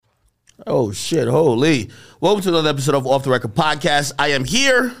Oh, shit. Holy. Welcome to another episode of Off the Record Podcast. I am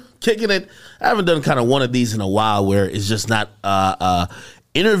here, kicking it. I haven't done kind of one of these in a while where it's just not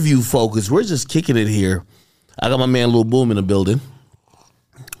interview focused. We're just kicking it here. I got my man Lil Boom in the building.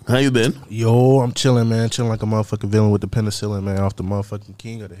 How you been? Yo, I'm chilling, man. Chilling like a motherfucking villain with the penicillin, man, off the motherfucking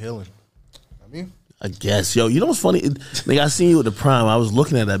king of the healing. I guess. Yo, you know what's funny? Nigga, I seen you at the Prime. I was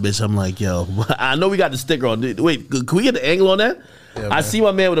looking at that bitch. I'm like, yo, I know we got the sticker on. Wait, can we get the angle on that? Yeah, I see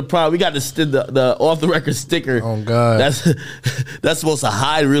my man with the Prime. We got the off the record sticker. Oh God, that's supposed to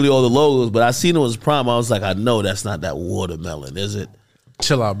hide really all the logos. But I seen it was Prime. I was like, I know that's not that watermelon, is it?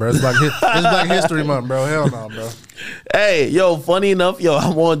 Chill out, bro. It's Black History Month, bro. Hell no, bro. Hey, yo, funny enough, yo,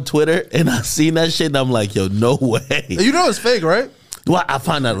 I'm on Twitter and I seen that shit and I'm like, yo, no way. You know it's fake, right? Well, I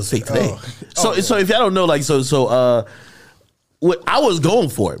found out it was fake today. So if y'all don't know, like, what I was going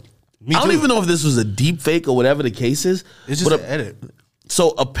for it. I don't even know if this was a deep fake or whatever the case is. It's just an edit.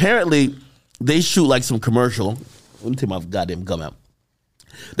 So apparently they shoot like some commercial. Let me take my goddamn gum out.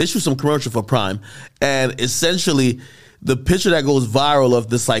 They shoot some commercial for Prime, and essentially the picture that goes viral of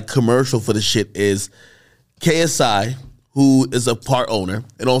this like commercial for the shit is KSI, who is a part owner,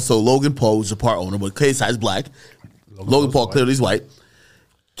 and also Logan Paul, who's a part owner, but KSI is black. Logan Paul clearly is white.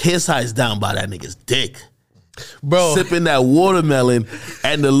 KSI is down by that nigga's dick. Bro, sipping that watermelon,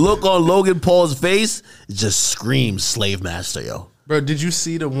 and the look on Logan Paul's face just screams slave master, yo. Bro, did you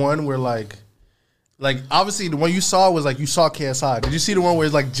see the one where like obviously the one you saw was like you saw KSI. Did you see the one where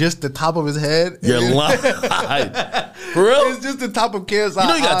it's like just the top of his head? You're lying. For real? It's just the top of KSI. You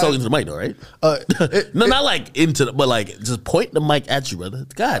know you got to talk into the mic though, right? No, not like into the, but like just point the mic at you, brother.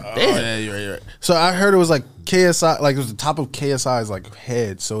 God damn. Yeah, you're right. So I heard it was like KSI, like it was the top of KSI's like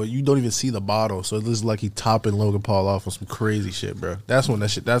head, so you don't even see the bottle. So it looks like he topping Logan Paul off on some crazy shit, bro. That's when I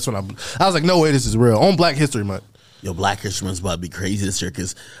was like, no way, this is real on Black History Month. Yo, Black History Month's about to be crazy this year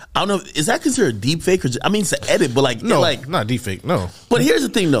because I don't know, is that considered deep fake or I mean it's an edit, but like no, like not deep fake, no. But here's the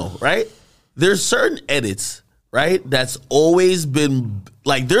thing though, right? There's certain edits, right? That's always been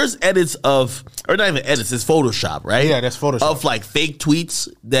like there's edits of, or not even edits, it's Photoshop, right? Yeah, that's Photoshop. Of like fake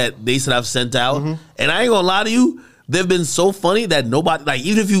tweets that they said I've sent out. Mm-hmm. And I ain't gonna lie to you, they've been so funny that nobody, like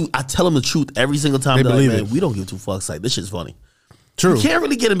even if I tell them the truth every single time, they believe like, man, it. we don't give two fucks. Like this shit's funny. True. You can't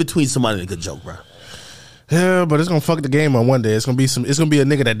really get in between somebody and a good joke, bro. Yeah, but it's gonna fuck the game on one day. It's gonna be a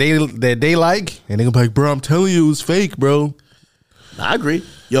nigga that they like, and they gonna be like, bro, I'm telling you, it was fake, bro. I agree.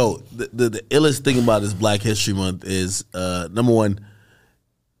 Yo, the illest thing about this Black History Month is number one,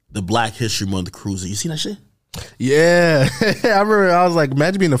 the Black History Month cruiser. You seen that shit? Yeah, I remember. I was like,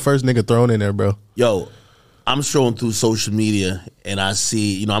 imagine being the first nigga thrown in there, bro. Yo, I'm strolling through social media and I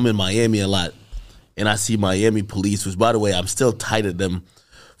see, I'm in Miami a lot, and I see Miami police, which by the way, I'm still tight at them.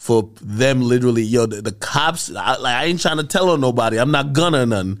 For them, literally, yo, the cops, I ain't trying to tell on nobody. I'm not gonna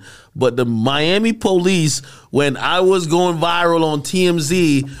nothing. But the Miami police, when I was going viral on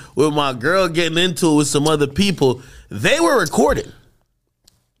TMZ with my girl getting into it with some other people, they were recording.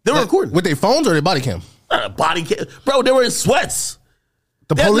 They were recording. With their phones or their body cam? Body cam. Bro, they were in sweats.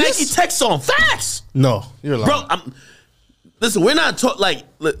 The they police? Nike Techs on. Facts. No, you're lying. Bro, listen, we're not talking, like,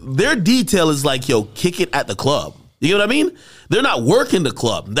 their detail is like, yo, kick it at the club. You know what I mean? They're not working the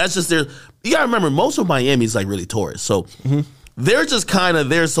club. That's just their. You gotta remember, most of Miami is like really tourist, so they're just kind of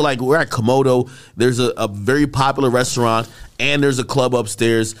there. So like we're at Komodo. There's a very popular restaurant, and there's a club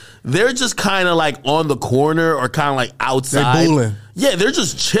upstairs. They're just kind of like on the corner or kind of like outside. They're booling. Yeah, they're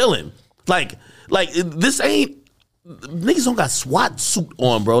just chilling. Like this ain't. Niggas don't got SWAT suit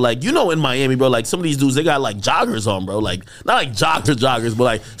on, bro. Like, in Miami, bro, like some of these dudes, they got like joggers on, bro. Like not like joggers, but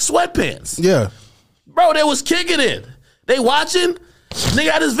like sweatpants. Yeah. Bro, they was kicking it. They watching. Nigga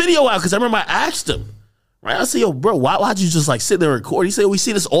got this video out because I remember I asked him. Right? I said, yo, bro, why'd you just like sit there and record? He said, we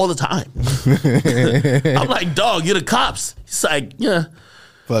see this all the time. I'm like, dog, you're the cops. He's like, yeah.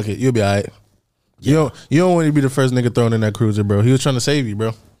 Fuck it, you'll be all right. Yeah. You don't want to be the first nigga thrown in that cruiser, bro. He was trying to save you,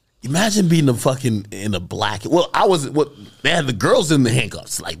 bro. Imagine being in a black. Well, they had the girls in the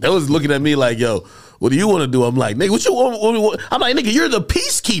handcuffs. Like, they was looking at me like, yo, what do you want to do? I'm like, nigga, what you want? I'm like, nigga, you're the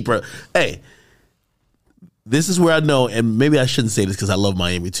peacekeeper. Hey. This is where I know, and maybe I shouldn't say this because I love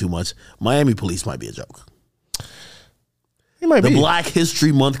Miami too much. Miami police might be a joke. It might be. The Black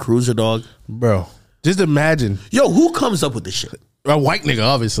History Month cruiser, dog. Bro, just imagine. Yo, who comes up with this shit? A white nigga,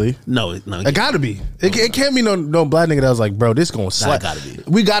 obviously. No. It gotta be. It can't be no black nigga that was like, bro, this gonna slap. Gotta be.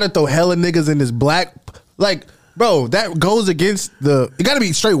 We gotta throw hella niggas in this black, like, bro, that goes against it gotta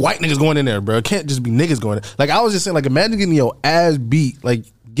be straight white niggas going in there, bro. It can't just be niggas going in. Like, I was just saying, like, imagine getting your ass beat, like,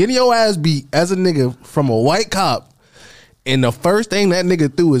 getting your ass beat as a nigga from a white cop, and the first thing that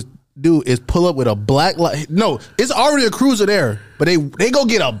nigga do is pull up with a black light. No, it's already a cruiser there, but they go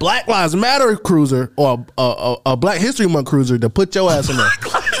get a Black Lives Matter cruiser or a Black History Month cruiser to put your ass in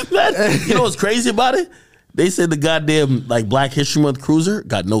there. You know what's crazy about it? They said the goddamn like Black History Month cruiser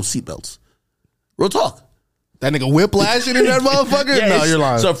got no seatbelts. Real talk. That nigga whiplashing in that motherfucker? Yeah, no, you're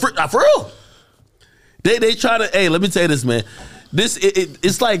lying. So for real. They try to, hey, let me tell you this, man.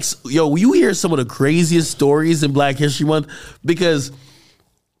 It's like, yo, you hear some of the craziest stories in Black History Month because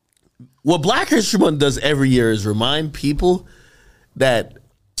what Black History Month does every year is remind people that,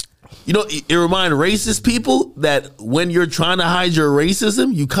 you know, it remind racist people that when you're trying to hide your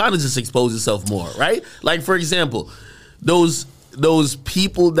racism, you kind of just expose yourself more, right? Like, for example, those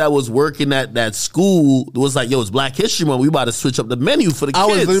people that was working at that school was like, yo, it's Black History Month. We about to switch up the menu for the kids. I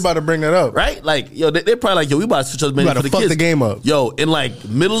was literally about to bring that up. Right? Like, yo, they're probably like, yo, we about to switch up the menu for the kids. Fuck the game up. Yo, in like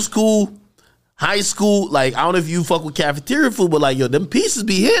middle school, high school, like, I don't know if you fuck with cafeteria food, but like, yo, them pieces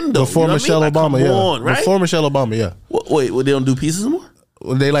be hidden though. Before Michelle Obama, come on, right? Before Michelle Obama, yeah. Wait, they don't do pieces anymore?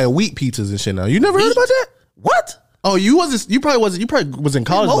 They like wheat pizzas and shit now. You never heard about that? What? Oh, you probably was in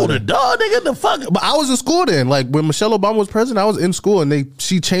college. Older dog, nigga, the fuck. But I was in school then. Like when Michelle Obama was president, I was in school and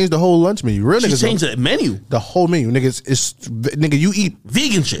she changed the whole lunch menu. Real niggas changed the menu. The whole menu, nigga. Nigga, you eat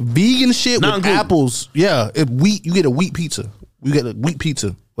vegan shit. Vegan shit with apples. Yeah, wheat. You get a wheat pizza. You get a wheat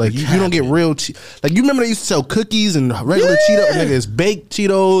pizza. Like you don't get real. Like you remember they used to sell cookies and regular Cheetos. Nigga, it's baked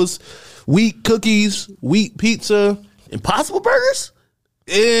Cheetos, wheat cookies, wheat pizza, Impossible Burgers.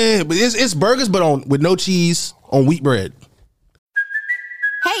 Yeah, but it's burgers, but with no cheese on wheat bread.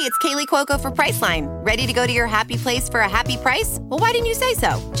 Hey, it's Kaylee Cuoco for Priceline. Ready to go to your happy place for a happy price? Well, why didn't you say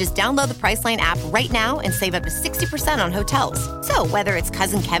so? Just download the Priceline app right now and save up to 60% on hotels. So whether it's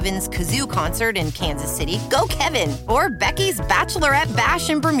Cousin Kevin's Kazoo Concert in Kansas City, go Kevin, or Becky's Bachelorette Bash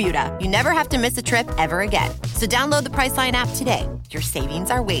in Bermuda, you never have to miss a trip ever again. So download the Priceline app today. Your savings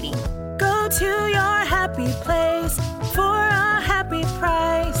are waiting. Go to your happy place for a happy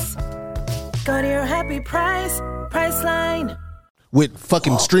price. Go to your happy price, Priceline. With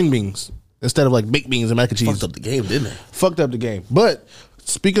fucking string beans instead of like baked beans and mac and cheese. Fucked up the game, didn't they? Fucked up the game. But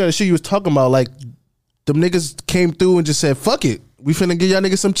speaking of the shit you was talking about, like them niggas came through and just said, fuck it. We finna give y'all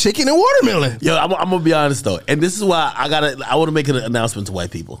niggas some chicken and watermelon. Yo, I'm gonna be honest though, and this is why I want to make an announcement to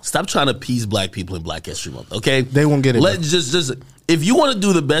white people. Stop trying to appease black people in Black History Month, okay? They won't get it. Let's just if you want to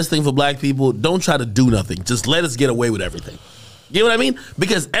do the best thing for black people, don't try to do nothing. Just let us get away with everything. You know what I mean?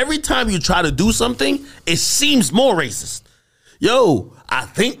 Because every time you try to do something, it seems more racist. Yo, I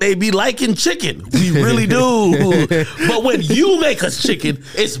think they be liking chicken. We really do. But when you make us chicken,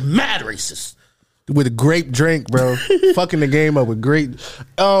 it's mad racist. With a grape drink, bro. Fucking the game up with grape.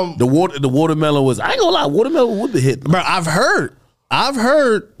 The watermelon was, I ain't gonna lie, watermelon would be hit. Bro, I've heard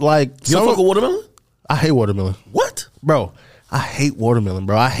like you don't fuck with watermelon? I hate watermelon. What? Bro, I hate watermelon,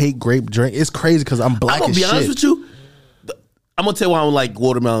 bro. I hate grape drink. It's crazy because I'm black as shit. I'm gonna be honest with you. I'm gonna tell you why I don't like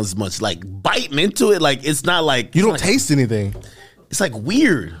watermelon as much. Like biting into it, like it's not like you don't taste anything. It's like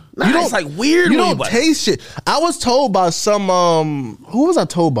weird. It's like weird. You don't taste shit. I was told by some who was I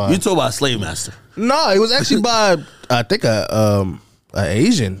told by? You told by a slave master. No, it was actually by I think a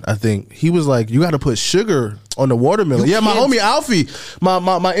Asian. I think he was like, you got to put sugar on the watermelon. Yeah, my homie Alfie,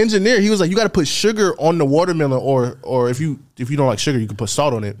 my engineer, he was like, you got to put sugar on the watermelon, or if you don't like sugar, you can put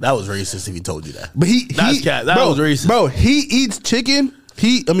salt on it. That was racist if he told you that. But that was racist, bro. He eats chicken.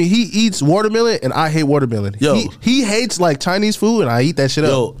 He eats watermelon, and I hate watermelon. Yo, he hates like Chinese food, and I eat that shit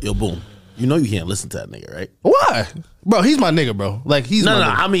up. Yo, boom. You know you can't listen to that nigga, right? Why, bro? He's my nigga, bro. Like he's no.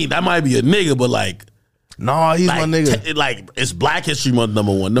 Nigga. I mean, that might be a nigga, but like, no, he's my nigga. Like it's Black History Month,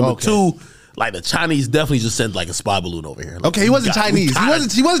 number one. Number two, like the Chinese definitely just sent like a spy balloon over here. Like, okay, he wasn't Chinese.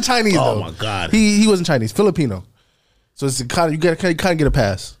 He wasn't Chinese. Oh though. my god, he wasn't Chinese. Filipino. So it's kind of you kind of get a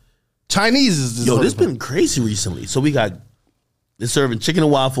pass. Chinese is yo. This been crazy recently. So we got they're serving chicken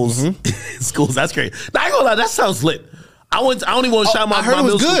and waffles in schools. That's crazy. Now, I ain't gonna lie, that sounds lit. I don't even want to shout my. I heard it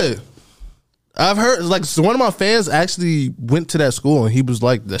was good. I've heard like one of my fans actually went to that school and he was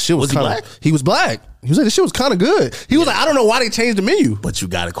like, that shit was he black? He was black. He was like, this shit was kind of good. He was like, I don't know why they changed the menu. But you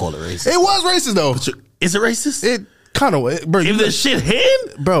gotta call it racist. It was racist though. Is it racist? It kind of, bro. If the shit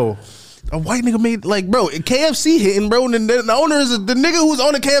hit, bro. A white nigga made like, bro, KFC hitting, bro. And the owner is the nigga who's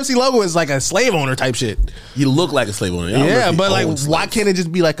on the KFC logo is like a slave owner type shit. You look like a slave owner. Yeah, but like, why can't it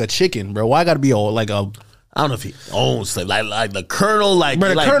just be like a chicken, bro? Why gotta be like a? I don't know if he owns slave, like the colonel, like.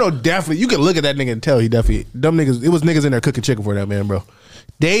 Bro, the colonel definitely. You can look at that nigga and tell he definitely them niggas. It was niggas in there cooking chicken for that man, bro.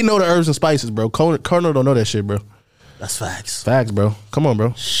 They know the herbs and spices, bro. Colonel don't know that shit, bro. That's facts. Facts, bro. Come on,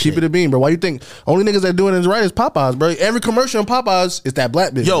 bro. Shit. Keep it a bean, bro. Why you think only niggas that doing it is right is Popeyes, bro? Every commercial in Popeyes is that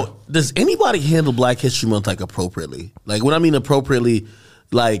black bitch. Yo, bro. does anybody handle Black History Month like appropriately? Like when I mean appropriately,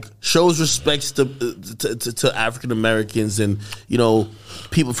 like shows respects to African Americans and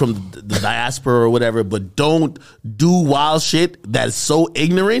people from the diaspora or whatever, but don't do wild shit that's so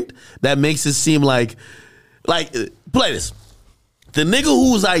ignorant that makes it seem like play this. The nigga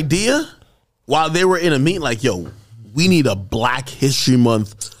whose idea while they were in a meeting like, yo, we need a Black History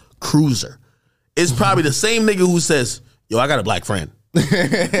Month cruiser, is probably the same nigga who says, yo, I got a black friend. Like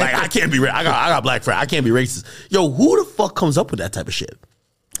I can't be I got a black friend. I can't be racist. Yo, who the fuck comes up with that type of shit?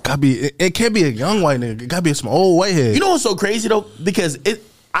 It can't be a young white nigga. It gotta be some old white head. You know what's so crazy though? Because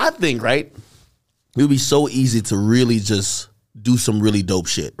I think, right, it would be so easy to really just do some really dope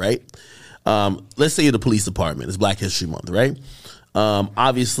shit, right? Let's say you're the police department. It's Black History Month, right?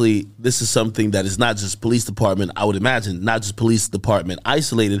 Obviously, this is something that is not just police department. I would imagine not just police department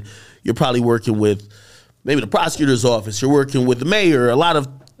isolated. You're probably working with maybe the prosecutor's office. You're working with the mayor. A lot of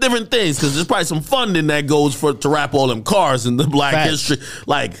different things because there's probably some funding that goes to wrap all them cars in the Black history.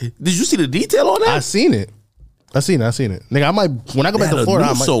 Like, did you see the detail on that? I seen it. Nigga, I might when I go back to Florida.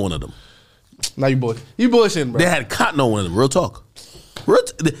 I might saw one of them. Now you bullshitting, bro. They had cotton on one of them. Real talk.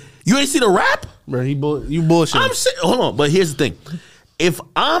 You ain't see the rap, bro. You bullshitting. I'm saying, hold on, but here's the thing: if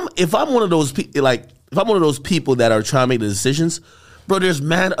I'm one of those people, like if I'm one of those people that are trying to make the decisions, bro, there's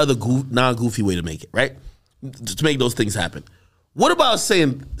mad other non-goofy way to make it, right? To make those things happen. What about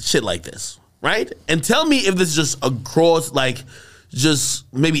saying shit like this, right? And tell me if this is just across, like, just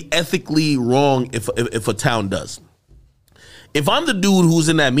maybe ethically wrong if a town does. If I'm the dude who's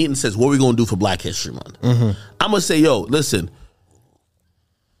in that meeting and says, what are we going to do for Black History Month? I'm going to say, yo, listen,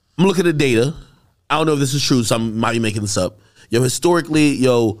 I'm looking at the data. I don't know if this is true, so I might be making this up. Yo, historically,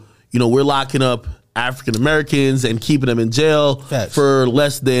 we're locking up African Americans and keeping them in jail for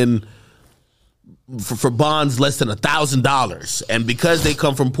less than... For bonds less than $1,000, and because they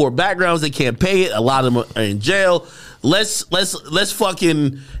come from poor backgrounds, they can't pay it. A lot of them are in jail. Let's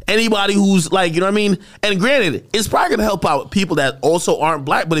fucking anybody who's like, you know what I mean. And granted, it's probably gonna help out people that also aren't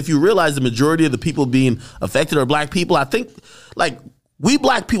black. But if you realize the majority of the people being affected are black people, I think like we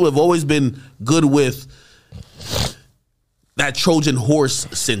black people have always been good with that Trojan horse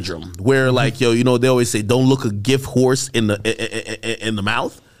syndrome, where like they always say don't look a gift horse in the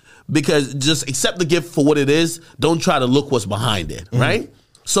mouth. Because just accept the gift for what it is. Don't try to look what's behind it, right?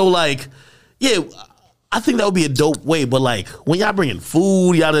 So, like, yeah, I think that would be a dope way. But, like, when y'all bringing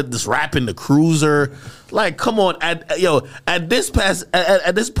food, y'all just wrapping the cruiser, like, come on. At this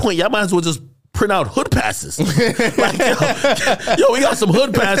point, y'all might as well just print out hood passes. Like, yo, we got some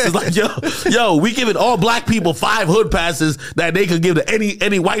hood passes. Like, yo, we giving all black people 5 hood passes that they could give to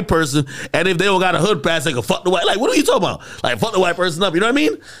any white person. And if they don't got a hood pass, they can fuck the white. Like, what are you talking about? Like, fuck the white person up. You know what I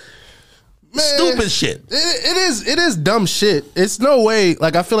mean? Man, stupid shit. It is dumb shit. It's no way.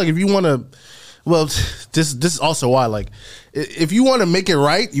 Like, I feel like if you want to, well, this is also why. Like, if you want to make it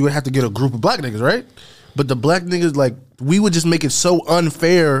right, you would have to get a group of black niggas, right? But the black niggas, like, we would just make it so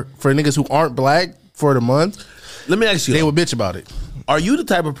unfair for niggas who aren't black for the month. Let me ask you, they would bitch about it. Are you the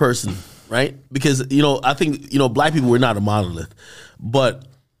type of person, right? Because I think black people, we're not a monolith, but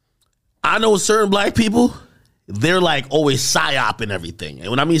I know certain black people. They're like always psyop and everything. And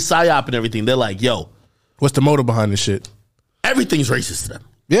when I mean psyop and everything, they're like, yo. What's the motive behind this shit? Everything's racist to them.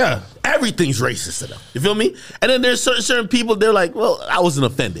 Yeah. Everything's racist to them. You feel me? And then there's certain people, they're like, well, I wasn't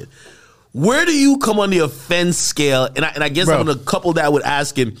offended. Where do you come on the offense scale? And I guess I'm going to couple that with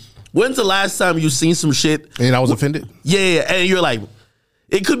asking, when's the last time you seen some shit? And I was offended? Yeah. And you're like,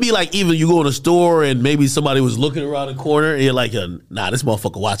 it could be like even you go in a store and maybe somebody was looking around the corner and you're like, nah, this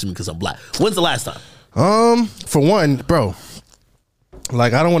motherfucker watching me because I'm black. When's the last time? For one, bro,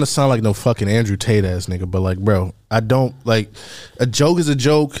 like, I don't want to sound like no fucking Andrew Tate ass nigga, but like, bro, I don't like a joke is a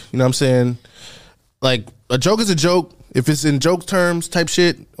joke. You know what I'm saying? Like, a joke is a joke. If it's in joke terms type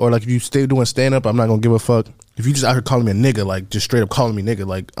shit, or like if you stay doing stand up, I'm not gonna give a fuck. If you just out here calling me a nigga, like just straight up calling me nigga,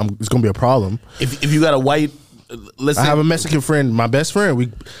 like it's gonna be a problem. If you got a white, let's say I have a Mexican friend, my best friend.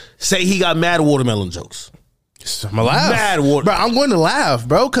 We say he got mad watermelon jokes. I'm gonna laugh. Mad water. Bro, I'm going to laugh,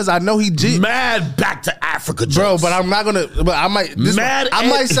 bro, because I know he did. Mad back to Africa jokes. Bro, but I'm not gonna, but I might, I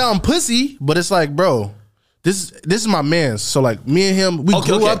might sound pussy, but it's like, bro, this is my man. So like me and him, we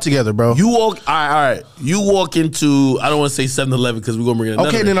grew up together, bro. You walk, all right. You walk into, I don't want to say 7-Eleven because we're gonna bring it.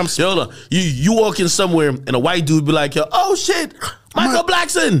 Okay, then I'm. Hold on. You walk in somewhere and a white dude be like, yo, oh shit, Michael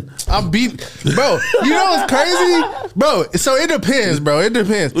Blackson. I'm beat, bro. You know what's crazy, bro? So it depends, bro. It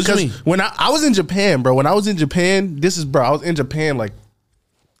depends. What you mean? When I was in Japan, bro. When I was in Japan, I was in Japan like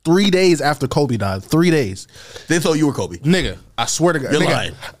 3 days after Kobe died. 3 days. They thought you were Kobe. Nigga, I swear to God. You're nigga,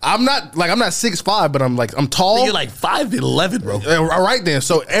 lying. I'm not 6'5", but I'm tall. You're like 5'11", bro. Right then.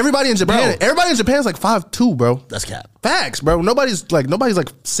 So everybody in Japan is like 5'2", bro. That's cap. Facts, bro. Nobody's like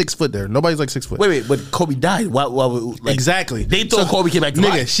 6 foot there. Nobody's like 6 foot. Wait, but Kobe died. Why like, exactly. They thought Kobe came back to nigga,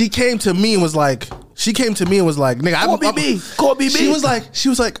 life. she came to me and was like, nigga, Kobe She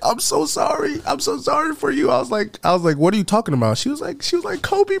was like, I'm so sorry for you. I was like, what are you talking about? She was like,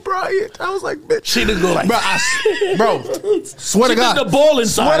 Kobe Bryant. I was like, bitch. She didn't go like, bro, swear to God, the ball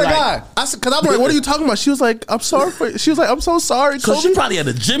inside. Swear to like, God, because I'm like, what are you talking about? She was like, I'm sorry for. She was like, I'm so sorry. So she probably had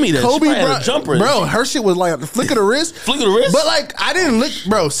a Jimmy then. Kobe she probably had a jumper. Bro, her shit was like the flick of the wrist. Flick of the wrist. But like, I didn't look,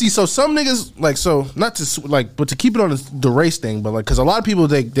 bro. See, so some niggas like, so not to like, but to keep it on the race thing, but like, because a lot of people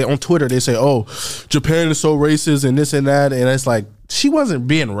they on Twitter they say, oh, Japan is so racist and this and that, and it's like, she wasn't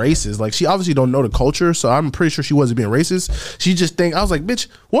being racist. Like, she obviously don't know the culture, so I'm pretty sure she wasn't being racist. She just think, I was like, bitch,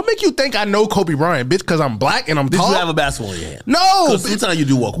 what make you think I know Kobe Bryant, bitch? Because I'm black and I'm tall. Did you have a basketball in your hand? No, because sometimes you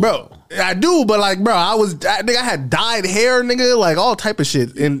do walk, bro. I do, but like, bro, I had dyed hair, nigga, like all type of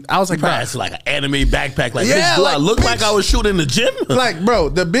shit, and I was like, bro, it's like an anime backpack. Like, yeah, bitch, do like, I look bitch, like I was shooting in the gym? Like, bro,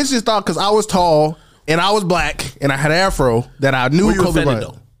 the bitch just thought because I was tall and I was black and I had an afro that I knew Were you Kobe offended,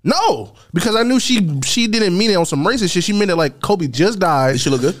 Bryant. though? No, because I knew she didn't mean it on some racist shit. She meant it like Kobe just died. Did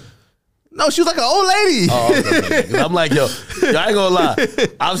she look good? No, she was like an old lady. Oh, okay. I'm like, yo, I ain't gonna lie.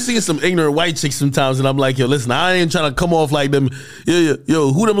 I've seen some ignorant white chicks sometimes, and I'm like, yo, listen, I ain't trying to come off like them.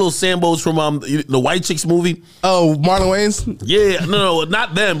 Yo, who them little Sambos from the White Chicks movie? Oh, Marlon Wayans? Yeah, no,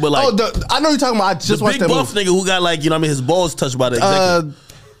 not them, but like, I know you're talking about. I just watched big that buff movie. nigga who got like, his balls touched by the executive.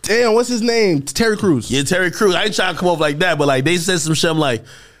 Damn, what's his name? Terry Crews. Yeah, Terry Crews. I ain't trying to come off like that, but like they said some shit. I'm like,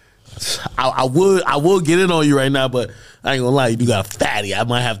 I would get in on you right now, but I ain't gonna lie, you do got a fatty. I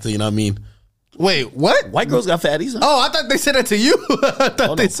might have to, you know what I mean? Wait, what? White girls got fatties. Huh? Oh, I thought they said that to you. I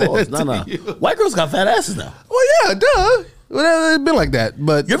thought they said that to you. White girls got fat asses now. Well, yeah, duh. Well, it's been like that,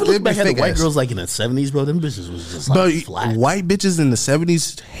 but you ever look back at the white ass. girls like in the 70s, bro? Them bitches was just like flat. White bitches in the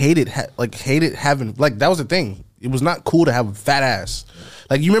 70s hated having, like, that was the thing. It was not cool to have a fat ass.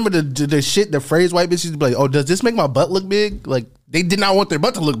 Like, you remember the shit, the phrase white bitches used to be like, oh, does this make my butt look big? Like, they did not want their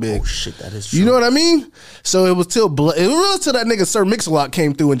butt to look big. Oh shit, that is true. You know what I mean? So it was till that nigga Sir Mix-a-Lot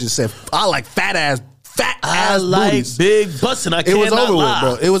came through and just said, I like fat ass like booties. Big butts, and I can't. It was over with,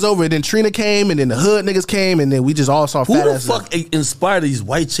 bro. It was over. Then Trina came, and then the hood niggas came, and then we just all saw fat asses. Who the fuck inspired these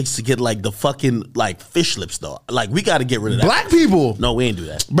white chicks to get like the fucking like fish lips though? Like, we got to get rid of that. Black people. No, we ain't do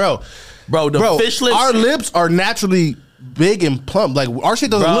that, bro. The fish lips. Our lips are naturally big and plump. Like, our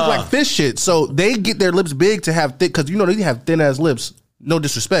shit doesn't look like fish shit. So they get their lips big to have thick, because they have thin ass lips. No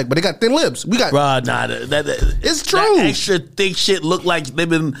disrespect, but they got thin lips. We got, bruh, nah, it's true. That extra thick shit look like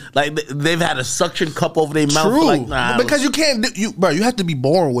they've had a suction cup over their mouth. True, like, nah, because you can't, you have to be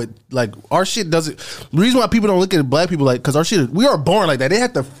born with, like, our shit doesn't. The reason why people don't look at black people like, because our shit, we are born like that. They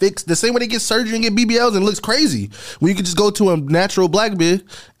have to fix the same way they get surgery and get BBLs and it looks crazy. When you can just go to a natural black bitch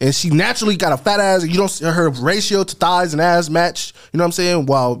and she naturally got a fat ass and you don't see her ratio to thighs and ass match. You know what I'm saying?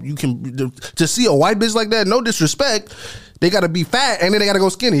 While you can to see a white bitch like that, no disrespect. They gotta be fat and then they gotta go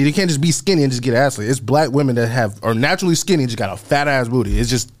skinny. They can't just be skinny and just get ass. It's black women that are naturally skinny and just got a fat ass booty. It's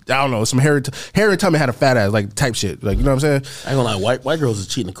just, I don't know, some Harry Tummy had a fat ass, like, type shit. Like, you know what I'm saying? I ain't gonna lie, white girls is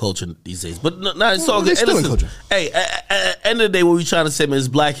cheating the culture these days. But nah, it's all good. Still in culture. Hey, at the end of the day, what we trying to say, man, is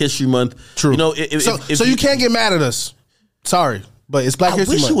Black History Month. True. You know, so you can't get mad at us. Sorry, but it's Black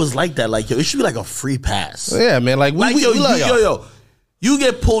History Month. I wish it was like that. Like, yo, it should be like a free pass. Yeah, man. Like, yo. You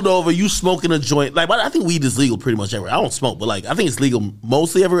get pulled over, you smoking a joint. Like, I think weed is legal pretty much everywhere. I don't smoke, but like, I think it's legal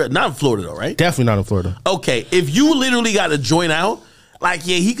mostly everywhere. Not in Florida though, right? Definitely not in Florida. Okay, if you literally got a joint out, like,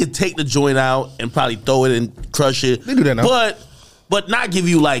 yeah, he could take the joint out and probably throw it and crush it. They do that now. But not give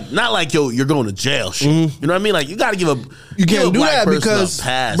you not like, yo, you're going to jail shit. Mm-hmm. You know what I mean? Like, you got to give a you can't do black that because a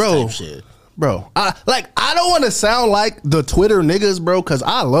pass bro. Type shit. Bro, I don't want to sound like the Twitter niggas, bro, because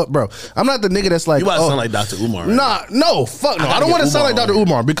I'm not the nigga that's like, you about to sound like Dr. Umar. Right? Nah, no, fuck no. I don't want to sound like Dr.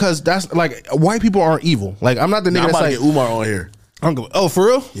 Umar because that's like, white people aren't evil. Like, I'm not the nigga I'm that's about like, to get Umar on here. Oh, for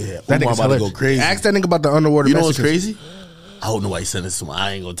real? Yeah, that Umar nigga's about to go crazy. Ask that nigga about the underwater. You know what's Mexicans. crazy? I don't know why he sent this to me.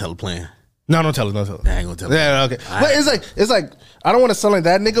 I ain't gonna tell the plan. No, don't tell it. Don't tell it. I ain't gonna tell it. Yeah, okay. But it's like I don't want to sound like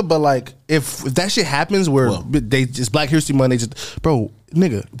that nigga, but like if that shit happens where they just Black History Month, they just, bro,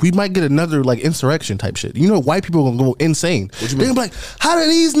 nigga, we might get another like insurrection type shit. You know, white people are gonna go insane. They're gonna be like, how do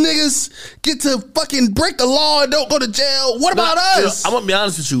these niggas get to fucking break the law and don't go to jail? What about us? I'm gonna be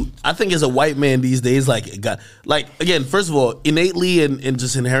honest with you. I think as a white man these days, again, first of all, innately and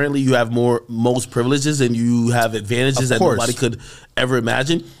just inherently, you have most privileges and you have advantages that nobody could ever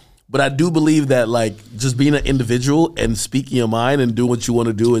imagine. But I do believe that, like, just being an individual and speaking your mind and doing what you want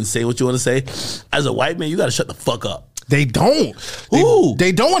to do and saying what you want to say, as a white man, you got to shut the fuck up. They don't.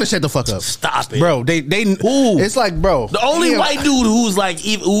 They don't want to shut the fuck up. Stop it, bro. It's like, bro. The only white dude who's like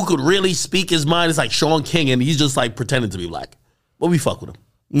who could really speak his mind is like Sean King, and he's just like pretending to be black. But we fuck with him.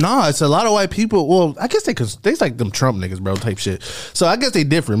 Nah, it's a lot of white people. Well, I guess they like them Trump niggas, bro, type shit. So I guess they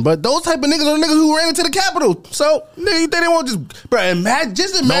different. But those type of niggas are the niggas who ran into the Capitol. So they didn't want just, bro.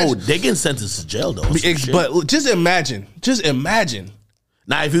 Imagine. No, they getting sentenced to jail though. But just imagine.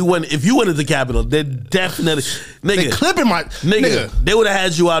 Now, if you went into the Capitol, they definitely they clipping my nigga. They would have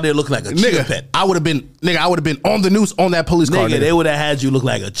had you out there looking like a chia pet. I would have been on the news on that police car. Nigga, they would have had you look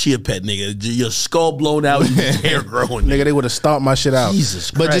like a chia pet, nigga. Your skull blown out, your hair growing. Nigga, they would have stomped my shit out.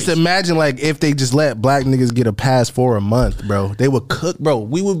 Jesus Christ. But just imagine, like, if they just let black niggas get a pass for a month, bro. They would cook, bro.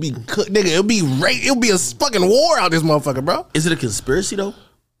 We would be cooked, nigga. It'll be a fucking war out this motherfucker, bro. Is it a conspiracy though?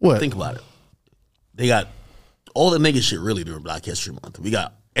 What? Think about it. They got all the nigga shit really during Black History Month. We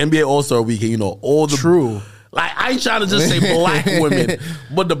got NBA All-Star Weekend, all the... True. Like, I ain't trying to just say black women,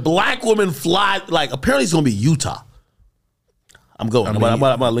 but the black women fly... Like, apparently it's going to be Utah. I'm going. I'm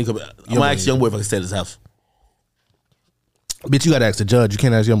going to link up... I'm going to ask Youngboy if I can stay at his house. Bitch, you got to ask the judge. You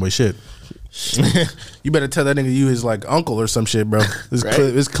can't ask Youngboy shit. You better tell that nigga you his, like, uncle or some shit, bro.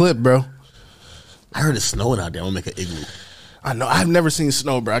 This clip, bro. I heard it's snowing out there. I'm going to make an igloo. I know. I've never seen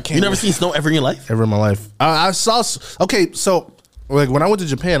snow, bro. I can't... You never seen snow ever in your life? Ever in my life. I saw... Okay, so... Like, when I went to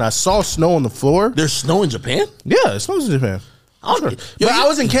Japan, I saw snow on the floor. There's snow in Japan? Yeah, it snows in Japan. Sure. I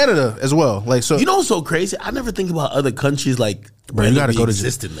was in Canada as well. Like, so you know what's so crazy? I never think about other countries like, bro, you gotta go to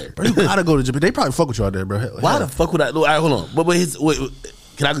Japan there. Bro, you gotta go to Japan. They probably fuck with you out there, bro. Why the fuck would I? All right, hold on. But wait,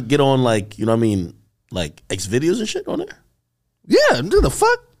 can I get on, like, you know what I mean, like X videos and shit on there? Yeah, dude, the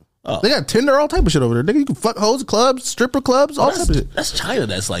fuck. Oh. They got Tinder, all type of shit over there. Nigga, you can fuck hoes, clubs, stripper clubs, all type of shit. That's China.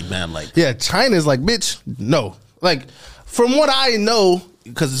 That's like, man, like, yeah, China's like, bitch, no. Like, from what I know,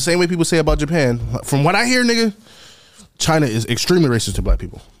 because the same way people say about Japan, from what I hear, nigga, China is extremely racist to black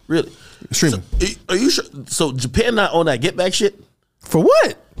people. Really? Extremely. So, are you sure? So Japan not on that get back shit? For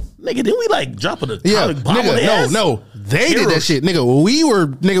what? Nigga, didn't we like drop an atomic bomb on their ass? No. They did that shit. Nigga, we were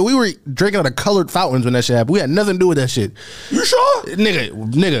drinking out of colored fountains when that shit happened. We had nothing to do with that shit. You sure?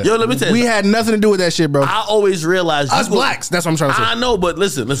 Nigga. Yo, let me tell you. We had nothing to do with that shit, bro. I always realize us blacks. That's what I'm trying to say. I know, but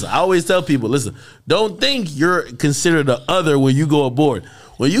listen. I always tell people, listen, don't think you're considered the other when you go aboard.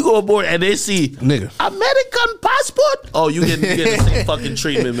 When you go aboard and they see nigga American passport, oh, you get the same fucking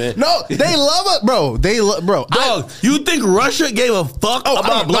treatment, man. No, they love it, bro. Bro. Dog, you think Russia gave a fuck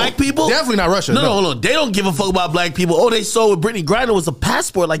about black people? Definitely not Russia. No, hold on. They don't give a fuck about black people. Oh, they saw with Brittany Griner was a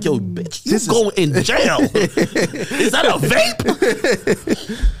passport. Like, yo, bitch, you going in jail. Is that a vape?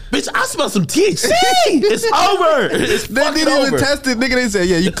 Bitch, I smell some THC. It's over. It's they didn't even test it, nigga. They said,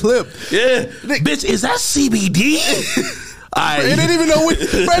 yeah, you clipped. Yeah. Bitch, is that CBD? They didn't even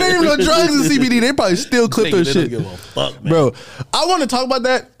know drugs and CBD. They probably still clip their shit. Don't give a fuck, man. Bro, I want to talk about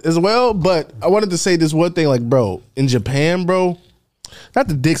that as well, but I wanted to say this one thing, like, bro, in Japan, bro, not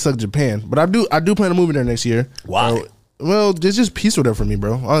the dick suck Japan, but I do plan to move there next year. Why? Well, it's just peaceful there for me,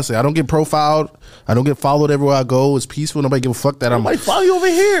 bro. Honestly, I don't get profiled. I don't get followed everywhere I go. It's peaceful. Nobody give a fuck that Nobody follow you over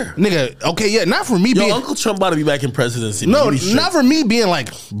here. Nigga, okay, yeah, not for me being... Uncle Trump about to be back in presidency. No, not for me being like,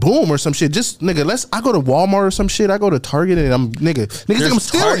 boom or some shit. Just, nigga, I go to Walmart or some shit. I go to Target and niggas think I'm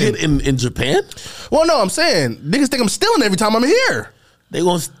stealing. Target in Japan? Well, no, I'm saying, niggas think I'm stealing every time I'm here. They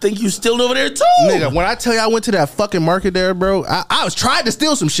gonna think you stealing over there too. Nigga, when I tell you I went to that fucking market there, bro, I was trying to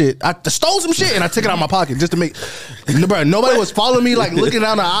steal some shit. I stole some shit and I took it out of my pocket just to make... Bro, nobody was following me, like, looking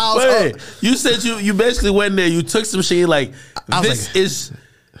down the aisles. Wait, you said you basically went there, you took some shit, like,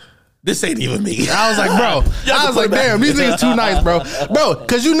 this ain't even me. I was like, bro. I was like, damn, these niggas too nice, bro. Bro,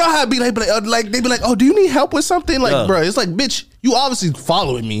 because you know how it be like, they be like, oh, do you need help with something? Like, bro, it's like, bitch, you obviously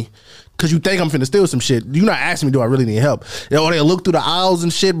following me because you think I'm finna steal some shit. You not asking me, do I really need help? Or they look through the aisles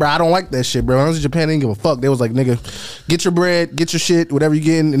and shit, bro. I don't like that shit, bro. When I was in Japan, they didn't give a fuck. They was like, nigga, get your bread, get your shit, whatever you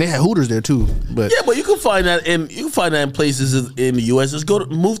getting. And they had Hooters there too. But yeah, but you can find that in places in the U.S. Just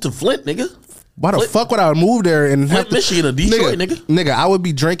move to Flint, nigga. Why the fuck would I move there and Flint, Michigan or Detroit, nigga? Nigga, I would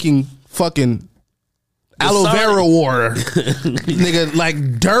be drinking fucking aloe vera water, nigga,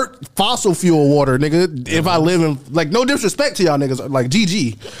 like dirt fossil fuel water, nigga. If I live in, like, no disrespect to y'all niggas, like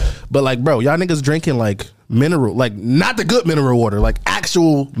GG, but like, bro, y'all niggas drinking like mineral, like not the good mineral water, like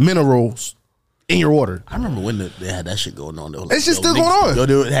actual minerals in your water. I remember when they had that shit going on. Like, it's just still going on. Yo,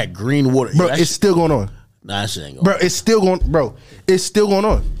 dude, it had green water, bro. It's still going on. Nah, that shit ain't going. Bro, it's still going. Bro, it's still going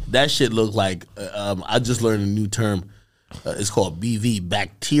on. That shit looked like I just learned a new term. It's called BV,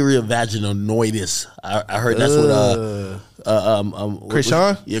 bacteria vaginoides. I heard that's what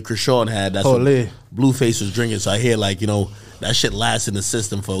Krishan? Krishan had. That's what Blueface was drinking. So I hear like, that shit lasts in the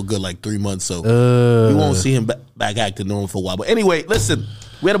system for a good like 3 months. So we won't see him back acting normal for a while. But anyway, listen,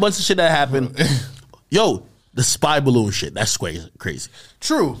 we had a bunch of shit that happened. Yo, the spy balloon shit, that's crazy.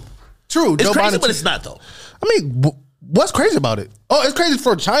 True. It's Joe crazy, Biden, but it's not though. I mean, what's crazy about it? Oh, it's crazy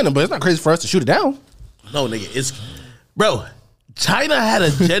for China, but it's not crazy for us to shoot it down. No, nigga, bro, China had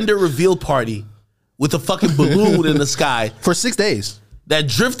a gender reveal party with a fucking balloon in the sky for 6 days that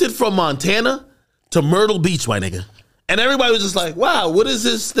drifted from Montana to Myrtle Beach, my nigga. And everybody was just like, wow, what is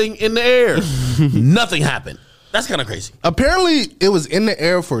this thing in the air? Nothing happened. That's kind of crazy. Apparently, it was in the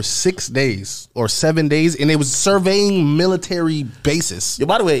air for 6 days or 7 days, and it was surveying military bases. Yo,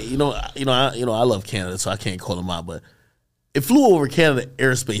 by the way, I love Canada, so I can't call them out, but it flew over Canada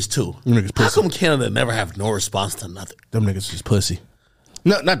airspace too. How come Canada never have no response to nothing? Them niggas is pussy.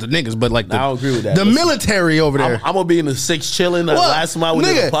 No, not the niggas, but like I don't agree with that. The military over there. I'm gonna be in the 6 chilling. Last time I was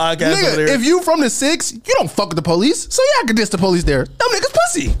in the podcast over there. If you from the 6, you don't fuck with the police. So yeah, I can diss the police there. Them niggas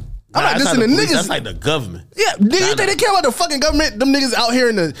pussy. I'm not dissing the niggas. That's like the government. Yeah, you think they care about the fucking government? Them niggas out here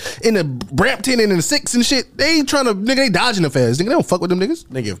in the Brampton and in the 6 and shit. They ain't trying to, nigga, they dodging affairs. Nigga, they don't fuck with them niggas.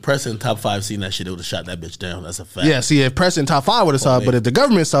 Nigga, if Preston Top 5 seen that shit, they would have shot that bitch down. That's a fact. Yeah, see, if Preston Top 5 would have saw it, but if the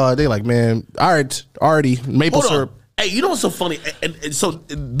government saw it, they like, man, all right, already, maple syrup. Hey, you know what's so funny? And so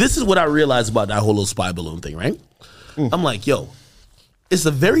this is what I realized about that whole little spy balloon thing, right? I'm like, yo, it's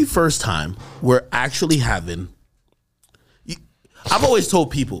the very first time we're actually having. I've always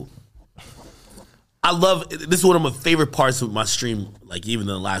told people, I love, this is one of my favorite parts of my stream, like even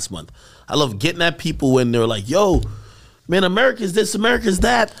in the last month. I love getting at people when they're like, yo, man, America's this, America's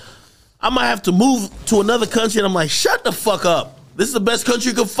that. I might have to move to another country. And I'm like, shut the fuck up. This is the best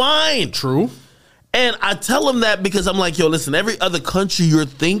country you could find. True. And I tell them that because I'm like, yo, listen, every other country you're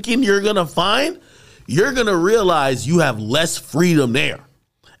thinking you're going to find, you're going to realize you have less freedom there.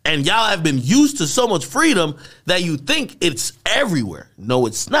 And y'all have been used to so much freedom that you think it's everywhere. No,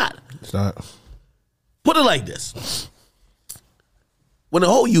 it's not. It's not. Put it like this. When the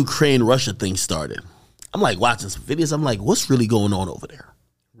whole Ukraine-Russia thing started, I'm like watching some videos. I'm like, what's really going on over there?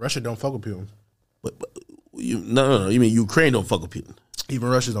 Russia don't fuck with Putin. No. You mean Ukraine don't fuck with Putin? Even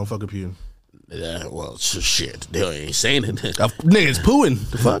Russia don't fuck with Putin. Yeah, well, shit. They ain't saying it. Nigga, it's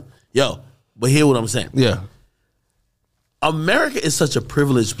Putin. The fuck? Yo, but hear what I'm saying. Yeah. America is such a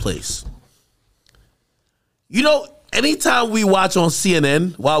privileged place. You know, anytime we watch on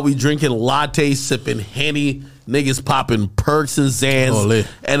CNN while we drinking lattes, sipping Henny, niggas popping Perks and Zans,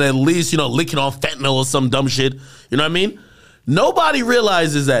 and at least, licking on fentanyl or some dumb shit. You know what I mean? Nobody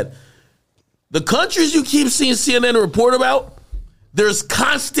realizes that the countries you keep seeing CNN report about, there's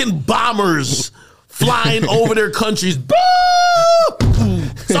constant bombers flying over their countries.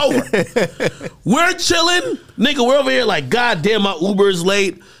 It's over. We're chilling. Nigga, we're over here like, God damn, my Uber's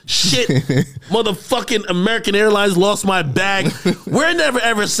late. Shit. Motherfucking American Airlines lost my bag. We're never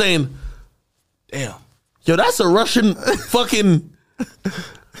ever saying, damn, yo, that's a Russian fucking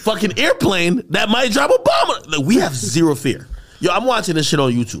airplane that might drop a bomb. Like, we have zero fear. Yo, I'm watching this shit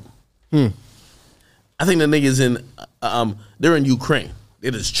on YouTube. I think the niggas they're in Ukraine.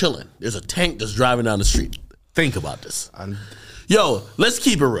 They're just chilling. There's a tank that's driving down the street. Think about this. Yo, let's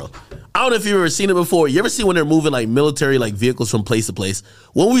keep it real. I don't know if you've ever seen it before. You ever see when they're moving like military like vehicles from place to place?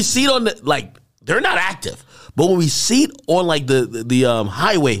 When we see it on they're not active. But when we see it on like the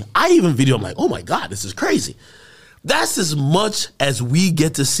highway, I even video, I'm like, oh my God, this is crazy. That's as much as we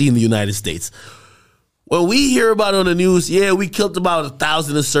get to see in the United States. When we hear about it on the news, yeah, we killed about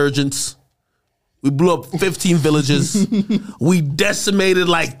 1,000 insurgents. We blew up 15 villages. We decimated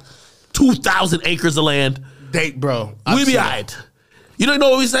like 2,000 acres of land. Bro. We be all right. You don't know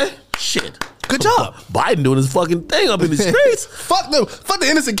what we say? Shit. Good job. Biden doing his fucking thing up in the streets. Fuck them. Fuck the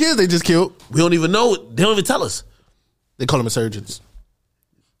innocent kids they just killed. We don't even know. They don't even tell us. They call them insurgents.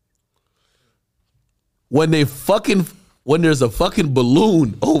 When there's a fucking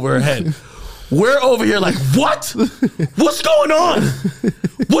balloon overhead, we're over here like, what? What's going on?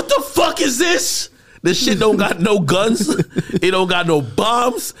 What the fuck is this? This shit don't got no guns. It don't got no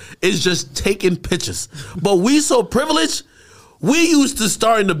bombs. It's just taking pictures. But we so privileged, we used to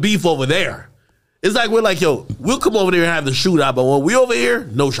starting the beef over there. It's like we're like, yo, we'll come over there and have the shootout, but when we over here,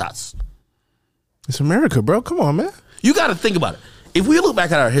 no shots. It's America, bro. Come on, man. You got to think about it. If we look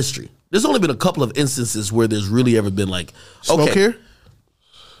back at our history, there's only been a couple of instances where there's really ever been like, smoke here?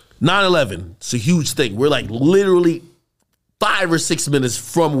 9/11, it's a huge thing. We're like literally 5 or 6 minutes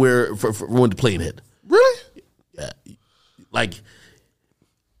from when the plane hit. Really? Yeah. Like,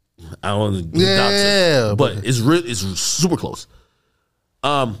 I don't. Yeah, but it's super close.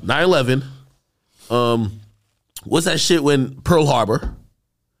 9/11. What's that shit when Pearl Harbor?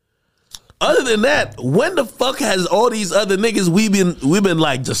 Other than that, when the fuck has all these other niggas we've been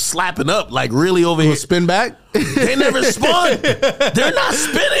like just slapping up like really over here? Spin back? They never spun. They're not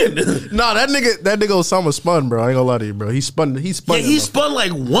spinning. No, that nigga Osama spun, bro. I ain't gonna lie to you, bro. He spun. Yeah, he spun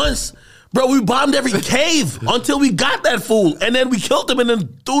like once. Bro, we bombed every cave until we got that fool, and then we killed him and then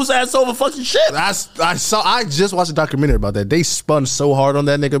threw his ass over fucking shit. I just watched a documentary about that. They spun so hard on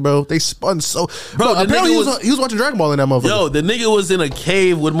that nigga, bro. They spun so. Bro, apparently he was watching Dragon Ball in that motherfucker. Yo, the nigga was in a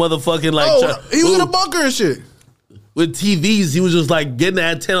cave with motherfucking like. He was in a bunker and shit. With TVs, he was just like getting the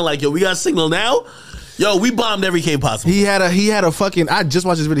antenna like, yo, we got signal now. Yo, we bombed every cave possible. He had a fucking. I just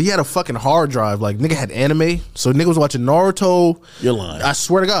watched this video. He had a fucking hard drive. Like nigga had anime, so nigga was watching Naruto. You're lying. I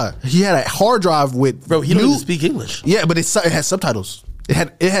swear to God, he had a hard drive with. Bro, he don't even speak English. Yeah, but it had subtitles.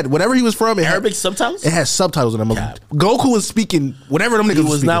 It had whatever he was from. Arabic subtitles. It had subtitles in them. Goku was speaking whatever them niggas. He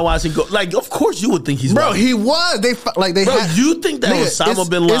was not watching. Like, of course you would think he's. Bro, watching. he was. They. Bro, you think that Osama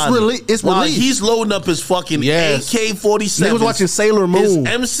bin Laden? It's released. He's loading up his fucking AK-47. He was watching Sailor Moon.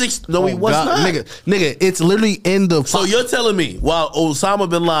 His M6. No, he was not. Nigga, it's literally in the. So you're telling me while Osama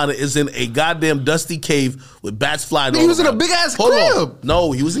bin Laden is in a goddamn dusty cave with bats flying? He was in a big ass crib.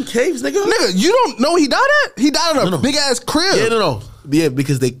 No, he was in caves, nigga. Nigga, you don't know he died at? He died in a big ass crib. Yeah, no. Yeah,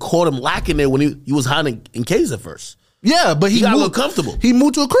 because they caught him lacking there when he was hiding in caves at first. Yeah, but he got moved, a little comfortable. He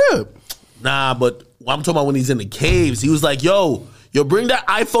moved to a crib. Nah, but I'm talking about when he's in the caves. He was like, yo, bring that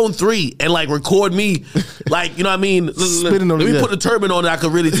iPhone 3 and like record me. Like, you know what I mean? Let me put the turban on and I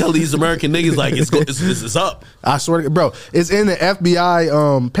could really tell these American niggas like it's up. I swear to God, bro, it's in the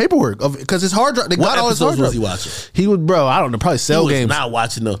FBI paperwork because his hard drive. They got all his hard drive. Was he watching? He was, bro, I don't know, probably Cell games. Not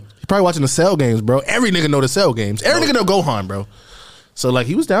watching the. He's probably watching the Cell games, bro. Every nigga know the Cell games. Every nigga know Gohan, bro. So like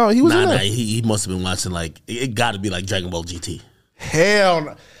he was down. He was in there. He must have been watching like it got to be like Dragon Ball GT. Hell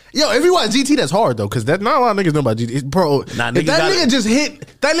no. Yo, if you watch GT, that's hard though, because not a lot of niggas know about GT. Bro, if that nigga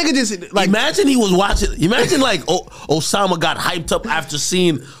just hit, like, imagine he was watching. Imagine like Osama got hyped up after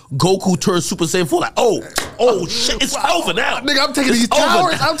seeing Goku turn Super Saiyan 4. Like, oh shit, it's over now, nigga. I'm taking these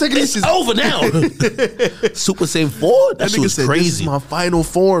towers. I'm taking these. It's over now. Super Saiyan 4. That shit was crazy. This is my final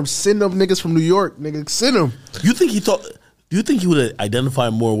form. Send them niggas from New York, nigga. Send them. You think he thought? Do you think he would identify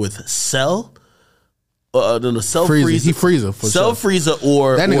more with Cell than the Cell Frieza? He Frieza for Cell sure. Frieza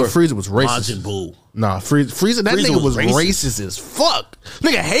or that nigga Frieza was racist. Majin Buu. Nah, Frieza. That nigga was racist as fuck.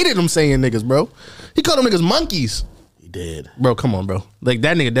 Nigga hated him saying niggas, bro. He called them niggas monkeys. He did, bro. Come on, bro. Like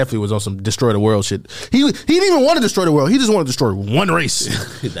that nigga definitely was on some destroy the world shit. He didn't even want to destroy the world. He just wanted to destroy one race.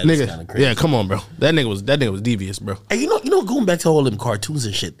 That nigga, kind of crazy. Yeah, come on, bro. That nigga was devious, bro. And you know, going back to all them cartoons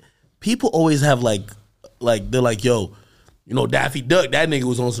and shit, people always have like they're like, yo. You know, Daffy Duck, that nigga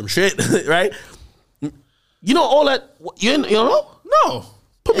was on some shit, right? You know all that, you know? No.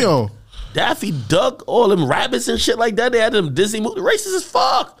 Put me on. Daffy Duck, all them rabbits and shit like that, they had them Disney movies, racist as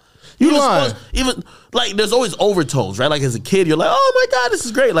fuck. You lying. Even, like, there's always overtones, right? Like, as a kid, you're like, oh my God, this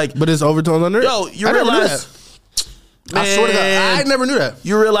is great. Like, but there's overtones under it? Yo, you realize... Man, I swear to God, I never knew that.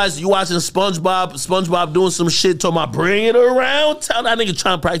 You realize you watching SpongeBob doing some shit, talking about bring it around. Tell that nigga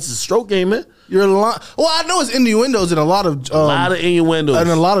trying to practice the stroke game, man. You're lying. Well, I know it's innuendos in a lot of innuendos in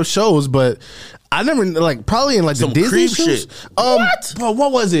a lot of shows, but I never like probably in like some the Disney shows. Shit. What? Bro,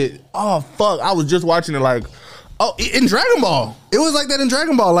 what was it? Oh fuck! I was just watching it like in Dragon Ball. It was like that in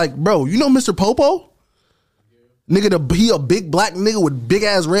Dragon Ball. Like, bro, you know Mr. Popo? Nigga, he a big black nigga with big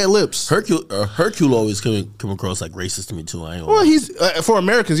ass red lips. Hercule always come across like racist to me too. Well, he's for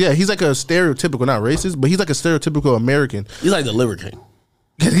Americans, yeah. He's like a stereotypical, not racist, but he's like a stereotypical American. He's like the Liver King.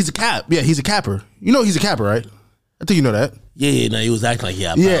 He's a cap. Yeah, he's a capper. You know he's a capper, right? I think you know that. Yeah, no, he was acting like he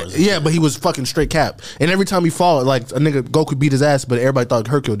had powers. Yeah, but he was fucking straight cap. And every time he fought, like a nigga Goku beat his ass, but everybody thought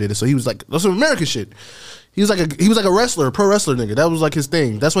Hercule did it. So he was like, that's some American shit. He was like a wrestler, a pro wrestler nigga. That was like his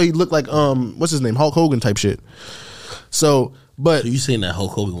thing. That's why he looked like what's his name, Hulk Hogan type shit. So you saying that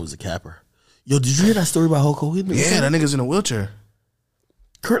Hulk Hogan was a capper? Yo, did you hear that story about Hulk Hogan? Yeah, that nigga's in a wheelchair.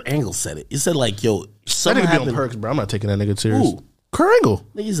 Kurt Angle said it. He said like, yo, something happened. Be on perks, bro. I'm not taking that nigga serious. Ooh. Kurt Angle,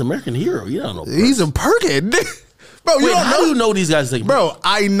 he's an American hero. You don't know. Perks. He's a perkhead. Bro, wait, how do you know these guys think? Bro,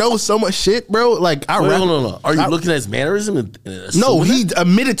 I know so much shit, bro. Like, no. Are you looking at his mannerism? No, he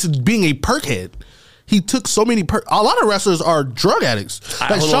admitted to being a perkhead. He took so many a lot of wrestlers are drug addicts.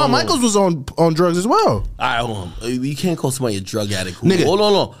 Like Shawn Michaels was on drugs as well. All right, hold on. You can't call somebody a drug addict. Nigga. Hold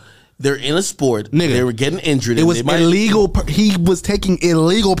on. They're in a sport. Nigga. They were getting injured. It was illegal. He was taking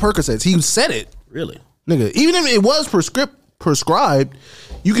illegal Percocets. He said it. Really? Nigga, even if it was prescribed,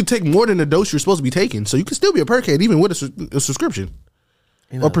 you could take more than the dose you're supposed to be taking. So you could still be a perkhead even with a subscription.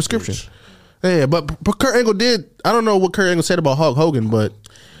 or prescription. Yeah, but Kurt Angle did. I don't know what Kurt Angle said about Hulk Hogan, but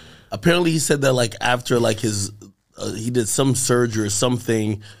apparently he said that like after like his he did some surgery or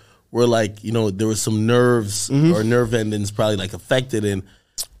something where like there was some nerves or nerve endings probably like affected, and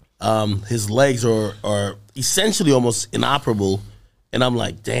his legs are essentially almost inoperable. And I'm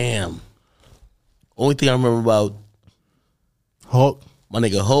like, damn. Only thing I remember about Hulk, my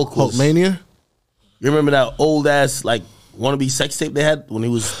nigga Hulk was Hulkmania. You remember that old ass like wannabe sex tape they had when he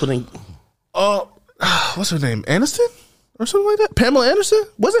was putting? What's her name? Aniston or something like that? Pamela Anderson?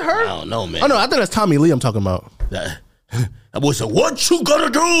 Was it her? I don't know, man. Oh no, I think that's Tommy Lee I'm talking about. That boy said, "What you gonna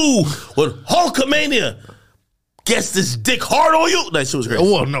do when Hulkamania gets this dick hard on you?" That shit was great.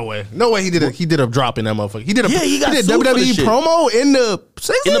 Well, no way. He did a drop in that motherfucker. He did he got did sued for WWE this shit. promo in the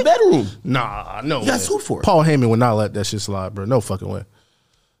bedroom. Nah, no. He got sued for it. Paul Heyman would not let that shit slide, bro. No fucking way.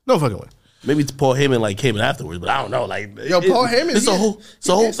 Maybe Paul Heyman like came in afterwards, but I don't know. Like, Paul Heyman, it's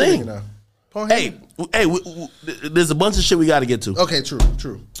a whole thing. Paul Hey, there's a bunch of shit we got to get to. Okay, true.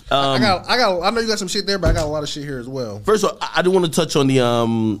 I know you got some shit there, but I got a lot of shit here as well. First of all, I do want to touch on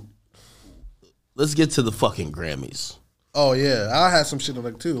the let's get to the fucking Grammys. Oh yeah, I had some shit on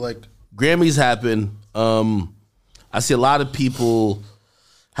it too. Like Grammys happen. I see a lot of people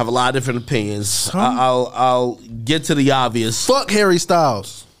have a lot of different opinions. I'll get to the obvious. Fuck Harry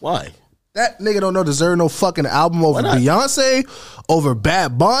Styles. Why? That nigga don't deserve no fucking album over not? Beyonce, over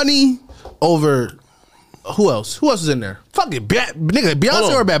Bad Bunny, over who else? Who else is in there? Fuck it, nigga,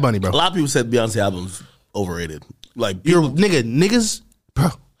 Beyonce or Bad Bunny, bro. A lot of people said Beyonce album's overrated. Like You're niggas, bro.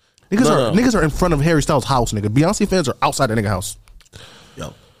 Niggas are in front of Harry Styles' house, nigga. Beyonce fans are outside the nigga house.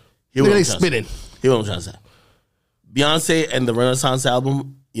 Yo, They spitting. Here's what I'm trying to say. Beyonce and the Renaissance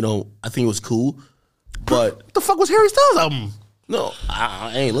album, I think it was cool, but What the fuck was Harry Styles' album? no,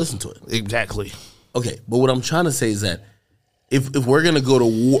 I ain't listened to it. Exactly. Okay, but what I'm trying to say is that if we're gonna go to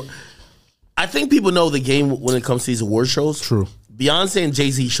war, I think people know the game when it comes to these award shows. True. Beyonce and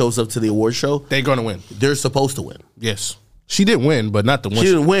Jay-Z shows up to the award show. They're gonna win. They're supposed to win. Yes. She didn't win, but not the one. She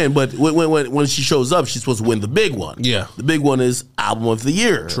didn't win, but when she shows up, she's supposed to win the big one. Yeah. The big one is album of the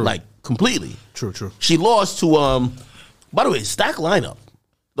year. True. Like completely. True. She lost to by the way, stacked lineup.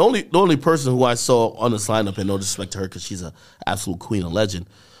 The only person who I saw on this lineup, and no disrespect to her because she's an absolute queen and legend,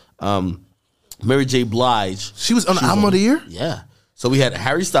 Mary J. Blige. She was on the album of the year? Yeah. So we had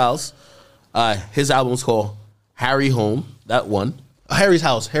Harry Styles. His album was called Harry Home. That one. Harry's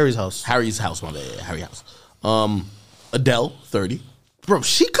house, my bad. Harry House. Adele, 30. Bro,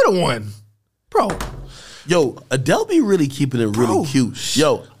 she could have won. Bro. Yo, Adele be really keeping it really Bro. cute.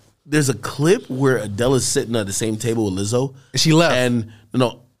 Yo, there's a clip where Adele is sitting at the same table with Lizzo. And she left. And,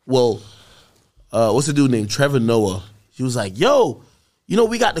 what's the dude named Trevor Noah? He was like, yo,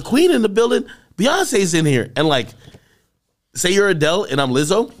 we got the queen in the building. Beyonce's in here. And like, say you're Adele and I'm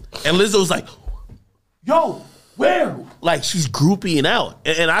Lizzo. And Lizzo's like, yo, where? Like, she's groupieing out.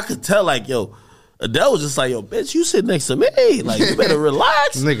 And I could tell, like, yo, Adele was just like, yo, bitch, you sit next to me. Like, you better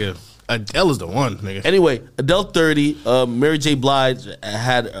relax. Nigga, Adele is the one, nigga. Anyway, Adele 30, Mary J. Blige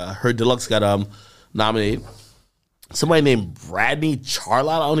had her deluxe got nominated. Somebody named Bradley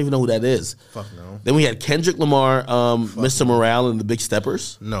Charlotte, I don't even know who that is. Fuck no. Then we had Kendrick Lamar, Mr. Morale and the Big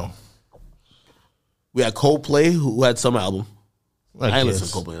Steppers. No. We had Coldplay, who had some album. I ain't guess.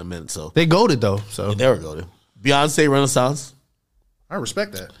 listened to Coldplay in a minute, so. They goated though, so. There we go. Beyonce, Renaissance. I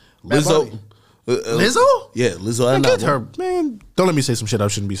respect that. Lizzo. Lizzo? Yeah, Lizzo. I get her. Man, don't let me say some shit I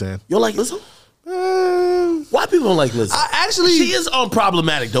shouldn't be saying. You don't like Lizzo? Why people don't like Lizzo? She is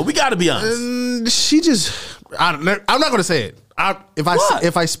unproblematic though. We got to be honest. She just. I'm not going to say it. If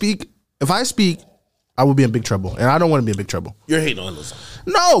I speak, I will be in big trouble, and I don't want to be in big trouble. You're hating on Lizzo.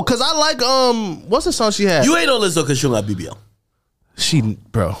 No, because I like what's the song she had? You hate on Lizzo because she don't got BBL.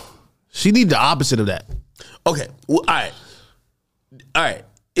 She need the opposite of that. Okay, well, all right.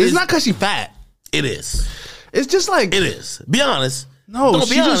 It's not because she fat. It is. It's just like it is. Be honest. No,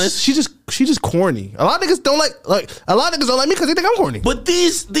 be honest. She just corny. A lot of niggas don't like a lot of niggas don't like me because they think I'm corny. But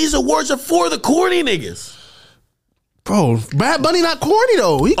these awards are for the corny niggas. Bro, Bad Bunny not corny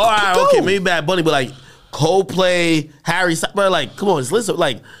though. All right, okay, maybe Bad Bunny, but like Coldplay, Harry Styles, bro, like come on, it's Lizzo.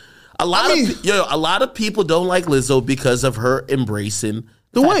 Like a lot of people don't like Lizzo because of her embracing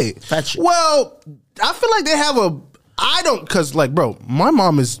the way. Fat shit. Well, I feel like they have I don't, cause like, bro, my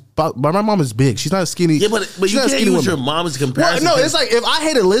mom is big. She's not skinny. Yeah, but you can't use your mom as a comparison. Well, no, it's like if I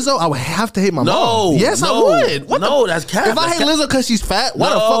hated Lizzo, I would have to hate my mom. Yes, I would. That's cap. If I hate Lizzo because she's fat, why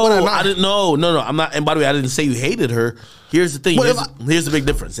the fuck would I not? I didn't. No. I'm not. And by the way, I didn't say you hated her. Here's the thing. Here's the big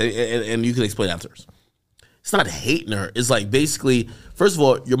difference, and you can explain afterwards. It's not hating her. It's like basically, first of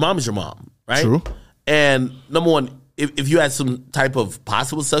all, your mom is your mom, right? True. And number one, if you had some type of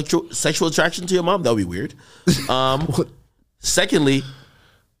possible sexual attraction to your mom, that would be weird. Secondly,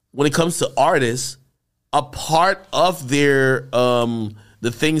 when it comes to artists, a part of their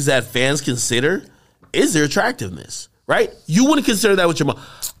the things that fans consider is their attractiveness, right? You wouldn't consider that with your mom.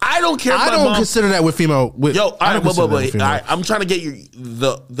 I don't care. I don't consider that with female. All right, I'm trying to get you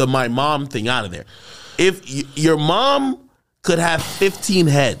the my mom thing out of there. If your mom could have 15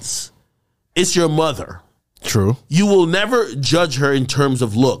 heads, it's your mother. True. You will never judge her in terms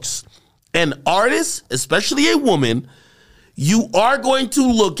of looks. An artist, especially a woman, you are going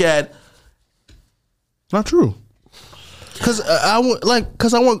to look at. Not true. Because I want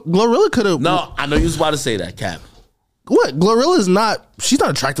Glorilla could have. No, I know you was about to say that, Cap. What? Glorilla is not. She's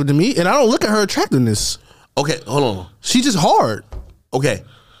not attractive to me, and I don't look at her attractiveness. Okay, hold on. She's just hard. Okay,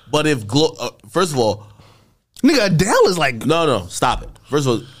 but if first of all, nigga, Adele is like. No, stop it. First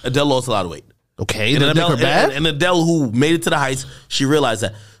of all, Adele lost a lot of weight. Okay, did that make her bad? And Adele, who made it to the heights, she realized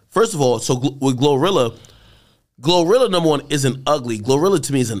that. First of all, so with Glorilla, number one, isn't ugly. Glorilla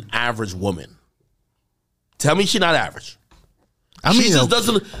to me is an average woman. Tell me she's not average. I mean, she just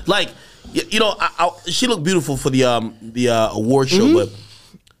doesn't like. You know, she looked beautiful for the award show, but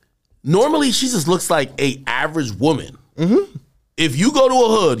normally she just looks like a average woman. Mm-hmm. If you go to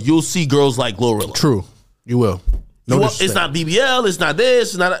a hood, you'll see girls like Glorilla. True, you will. No, it's not BBL. It's not this.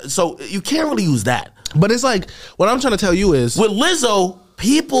 It's not. So you can't really use that. But it's like what I'm trying to tell you is with Lizzo,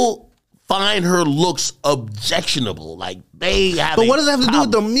 people find her looks objectionable. Like they have. But what does that have to do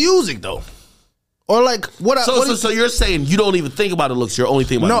with the music, though? Or like what? So you're saying you don't even think about the looks. You're only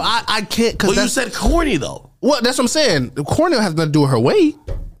thinking about. No, I can't. But you said corny though. Well, that's what I'm saying. Corny has nothing to do with her weight.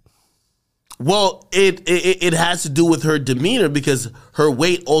 Well, it has to do with her demeanor because her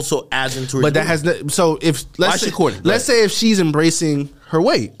weight also adds into her. But that has so if let's say if she's embracing her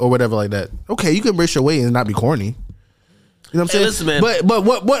weight or whatever like that. Okay, you can embrace your weight and not be corny. You know what I'm saying? Listen, man. But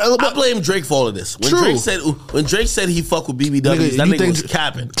what I blame Drake for all of this. When Drake said he fuck with BBW, that nigga was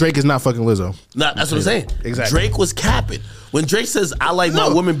capping. Drake is not fucking Lizzo. Nah, that's what I'm saying. Exactly. Drake was capping. When Drake says I like my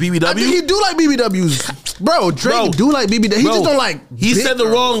woman BBW, I think he do like BBWs, bro. Drake do like BBW. He just don't like. He said the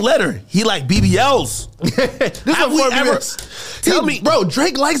wrong letter. He like BBLs. Tell me, bro.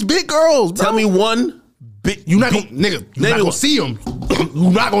 Drake likes big girls. Bro. Tell me one. You're not gonna see him.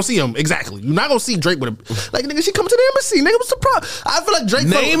 You're not gonna see him. Exactly. You're not gonna see Drake with a like nigga. She coming to the embassy. Nigga, what's the problem? I feel like Drake.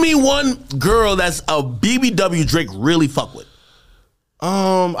 Name me one girl that's a BBW Drake really fuck with.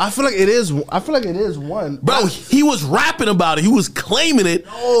 I feel like it is one. Bro, he was rapping about it. He was claiming it.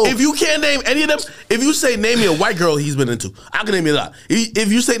 No. If you can't name any of them, if you say name me a white girl he's been into, I can name you a lot.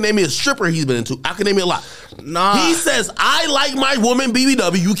 If you say name me a stripper he's been into, I can name you a lot. Nah. He says I like my woman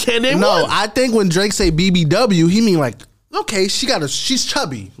BBW. You can't name one. No, I think when Drake say BBW, he mean like okay, she's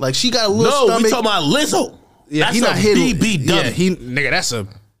chubby, like she got a little. No, stomach. we talking about Lizzo. Yeah, that's he not hitting BBW. Yeah, nigga, that's a.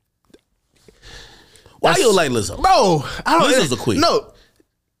 Why you don't like Lizzo? Bro, I don't. Lizzo's a queen. No,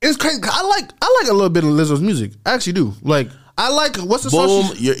 it's crazy. I like a little bit of Lizzo's music. I actually do. Like, I like what's the Boom,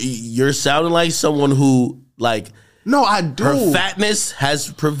 song? You're sounding like someone who like. No, I do. Her fatness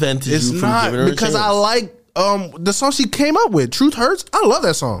has prevented you from giving her because a chance. I like the song she came up with. Truth Hurts. I love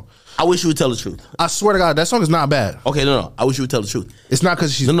that song. I wish you would tell the truth. I swear to God, that song is not bad. Okay, no. I wish you would tell the truth. It's not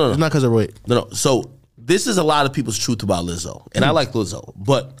because she's no. It's not because of her weight. No. So this is a lot of people's truth about Lizzo, and I like Lizzo,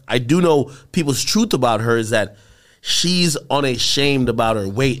 but I do know people's truth about her is that she's unashamed about her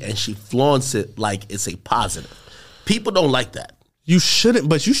weight and she flaunts it like it's a positive. People don't like that. You shouldn't,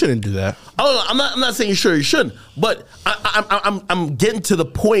 but you shouldn't do that. Oh, I'm not saying you shouldn't, but I'm getting to the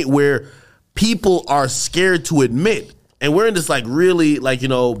point where people are scared to admit. And we're in this like really like, you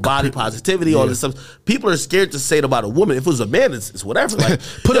know, body positivity, all this stuff. People are scared to say it about a woman. If it was a man, it's whatever. Like,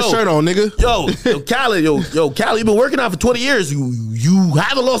 put a shirt on, nigga. Callie, you've been working out for 20 years. You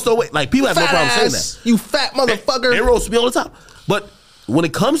haven't lost no weight. Like people have no problem saying that. You fat motherfucker. They roast me all the time. But when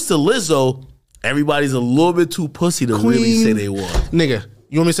it comes to Lizzo, everybody's a little bit too pussy to really say they want. Nigga,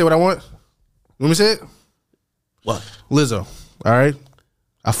 you want me to say what I want? You want me to say it? What? Lizzo. All right.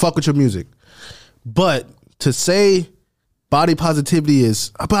 I fuck with your music, but to say body positivity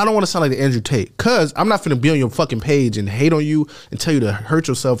is, but I don't want to sound like the Andrew Tate, because I'm not finna be on your fucking page and hate on you and tell you to hurt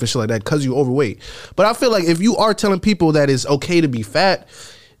yourself and shit like that because you overweight. But I feel like if you are telling people that it's okay to be fat,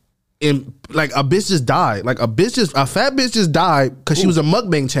 and like a bitch just died, like a fat bitch just died because she was a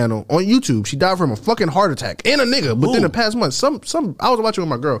mukbang channel on YouTube. She died from a fucking heart attack and a nigga. But then the past month, some I was watching with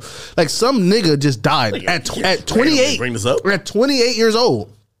my girl, like some nigga just died at 28. Bring this up at 28 years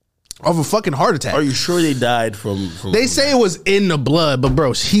old. Of a fucking heart attack. Are you sure they died from They say it was in the blood, but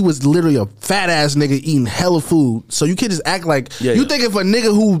bro, he was literally a fat ass nigga eating hella food. So you can't just act like you think if a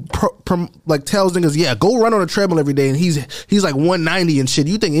nigga who like tells niggas, go run on a treadmill every day, and he's like 190 and shit.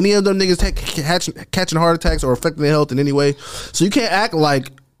 You think any of them niggas catching heart attacks or affecting their health in any way? So you can't act like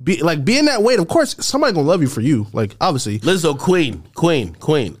being that weight. Of course, somebody gonna love you for you. Like obviously, Lizzo,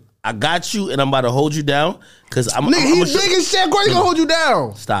 queen. I got you, and I'm about to hold you down because he's big as shit. Of course, he gonna hold you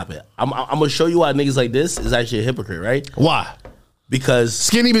down. Stop it. I'm gonna show you why niggas like this is actually a hypocrite, right? Why? Because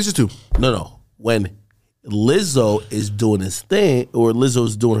skinny bitches too. No. When Lizzo is doing his thing, or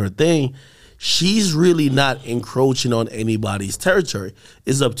Lizzo's doing her thing, she's really not encroaching on anybody's territory.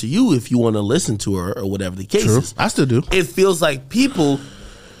 It's up to you if you want to listen to her or whatever the case is. I still do. It feels like people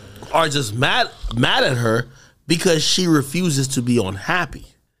are just mad at her because she refuses to be unhappy.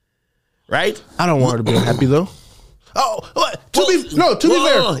 Right? I don't want her to be unhappy though. To be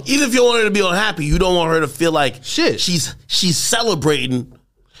fair, even if you want her to be unhappy, you don't want her to feel like shit. She's celebrating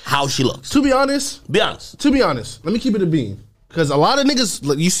how she looks. To be honest, let me keep it a bean, because a lot of niggas,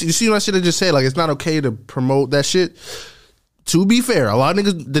 like, you see what I should have just said. Like, it's not okay to promote that shit. To be fair, a lot of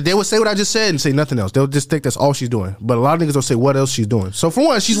niggas, they would say what I just said and say nothing else. They'll just think that's all she's doing. But a lot of niggas don't say what else she's doing. So for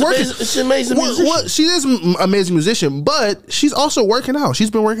one, she's working. She's an amazing musician. She is an amazing musician, but she's also working out.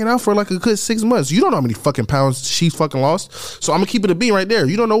 She's been working out for like a good 6 months. You don't know how many fucking pounds she fucking lost. So I'm gonna keep it a bean right there.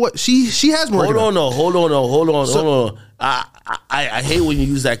 You don't know what she has been working on. Hold on. I hate when you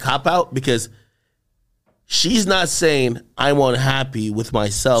use that cop out, because she's not saying I'm unhappy with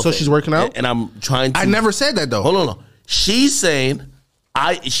myself. So she's working out, and I'm trying to. I never said that though. Hold on. She's saying,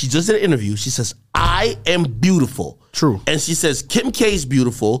 she just did an interview. She says, I am beautiful. True. And she says, Kim K's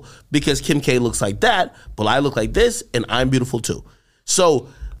beautiful because Kim K looks like that, but I look like this, and I'm beautiful too. So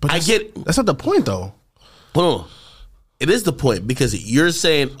that's not the point though. Hold on. It is the point, because you're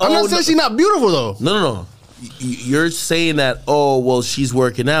saying, I'm not saying she's not beautiful though. No. You're saying that, she's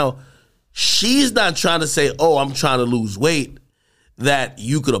working out. She's not trying to say, I'm trying to lose weight, that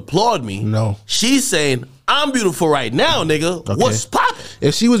you could applaud me. No. She's saying, I'm beautiful right now, nigga. Okay. What's poppin'?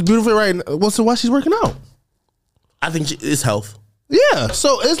 If she was beautiful right now, so why she's working out? I think it's health. Yeah,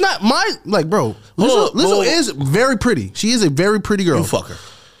 so it's not bro. Lizzo is very pretty. She is a very pretty girl. You fuck her.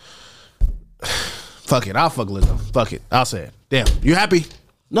 Fuck it, I'll fuck Lizzo. Fuck it, I'll say it. Damn, you happy?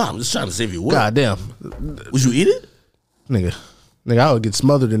 No, I'm just trying to see if you would. God damn. Would you eat it? Nigga, I would get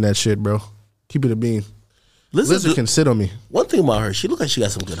smothered in that shit, bro. Keep it a bean. Lizzo can sit on me. One thing about her, she look like she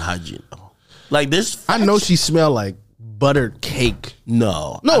got some good hygiene, though. Like this, I know she smell like buttered cake.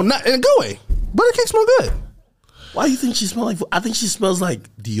 No, not in a good way. Buttered cake smell good. Why do you think she smell like? I think she smells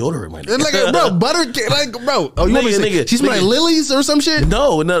like deodorant, my nigga. Like, bro, buttered cake, like, bro. Oh, you want me to say she smells like lilies or some shit?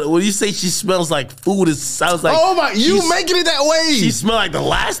 No. When you say she smells like food, it sounds like. Oh my, you making it that way? She smell like the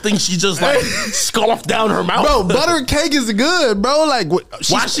last thing she just like scoffed down her mouth. Bro, buttered cake is good, bro. Like,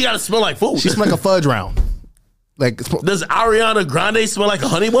 why she gotta smell like food? She smell like a fudge round. Like, does Ariana Grande smell like a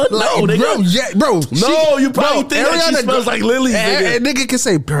honey bun? No, nigga. Bro. No, you probably think Ariana that she smells like lilies, nigga. Nigga can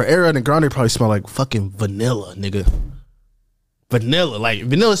say, bro, Ariana Grande probably smell like fucking vanilla, nigga.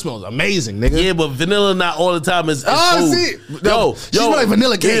 Vanilla smells amazing, nigga. Yeah, but vanilla not all the time is food. See, she smell like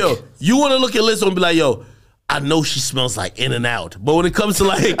vanilla cake. Yo, you want to look at Lizzo and be like, yo, I know she smells like In-N-Out, but when it comes to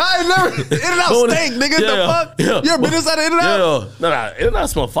like, I ain't never In-N-Out steak, nigga. The fuck? You ever been inside of In-N-Out? No, In-N-Out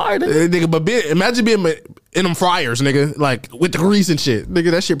smell fire, nigga. But imagine being in them fryers, nigga, like with the grease and shit,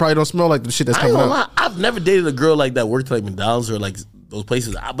 nigga. That shit probably don't smell like the shit that's coming out. I've never dated a girl like that worked like McDonald's or like those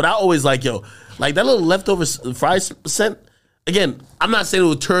places, but I always like, yo, like that little leftover fries scent. Again, I'm not saying it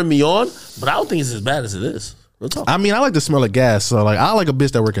would turn me on, but I don't think it's as bad as it is. Real talk. I mean, I like the smell of gas, so like I like a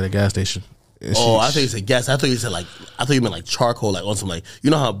bitch that work at a gas station. I think you said gas. I thought you meant like charcoal, like on some like, you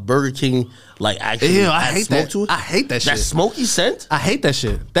know how Burger King like actually adds smoke to it? I hate that shit. That smoky scent? I hate that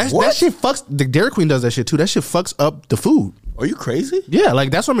shit. That shit fucks. The Dairy Queen does that shit too. That shit fucks up the food. Are you crazy? Yeah, like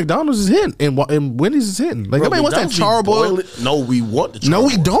that's what McDonald's is hitting and Wendy's is hitting. Like nobody wants that charboiled. No, we want the charboiled. No,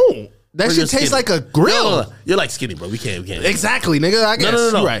 we don't. That shit tastes like a grill. No. You're like skinny, bro. We can't. Exactly, nigga. I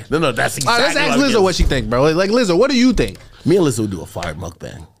guess. No. Right. No. That's exactly. Let's ask Lizzo what she think, bro. Like Lizzo, what do you think? Me and Lizzo would do a fire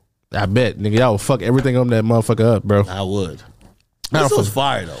mukbang. I bet, nigga. Y'all will fuck everything on that motherfucker up, bro. I would. Lizzo's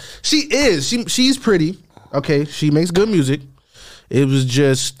fire though. She is. She's pretty. Okay. She makes good music. It was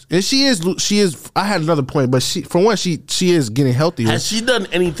just, and she is. I had another point, but she is getting healthier. Has she done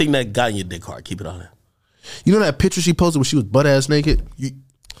anything that got in your dick hard? Keep it on her. You know that picture she posted where she was butt ass naked?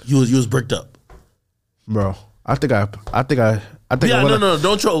 You was bricked up. Bro, I think I no,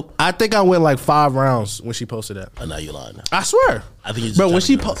 don't troll. I think I went like 5 rounds when she posted that. Oh, now you lying. Now. I swear. I think you just bro, when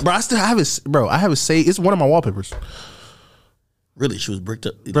she bro, I still have it. Bro, I have it saved. It's one of my wallpapers. Really, she was bricked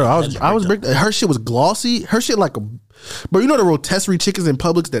up. Bro, I was bricked. Her shit was glossy. Her shit like a, bro. You know the rotisserie chickens in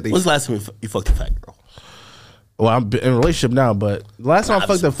Publix that they. When's the last time you fucked a fat girl? Well, I'm in a relationship now, but the last time I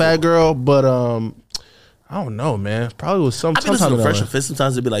fucked a fat girl, but I don't know, man. Probably was some. I mean, listen to Fresh and Fit.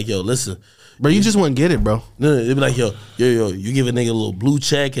 Sometimes they'd be like, "Yo, listen, bro, you just wouldn't get it, bro." No, they'd be like, "Yo, you give a nigga a little blue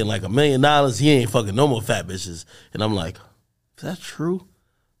check and like $1 million, he ain't fucking no more fat bitches." And I'm like, "Is that true?"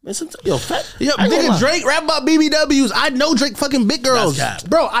 Man, fat. Yo, nigga, Drake rap about BBWs. I know Drake fucking big girls,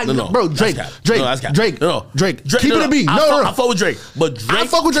 bro. Bro, Drake, Drake. Keep it a beat. I fuck with Drake, but Drake, I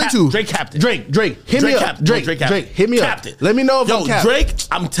fuck with Drake too. Drake capped it. Drake, hit me up. Drake, hit me up. Let me know if I'm capped. Drake,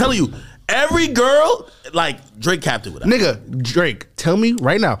 I'm telling you, every girl like Drake capped it with that. Nigga, Drake, tell me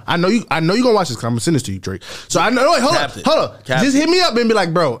right now. I know you gonna watch this because I'm gonna send this to you, Drake. So I know. Wait, hold up. Just hit me up and be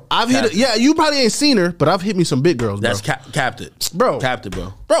like, bro, I've hit it. Yeah, you probably ain't seen her, but I've hit me some big girls, bro. That's capped it, bro. Capped it,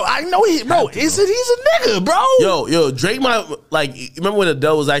 bro. Bro, I know he, bro. He's a nigga, bro. Yo, Drake might like. Remember when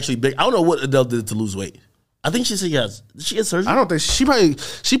Adele was actually big? I don't know what Adele did to lose weight. I think she said yes. Did she get surgery? I don't think she probably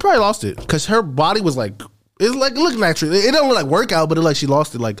lost it because her body was like. It's like look natural. It don't look like workout, but it like she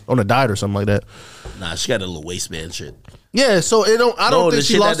lost it like on a diet or something like that. Nah, she got a little waistband shit. Yeah, so it don't. I don't think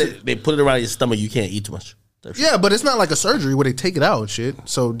she lost it. They put it around your stomach. You can't eat too much. Yeah, but it's not like a surgery where they take it out and shit.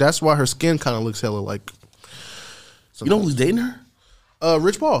 So that's why her skin kind of looks hella like. You know who's dating her?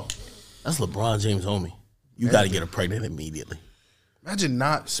 Rich Paul. That's LeBron James' homie. You got to get her pregnant immediately. Imagine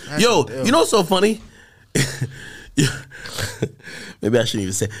not. Yo, you know what's so funny? Maybe I shouldn't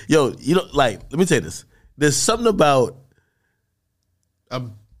even say. Yo, you know, like let me tell you this. There's something about a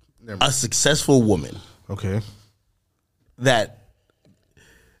successful woman. Okay. That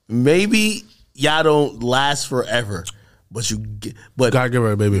maybe y'all don't last forever, but gotta give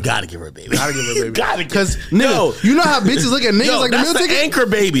her a baby. Gotta give her a baby. Because nigga, you know how bitches look at niggas like that's the meal ticket? Anchor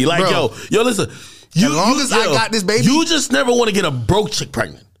baby. Like yo, listen. As long as I got this baby, you just never want to get a broke chick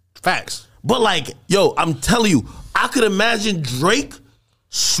pregnant. Facts. But like, yo, I'm telling you, I could imagine Drake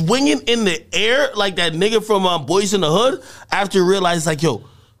swinging in the air like that nigga from Boys in the Hood after he realized like, yo,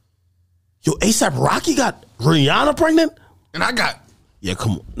 ASAP Rocky got Rihanna pregnant? And I got... Yeah,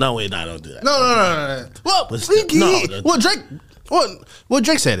 come on. No, wait, no, don't do that. No. Well,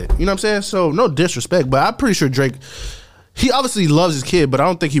 Drake said it. You know what I'm saying? So, no disrespect, but I'm pretty sure Drake... He obviously loves his kid, but I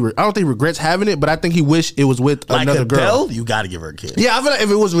don't think he regrets having it, but I think he wish it was with like another Adele, girl. You got to give her a kid. Yeah, I feel like if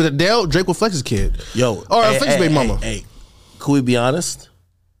it was with Adele, Drake would flex his kid. Yo. Or flex his baby mama. Hey, could we be honest?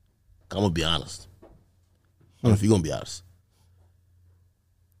 I'm going to be honest. I don't know if you're going to be honest.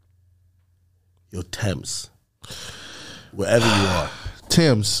 Yo, Thames. Wherever you are.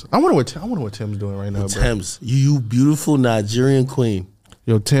 Thames. I wonder what Thames doing right now, bro. Thames. You beautiful Nigerian queen.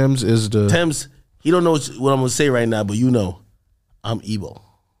 Yo, Thames is the... Thames, he don't know what I'm going to say right now, but you know, I'm Igbo.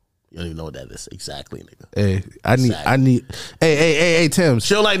 You don't even know what that is. Exactly, nigga. Hey, I need. Hey, Thames.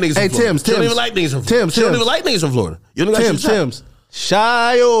 She don't like niggas from Florida. Thames. She don't even like niggas from Florida. She don't even like niggas from Florida. You don't Thames.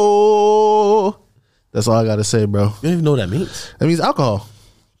 Shayo. That's all I got to say, bro. You don't even know what that means. That means alcohol.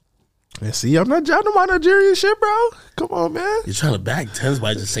 And see, I'm not judging my Nigerian shit, bro. Come on, man. You're trying to bag Thames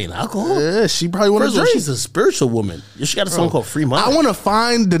by just saying alcohol? Yeah, she probably want to drink. She's a spiritual woman. She got a song called Free Mind. I want to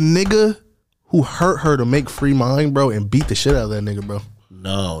find the nigga who hurt her to make Free Mind, bro, and beat the shit out of that nigga, bro.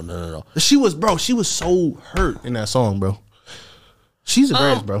 No. She was so hurt in that song, bro. She's the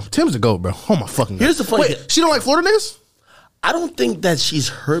greatest, bro. Tim's the GOAT, bro. Oh my fucking God. Here's the funny thing. She don't like Florida niggas? I don't think that she's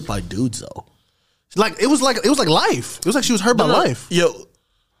hurt by dudes though. Like it was like life. It was like she was hurt by life. Yo,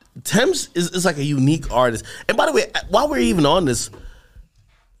 Thames is like a unique artist. And by the way, while we're even on this,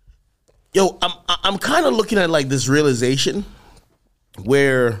 yo, I'm kind of looking at like this realization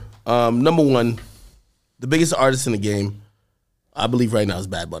where number one, the biggest artist in the game, I believe right now is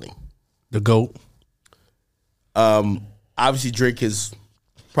Bad Bunny. The GOAT. Obviously Drake is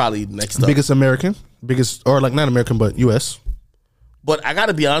probably next up. Biggest American. Biggest, or like not American, but U.S. But I got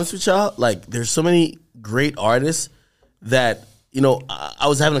to be honest with y'all. Like, there's so many great artists that, you know, I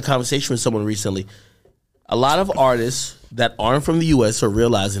was having a conversation with someone recently. A lot of artists that aren't from the U.S. are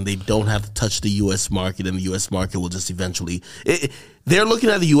realizing they don't have to touch the U.S. market, and the U.S. market will just eventually... they're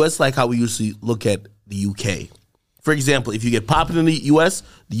looking at the U.S. like how we used to look at the U.K. For example, if you get popping in the U.S.,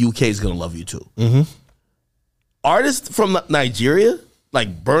 the U.K. is going to love you too. Mm-hmm. Artists from Nigeria,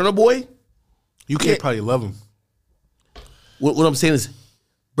 like Burna Boy... UK probably love him. What I'm saying is,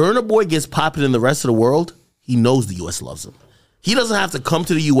 Burna Boy gets popping in the rest of the world. He knows the U.S. loves him. He doesn't have to come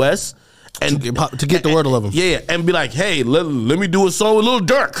to the U.S. and to get the world to love him. Yeah, and be like, hey, let me do a song with Lil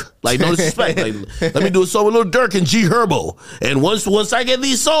Durk. Like, no disrespect. Like, let me do a song with Lil Durk and G Herbo. And once I get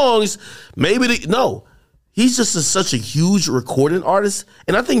these songs, maybe no. He's just such a huge recording artist,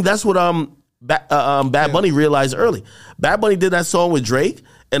 and I think that's what Bad Bunny realized early. Bad Bunny did that song with Drake,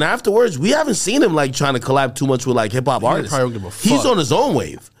 and afterwards, we haven't seen him like trying to collab too much with like hip hop artists. probably don't give a He's fuck. on his own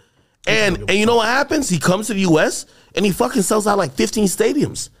wave, and you know what happens? He comes to the U.S. and he fucking sells out like 15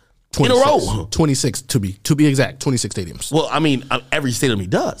 stadiums in a row. 26 to be exact. 26 stadiums. Well, I mean, every stadium he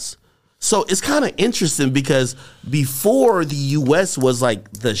does. So it's kind of interesting because before the U.S. was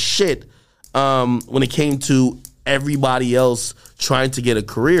like the shit when it came to everybody else trying to get a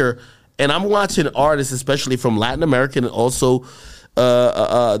career. And I'm watching artists, especially from Latin America and also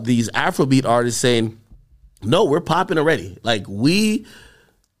these Afrobeat artists saying, no, we're popping already. Like we're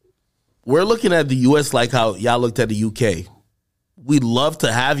looking at the U.S. like how y'all looked at the U.K. We'd love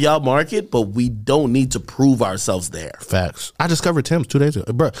to have y'all market, but we don't need to prove ourselves there. Facts. I discovered Tim's 2 days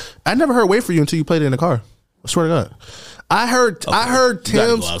ago. Bro, I never heard Wait For You until you played it in the car. I swear to God. I heard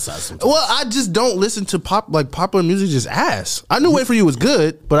Tim's. Well, I just don't listen to popular music. Just ass. I knew "Wait for You" was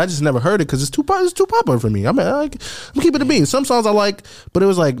good, but I just never heard it because it's too popular for me. I'm keeping it being. Some songs I like, but it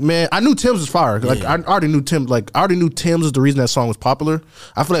was like, man, I knew Tim's was fire. Like I already knew Tim. Like I already knew Tim's was the reason that song was popular.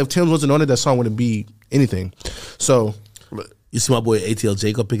 I feel like if Tim's wasn't on it, that song wouldn't be anything. So. You see my boy ATL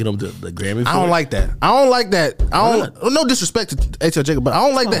Jacob picking up the Grammy? I don't like that. No disrespect to ATL Jacob, but I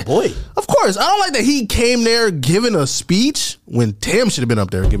don't like that. Boy, of course, I don't like that he came there giving a speech when Tim should have been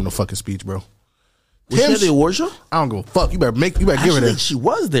up there giving a fucking speech, bro. Was she at the award show? I don't give a fuck. You better give her that. Think she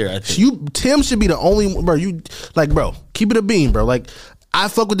was there. I think. Tim should be the only bro. Bro, keep it a bean, bro. Like I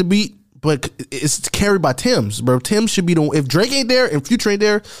fuck with the beat. But it's carried by Tim's, bro. Tim should be the if Drake ain't there and Future ain't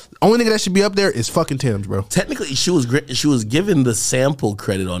there, the only nigga that should be up there is fucking Tim's, bro. Technically, she was given the sample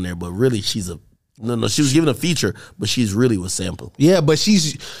credit on there, but really she was given a feature, but she's really was sample. Yeah, but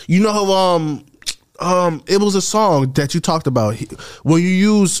she's it was a song that you talked about when you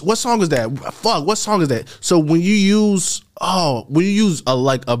use what song is that? Fuck, what song is that? So when you use it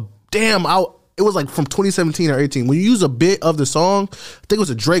was like from 2017 or 18. When you use a bit of the song, I think it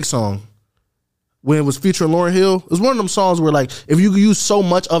was a Drake song. When it was featuring Lauryn Hill, it was one of them songs where like if you use so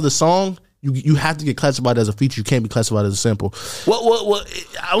much of the song, you have to get classified as a feature. You can't be classified as a sample. Well,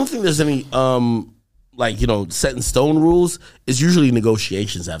 I don't think there's any set in stone rules. It's usually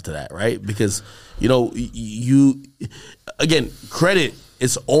negotiations after that, right? Because you again, credit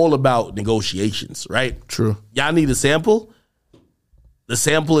is all about negotiations, right? True. Y'all need a sample. The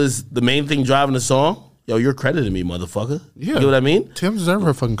sample is the main thing driving the song. Yo, you're crediting me, motherfucker. Yeah. You know what I mean? Tim deserves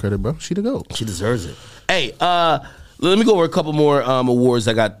her fucking credit, bro. She the GOAT. She deserves it. Hey, let me go over a couple more awards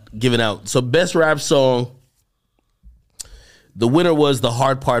that got given out. So, best rap song, the winner was The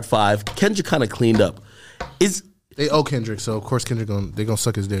Hard Part 5. Kendrick kind of cleaned up. They owe Kendrick, so of course Kendrick gonna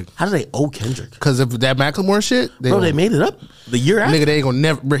suck his dick. How do they owe Kendrick? Because of that Macklemore shit. They made it up the year after. Nigga, they ain't gonna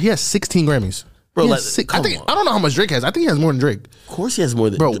never. Bro, he has 16 Grammys. Bro, I don't know how much Drake has. I think he has more than Drake. Of course he has more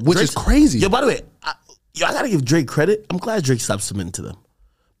than bro, which is crazy. Yo, by the way, I gotta give Drake credit. I'm glad Drake stopped submitting to them.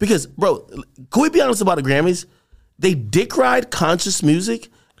 Because, bro, can we be honest about the Grammys? They dick ride conscious music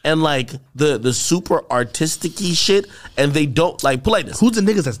and like the super artistic-y shit, and they don't like play this. Who's the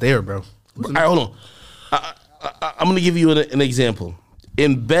niggas that's there, bro? All right, hold on. I'm gonna give you an example.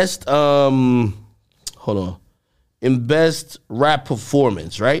 In best in best rap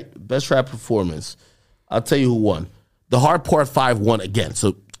performance, right? Best rap performance. I'll tell you who won. The Hard Part 5 won again.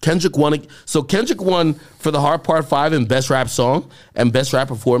 So Kendrick won. So Kendrick won for the Hard Part 5 in best rap song and best rap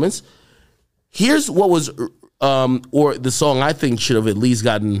performance. Here's what was, or the song I think should have at least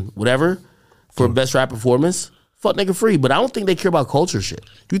gotten whatever for best rap performance. Fuck Nigga Free, but I don't think they care about culture shit.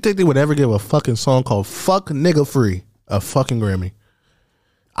 You think they would ever give a fucking song called Fuck Nigga Free a fucking Grammy?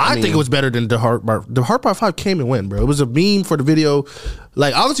 I think it was better than the Hard Part. The Hard Part 5 came and went, bro. It was a meme for the video.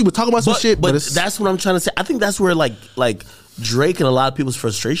 Like, obviously, we're talking about some shit, but that's what I'm trying to say. I think that's where like Drake and a lot of people's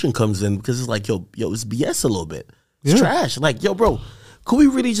frustration comes in because it's like, yo, it's BS a little bit. It's trash. Like, yo, bro, could we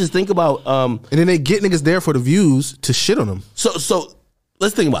really just think about? And then they get niggas there for the views to shit on them. So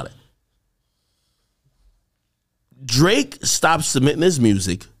let's think about it. Drake stopped submitting his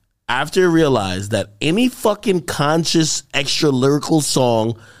music after he realized that any fucking conscious extra lyrical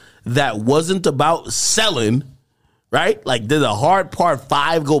song that wasn't about selling, right? Like, did a Hard Part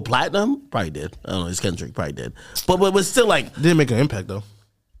 5 go platinum? Probably did. I don't know. It's Kendrick. Probably did. But still, like, didn't make an impact though.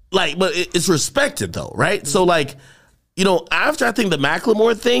 Like, but it's respected though, right? So like, after I think the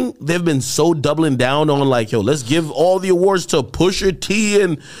Macklemore thing, they've been so doubling down on like, yo, let's give all the awards to Pusha T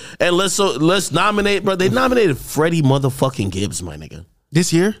and let's nominate, bro. They nominated Freddie motherfucking Gibbs, my nigga.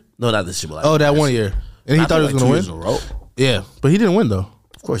 This year? No, not this year. But that 1 year. And he thought he was going to win? In a row. Yeah, but he didn't win, though.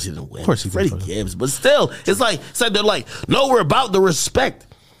 Of course he didn't win. Of course he Freddie Gibbs. But still, it's like they're like, no, we're about the respect.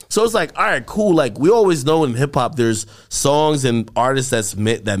 So it's like, all right, cool. Like we always know in hip hop, there's songs and artists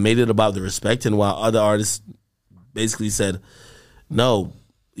that made it about the respect, and while other artists basically said, no,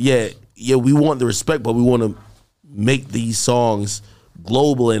 yeah, we want the respect, but we want to make these songs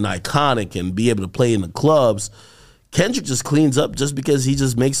global and iconic and be able to play in the clubs. Kendrick just cleans up just because he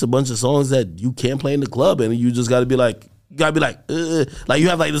just makes a bunch of songs that you can't play in the club, and you just got to be like. You gotta be like you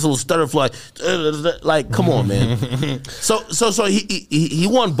have like this little stutter flow, like come on, man. so he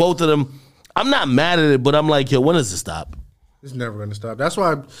won both of them. I'm not mad at it, but I'm like, yo, when does it stop? It's never gonna stop. That's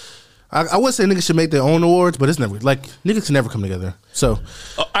why I would say niggas should make their own awards, but it's never like niggas can never come together. So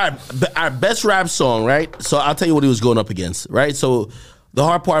our best rap song, right? So I'll tell you what he was going up against, right? So the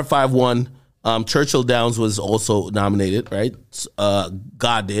Hard Part 5 won. Churchill Downs was also nominated, right?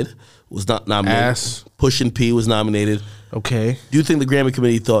 God Did was not nominated. Ass. Pushin' P was nominated. Okay. Do you think the Grammy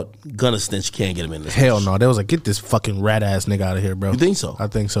committee thought Gunna Snitch can't get him in this? Hell no. They was like, get this fucking rat ass nigga out of here, bro. You think so? I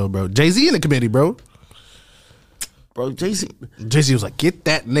think so, bro. Jay-Z in the committee, bro. Bro, Jay-Z was like, get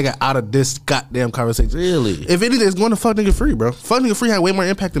that nigga out of this goddamn conversation. Really? If anything, it's going to Fuck Nigga Free, bro. Fuck Nigga Free had way more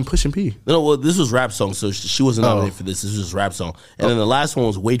impact than Pushin' P. No, well, this was rap song, so she wasn't nominated for this. This was rap song. And then the last one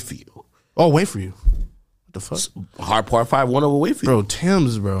was Wait For You. Oh, Wait For You. What the fuck? Hard Part 5 won over Wait For You. Bro,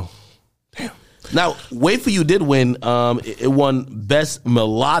 Tim's, bro. Damn. Now, Wait For You did win. It won Best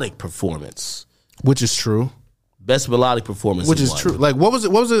Melodic Performance. Which is true. Best Melodic Performance. Which is true. Like, what was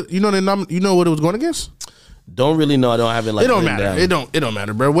it? You know what it was going against? Don't really know. I don't have it like. It don't matter. Down. It don't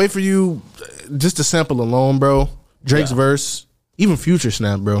matter, bro. Wait For You, just the sample alone, bro. Drake's verse, even Future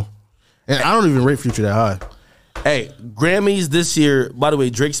snap, bro. And I don't even rate Future that high. Hey, Grammys this year. By the way,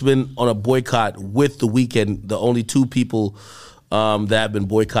 Drake's been on a boycott with The Weeknd. The only two people that have been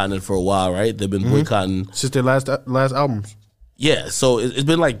boycotting it for a while, right? They've been boycotting since their last albums. Yeah, so it's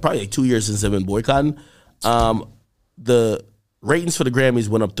been probably 2 years since they've been boycotting. The ratings for the Grammys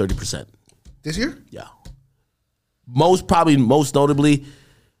went up 30% this year. Yeah, most notably,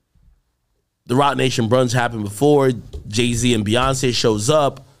 the Roc Nation brunch happened before Jay-Z and Beyonce shows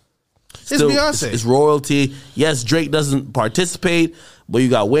up. It's Beyonce. It's royalty. Yes, Drake doesn't participate, but you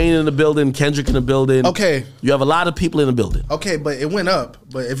got Wayne in the building, Kendrick in the building. Okay. You have a lot of people in the building. Okay, but it went up.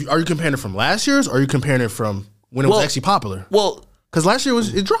 But are you comparing it from last year's, or are you comparing it from when it was actually popular? Well, because last year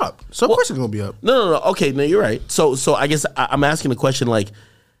it dropped, so of course it's gonna be up. No. Okay, no, you're right. So I guess I'm asking the question like,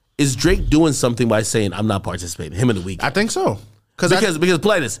 is Drake doing something by saying I'm not participating? Him in The Weeknd. I think so. Because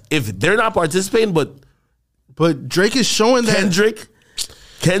play this. If they're not participating, but Drake is showing that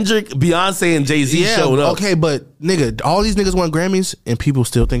Kendrick, Beyonce, and Jay-Z showed up. Okay, but nigga, all these niggas won Grammys, and people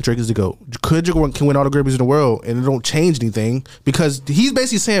still think Drake is the GOAT. Kendrick can win all the Grammys in the world, and it don't change anything because he's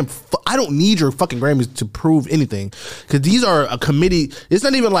basically saying, I don't need your fucking Grammys to prove anything. Because these are a committee. It's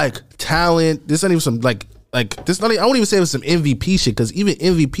not even like talent. This not even some like this. Not even, I won't even say it was some MVP shit because even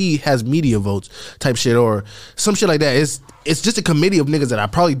MVP has media votes type shit or some shit like that. It's just a committee of niggas that I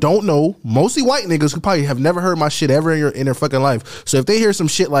probably don't know, mostly white niggas who probably have never heard my shit ever in their fucking life. So if they hear some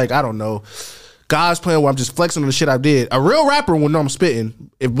shit like, I don't know, God's Plan where I'm just flexing on the shit I did, a real rapper will know I'm spitting.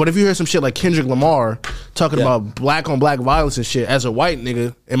 But if you hear some shit like Kendrick Lamar talking about black on black violence and shit, as a white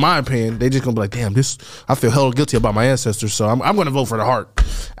nigga, in my opinion, they just gonna be like, damn, I feel hella guilty about my ancestors, so I'm gonna vote for the heart.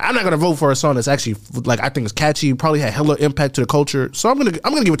 I'm not gonna vote for a song that's actually like I think is catchy, probably had hella impact to the culture. So I'm gonna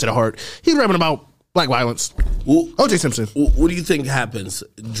give it to the heart. He's rapping about black violence. O.J. Simpson. What do you think happens?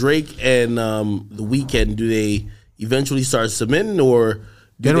 Drake and The Weeknd, do they eventually start submitting or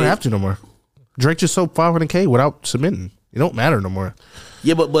they don't have to no more? Drake just sold 500K without submitting. It don't matter no more.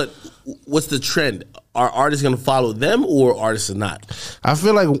 Yeah, but what's the trend? Are artists going to follow them or artists are not? I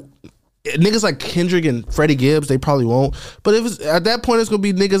feel like niggas like Kendrick and Freddie Gibbs, they probably won't. But if it's, at that point, it's going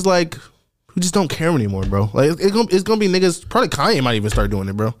to be niggas like who just don't care anymore, bro. Like it's gonna be niggas. Probably Kanye might even start doing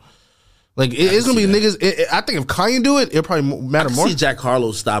it, bro. Like it's gonna be niggas. I think if Kanye do it, it'll probably matter more. See Jack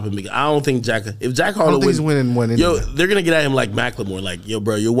Harlow stopping me. I don't think if Jack Harlow wins, he's winning one. Yo, they're gonna get at him like Macklemore, like yo,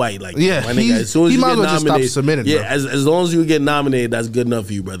 bro, you're white, like yeah. My nigga, as soon as he you might get as well nominated, just stop submitting. Yeah, bro. as long as you get nominated, that's good enough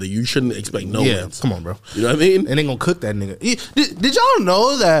for you, brother. You shouldn't expect no wins. Come on, bro. You know what I mean? And they gonna cook that nigga. Did y'all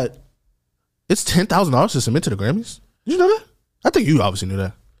know that it's $10,000 to submit to the Grammys? Did you know that? I think you obviously knew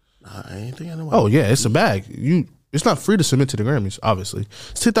that. I ain't think I know. Oh yeah, it's a bag. It's not free to submit to the Grammys. Obviously,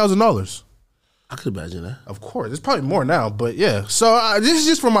 it's $10,000. I could imagine that. Of course. It's probably more now, but yeah. So this is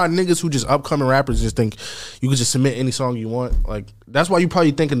just for my niggas who just upcoming rappers just think you can just submit any song you want. Like, that's why you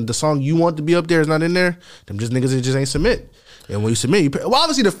probably thinking the song you want to be up there is not in there. Them just niggas that just ain't submit. And when you submit, you pay, well,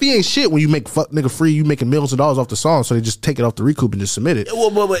 obviously the fee ain't shit when you make fuck nigga free. You making millions of dollars off the song, so they just take it off the recoup and just submit it.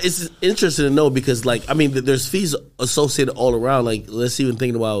 Well, but it's interesting to know because, like, I mean, there's fees associated all around. Like, let's even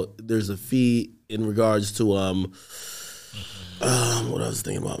think about there's a fee in regards to What I was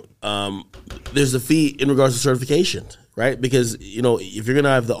thinking about. There's a fee in regards to certification, right? Because if you're gonna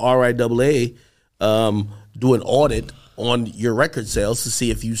have the RIAA do an audit on your record sales to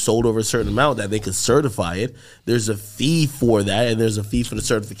see if you sold over a certain amount that they could certify it. There's a fee for that, and there's a fee for the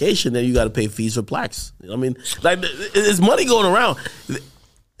certification. Then you got to pay fees for plaques. I mean, like there's money going around.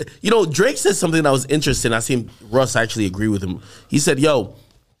 Drake said something that was interesting. I seen Russ actually agree with him. He said, "Yo,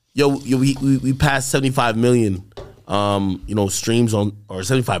 we passed 75 million." Streams on, or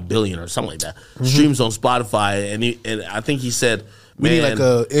 75 billion or something like that. Streams on Spotify, and I think he said, we need like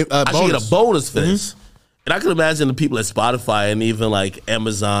a I should get a bonus for Mm-hmm. this. And I can imagine the people at Spotify and even like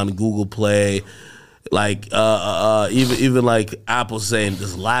Amazon, Google Play, like even like Apple saying,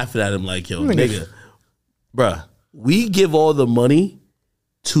 just laughing at him like, yo, nigga, bruh, we give all the money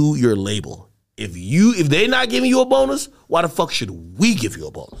to your label. If they're not giving you a bonus, why the fuck should we give you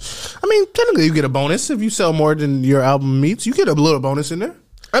a bonus? I mean, technically you get a bonus if you sell more than your album meets. You get a little bonus in there.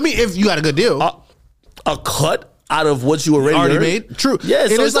 I mean, if you got a good deal. A cut out of what you already made? True. Yeah,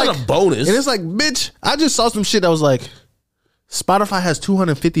 so it's not a bonus. And it's like, bitch, I just saw some shit that was like, Spotify has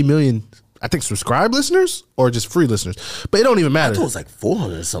 250 million, I think, subscribed listeners or just free listeners. But it don't even matter. I thought it was like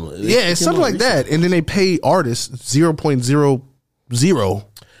 400 or something. Yeah, it's something like that. And then they pay artists 0.003.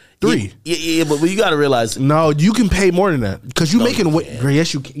 Yeah, but you got to realize. No, you can pay more than that because you're making.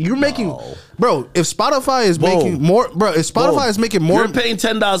 Yes, you can. You're making, bro. If Spotify is making more, bro. If Spotify is making more, you're paying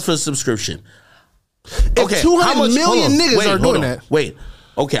 $10 for a subscription. If 200 million niggas are doing that. Wait,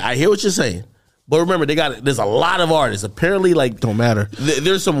 okay, I hear what you're saying, but remember, there's a lot of artists. Apparently, like don't matter.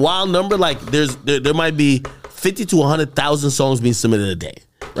 There's some wild number. Like there might be 50 to 100,000 songs being submitted a day.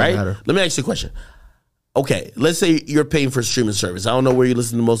 Right? Let me ask you a question. Okay, let's say you're paying for streaming service. I don't know where you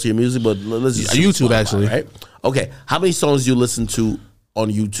listen to most of your music, but let's just YouTube Spotify, actually. Right? Okay, how many songs do you listen to on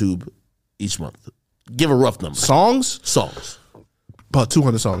YouTube each month? Give a rough number. Songs? About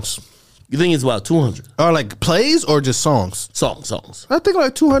 200 songs. You think it's about 200? Or like plays or just songs? Songs. I think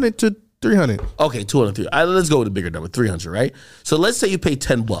like 200 to 300. Okay, 200. Let's go with a bigger number, 300, right? So let's say you pay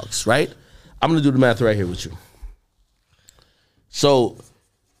 $10, right? I'm going to do the math right here with you. So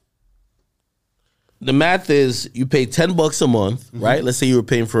the math is you pay $10 a month, right? Let's say you were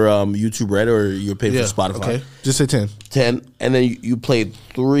paying for YouTube Red or you were paying for Spotify. Okay, just say 10. 10, and then you played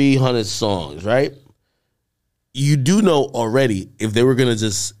 300 songs, right? You do know already if they were going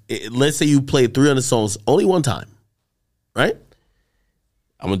to let's say you played 300 songs only one time, right?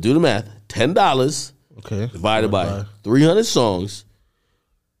 I'm going to do the math. $10 divided by 300 songs.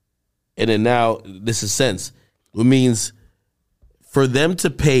 And then now this is cents. It means for them to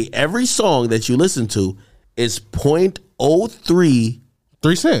pay every song that you listen to is 0.03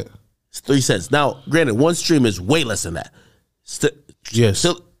 3 cents. It's 3 cents. Now, granted, one stream is way less than that. Still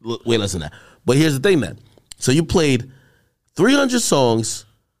way less than that. But here's the thing then. So you played 300 songs.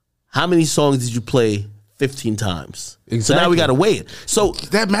 How many songs did you play 15 times? Exactly. So now we got to weigh it. So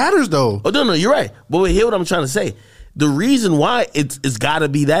that matters though. Oh, no, you're right. But hear what I'm trying to say. The reason why it's got to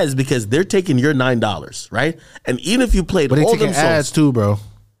be that is because they're taking your $9, right? And even if you played all them songs. But they're taking ads too, bro.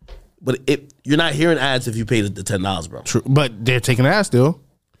 But you're not hearing ads if you paid the $10, bro. True. But they're taking ads still.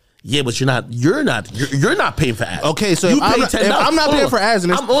 Yeah, but you're not paying for ads. Okay, so if I'm not paying for ads,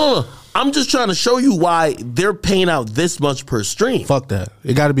 and I'm just trying to show you why they're paying out this much per stream. Fuck that.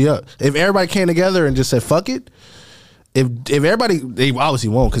 It got to be up. If everybody came together and just said fuck it, if everybody, they obviously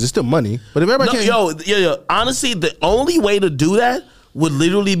won't because it's still money. But if everybody honestly, the only way to do that would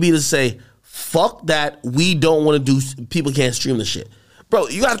literally be to say fuck that. We don't want to do. People can't stream the shit, bro.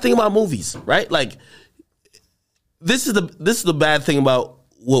 You got to think about movies, right? Like this is the bad thing about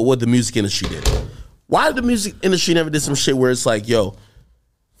what the music industry did. Why did the music industry never did some shit where it's like, yo,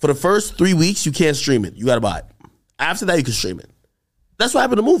 for the first 3 weeks, you can't stream it. You got to buy it. After that, you can stream it. That's what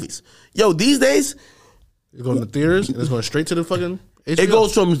happened to movies. Yo, these days, it's going to theaters and it's going straight to the fucking HBO. It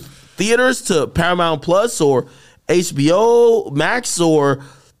goes from theaters to Paramount Plus or HBO Max or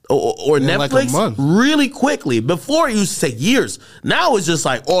Netflix like really quickly. Before, it used to take years. Now it's just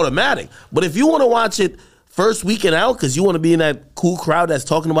like automatic. But if you want to watch it first weekend out because you want to be in that cool crowd that's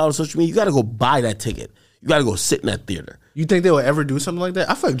talking about it on social media, you got to go buy that ticket. You got to go sit in that theater. You think they will ever do something like that?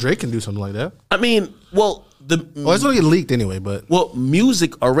 I feel like Drake can do something like that. I mean, well, it's going to get leaked anyway, but. Well,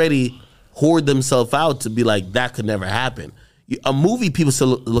 music already hoard themselves out to be like, that could never happen. A movie, people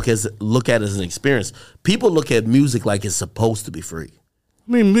still look at as an experience. People look at music like it's supposed to be free.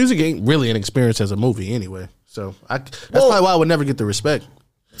 I mean, music ain't really an experience as a movie anyway. So that's probably why I would never get the respect.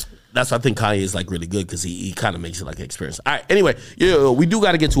 That's why I think Kanye is like really good because he kind of makes it like an experience. All right, anyway, we do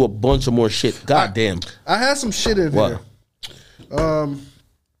got to get to a bunch of more shit. God damn. I had some shit in here. I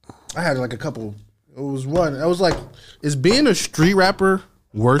had like a couple It was one. I was like, is being a street rapper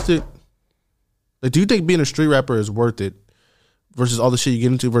worth it? Like, do you think being a street rapper is worth it versus all the shit you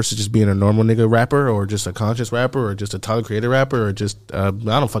get into versus just being a normal nigga rapper or just a conscious rapper or just a talent creator rapper or just, I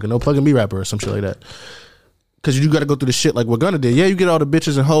don't fucking know, plug and be rapper or some shit like that? Because you got to go through the shit like what Gunna did. Yeah, you get all the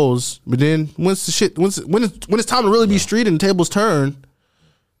bitches and hoes, but then when it's time to really be street and tables turn,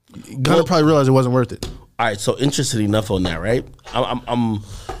 Gunna probably realized it wasn't worth it. All right, so interesting enough on that, right? I'm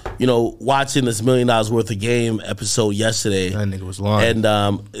watching this $1 million worth of game episode yesterday. That nigga was long. And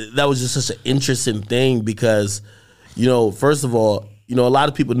that was just such an interesting thing because, first of all, a lot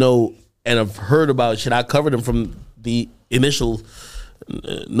of people know and have heard about shit. I covered them from the initial,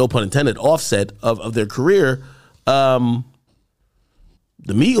 no pun intended, offset of their career. The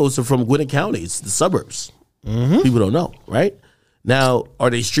Migos are from Gwinnett County. It's the suburbs. Mm-hmm. People don't know, right? Now, are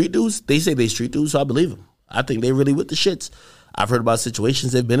they street dudes? They say they street dudes, so I believe them. I think they really with the shits. I've heard about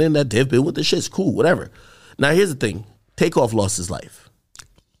situations they've been in that they've been with the shits. Cool, whatever. Now, here's the thing. Takeoff lost his life.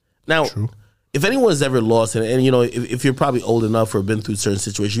 Now, True. If anyone's ever lost, and if you're probably old enough or been through certain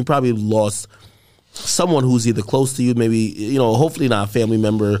situations, you probably lost someone who's either close to you, maybe, hopefully not a family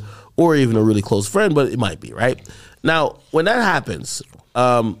member or even a really close friend, but it might be, right? Now, when that happens,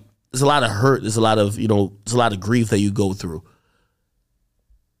 there's a lot of hurt. There's a lot of, there's a lot of grief that you go through.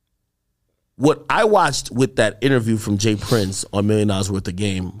 What I watched with that interview from Jay Prince on $1 Million Worth of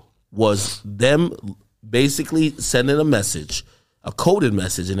Game was them basically sending a message, a coded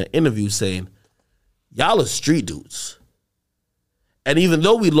message in an interview saying, y'all are street dudes. And even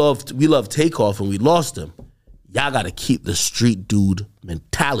though we love Takeoff and we lost him, y'all got to keep the street dude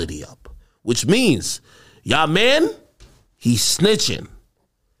mentality up, which means y'all man, he's snitching.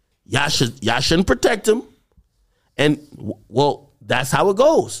 Y'all shouldn't protect him. And, well, that's how it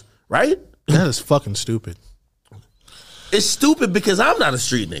goes, right? That is fucking stupid. It's stupid because I'm not a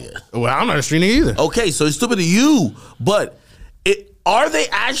street nigga. Well, I'm not a street nigga either. Okay, so it's stupid to you, but are they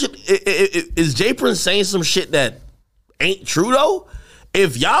actually? Is Jay Prince saying some shit that ain't true though?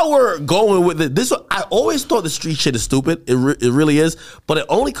 If y'all were going with it, I always thought the street shit is stupid. It really is, but it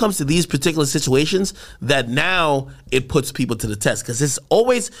only comes to these particular situations that now it puts people to the test because it's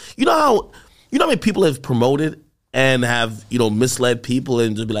always how many people have promoted and have, misled people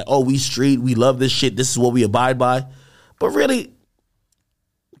and just be like, oh, we street, we love this shit, this is what we abide by. But really,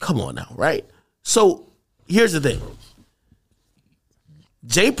 come on now, right? So here's the thing.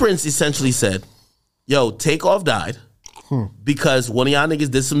 Jay Prince essentially said, yo, Takeoff died because one of y'all niggas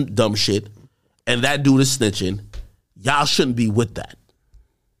did some dumb shit and that dude is snitching. Y'all shouldn't be with that.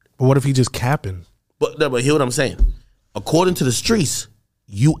 But what if he just capping? But hear what I'm saying. According to the streets,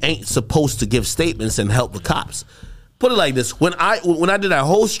 you ain't supposed to give statements and help the cops. Put it like this. When I did that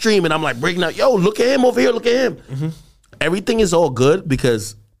whole stream and I'm like breaking out, yo, look at him over here, look at him. Mm-hmm. Everything is all good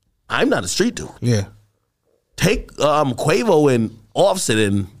because I'm not a street dude. Yeah. Take Quavo and Offset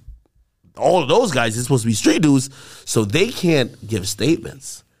and all of those guys are supposed to be street dudes, so they can't give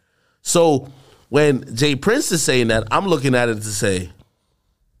statements. So when Jay Prince is saying that, I'm looking at it to say,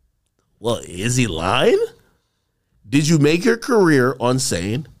 well, is he lying? Did you make your career on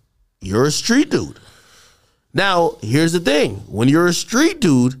saying you're a street dude? Now, here's the thing. When you're a street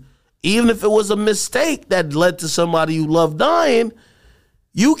dude, even if it was a mistake that led to somebody you love dying,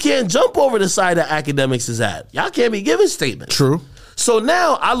 you can't jump over the side that academics is at. Y'all can't be giving statements. True. So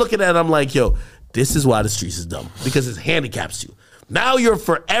now I look at that and I'm like, yo, this is why the streets is dumb. Because it handicaps you. Now you're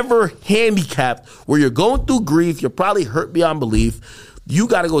forever handicapped where you're going through grief. You're probably hurt beyond belief. You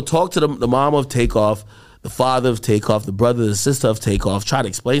got to go talk to the mom of Takeoff, the father of Takeoff, the brother, the sister of Takeoff, try to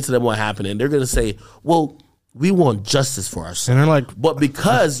explain to them what happened. And they're going to say, well, we want justice for ourselves. And they're like, but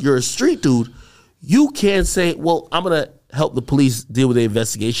because you're a street dude, you can't say, well, I'm going to help the police deal with the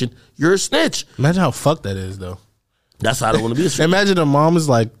investigation. You're a snitch. Imagine how fucked that is, though. That's why I don't want to be a street. Imagine the mom is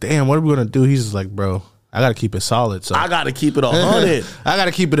like, damn, what are we going to do? He's just like, bro, I got to keep it solid. So I got to keep it 100. I got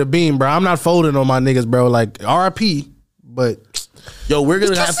to keep it a beam, bro. I'm not folding on my niggas, bro. Like, RIP, but... Yo, we're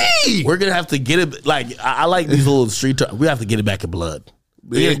gonna have to get it. Like I like these little street. We have to get it back in blood.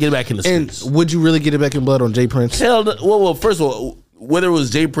 We gotta get it back in the streets. And would you really get it back in blood on Jay Prince? Hell, well, first of all, whether it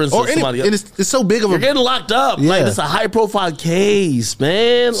was Jay Prince or somebody else, it's so big of you're getting locked up. Yeah. Like it's a high profile case,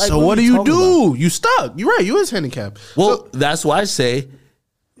 man. Like, so what do you do? About? You stuck. You're right. You is handicapped. Well, that's why I say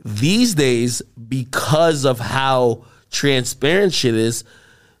these days, because of how transparent shit is,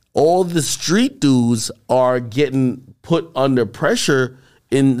 all the street dudes are getting put under pressure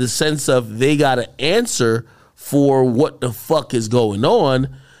in the sense of they got to answer for what the fuck is going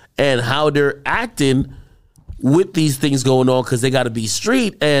on and how they're acting with these things going on because they got to be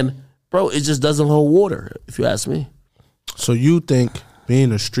street. And, bro, it just doesn't hold water, if you ask me. So you think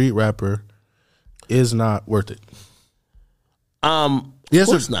being a street rapper is not worth it.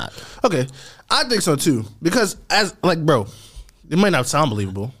 Yes, it's not. Okay, I think so too. Because bro, it might not sound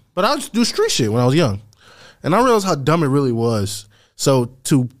believable, but I used to do street shit when I was young, and I realized how dumb it really was. So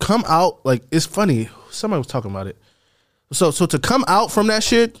to come out, like, it's funny. Somebody was talking about it. So to come out from that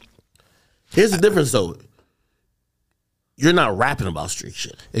shit. Here's the difference, though. You're not rapping about street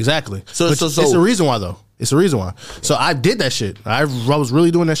shit. Exactly. So it's a reason why, though. It's a reason why. So I did that shit. I was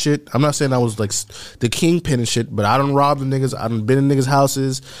really doing that shit. I'm not saying I was like the kingpin and shit, but I done robbed the niggas. I done been in niggas'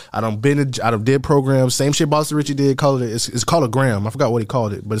 houses. I done did programs. Same shit Bossa Richie did. It's called a gram. I forgot what he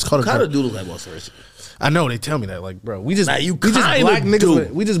called it, but it's called a gram. Kind of do look like Bossa Richie. I know, they tell me that, like, bro, we just black niggas.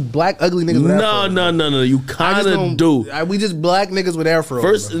 We just black ugly niggas with afro. No. You kind of do. We just black niggas with afro.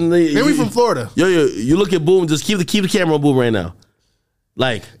 First, maybe we from Florida. Yo, you look at Boom. Just keep the camera on Boom right now.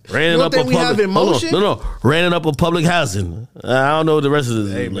 Like, ran it up a public. No, ran it up a public housing. I don't know what the rest of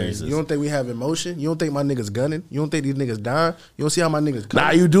the you don't think we have emotion? You don't think my niggas gunning? You don't think these niggas dying? You don't see how my niggas coming?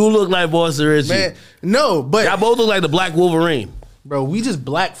 Nah, you do look like Bossa Richie. Man, no, but y'all both look like the Black Wolverine. Bro, we just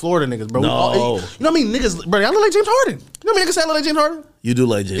black Florida niggas, bro. No. You know what I mean? Niggas, bro, I look like James Harden. You know what I mean? Niggas say I look like James Harden? You do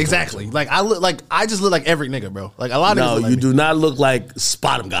like James exactly. Harden. I just look like every nigga, bro. Like a lot of niggas look like you me. do not look like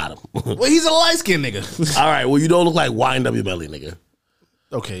Spot him got him. Well, he's a light-skinned nigga. All right, well, you don't look like YNW Belly, nigga.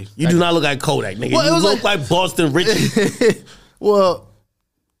 Okay. You do not look like Kodak, nigga. Well, you look like Boston Richie. Well,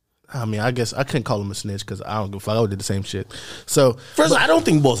 I mean, I guess I couldn't call him a snitch because I don't give a fuck. I did the same shit. So first, I don't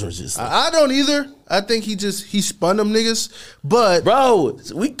think Boston Richie is. I don't either. I think he spun them niggas. But bro,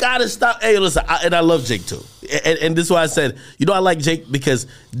 we gotta stop. Hey, listen, I love Jake too, and this is why I said, I like Jake because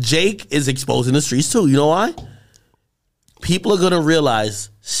Jake is exposing the streets too. You know why? People are gonna realize,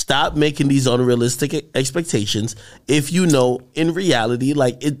 stop making these unrealistic expectations if you know in reality,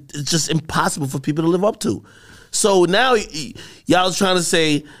 like it's just impossible for people to live up to. So now y'all trying to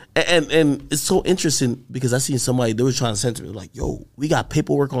say, and it's so interesting because I seen somebody, they were trying to send to me like, yo, we got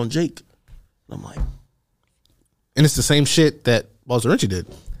paperwork on Jake. And I'm like, and it's the same shit that Bossa Richie did,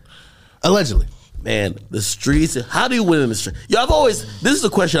 allegedly. Man, the streets. How do you win in the street? Yo, this is the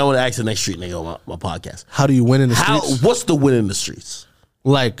question I want to ask the next street nigga on my podcast. How do you win in the streets? What's the win in the streets?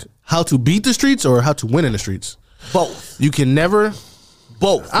 Like how to beat the streets or how to win in the streets? Both. You can never.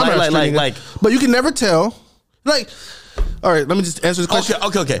 Both. But you can never tell. Like, all right, let me just answer this question.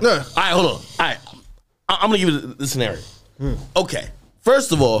 Okay. No. All right, hold on. All right, I'm gonna give you the scenario. Okay,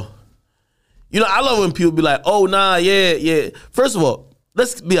 first of all, I love when people be like, "Oh, nah, yeah." First of all,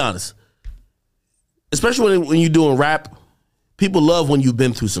 let's be honest. Especially when you're doing rap, people love when you've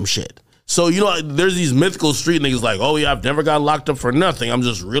been through some shit. So, there's these mythical street niggas like, "Oh yeah, I've never got locked up for nothing. I'm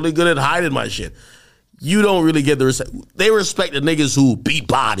just really good at hiding my shit." You don't really get the respect. They respect the niggas who beat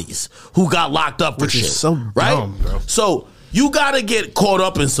bodies, who got locked up for shit. Is so right? dumb, bro. So you gotta get caught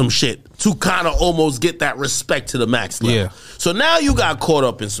up in some shit to kind of almost get that respect to the max level. Yeah. So now you got caught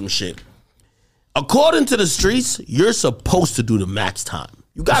up in some shit. According to the streets, you're supposed to do the max time.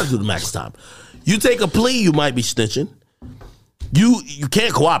 You gotta do the max time. You take a plea, you might be snitching. You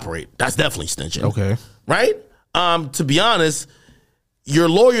can't cooperate. That's definitely snitching. Okay. Right? To be honest, your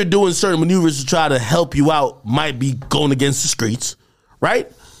lawyer doing certain maneuvers to try to help you out might be going against the streets,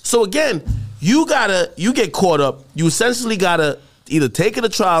 right? So again, you get caught up. You essentially gotta either take it to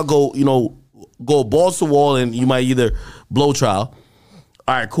trial, go balls to wall, and you might either blow trial.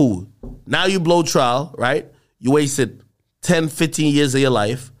 All right, cool. Now you blow trial, right? You wasted 10, 15 years of your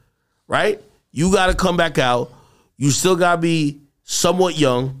life, right? You gotta come back out. You still gotta be somewhat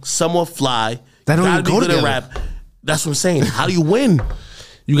young, somewhat fly. That don't gotta even be go good together. at rap. That's what I'm saying. How do you win?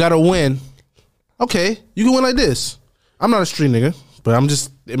 You gotta win. Okay, you can win like this. I'm not a street nigga, but I'm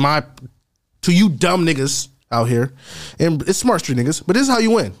just to you dumb niggas out here, and it's smart street niggas. But this is how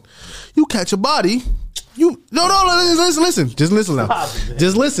you win. You catch a body. Listen. Just listen now.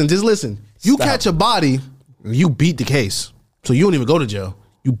 Just listen. You catch a body. You beat the case, so you don't even go to jail.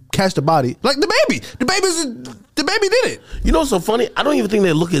 You catch the body like the baby. The baby did it. You know what's so funny? I don't even think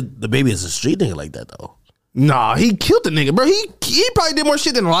they look at the baby as a street nigga like that though. Nah, he killed the nigga, bro. He probably did more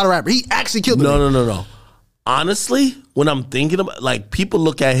shit than a lot of rappers. He actually killed the nigga. No. Honestly, when I'm thinking about, like, people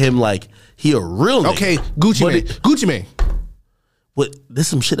look at him like he a real nigga. Okay, Gucci Mane. But there's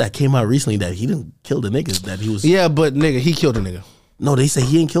some shit that came out recently that he didn't kill the niggas that he was. Yeah, but nigga, he killed a nigga. No, they say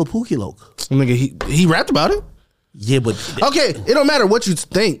he didn't kill Pookie Loke. Nigga, he rapped about it. Yeah, but okay, it don't matter what you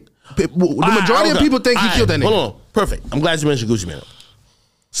think. The majority of people think he killed that nigga. Hold on, perfect. I'm glad you mentioned Gucci Mane.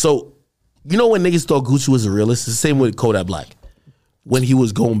 So, when niggas thought Gucci was a realist, it's the same with Kodak Black when he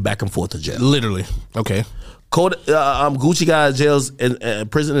was going back and forth to jail. Literally. Okay. Gucci got out of jail and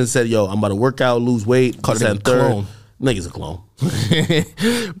prison and said, "Yo, I'm about to work out, lose weight." Called it a clone. Niggas a clone.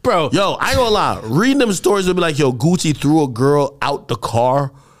 Bro. Yo, I ain't gonna lie. Reading them stories would be like, yo, Gucci threw a girl out the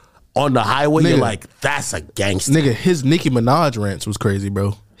car on the highway. You're like, that's a gangster. Nigga, his Nicki Minaj rants was crazy,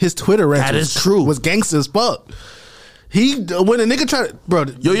 bro. His Twitter rants was gangster as fuck. When a nigga tried, bro.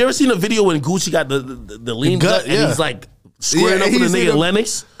 Yo, you ever seen a video when Gucci got the lean gut and he's like squaring up with a nigga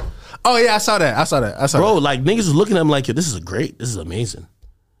Lennox? Oh yeah, I saw that. Bro, like niggas was looking at him like, yo, this is amazing.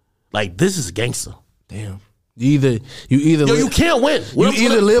 Like this is gangster. Damn. You can't win. You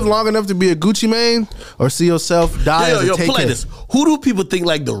either live long enough to be a Gucci man or see yourself die as a take play this. Who do people think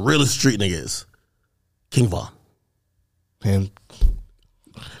like the realest street nigga is? King Von. Man.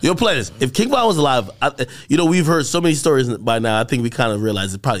 Yo, play this. If King Von was alive, we've heard so many stories by now. I think we kind of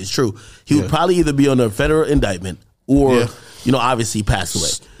realize it probably is true. He would probably either be under a federal indictment or, obviously he passed away.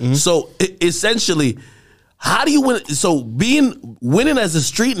 Mm-hmm. So essentially, how do you win? So winning as a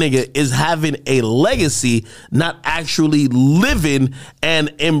street nigga is having a legacy, not actually living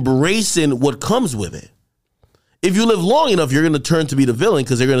and embracing what comes with it. If you live long enough, you're going to turn to be the villain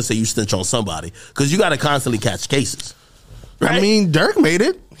because they're going to say you snitch on somebody because you got to constantly catch cases. Right? I mean, Dirk made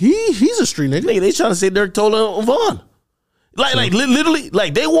it. He's a street nigga. They trying to say Dirk told on Vaughn. Like literally,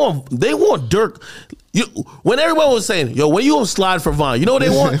 like they want Dirk. When everyone was saying, yo, when you gonna slide for Vaughn, you know what they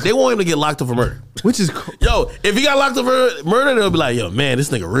want? They want him to get locked up for murder. Which is cool. Yo, if he got locked up for murder, they'll be like, yo, man, this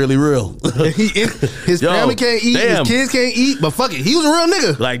nigga really real. His family can't eat, his kids can't eat, but fuck it, he was a real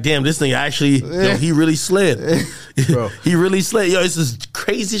nigga. Like, damn, this nigga actually, he really slid. Bro. He really slid. Yo, it's the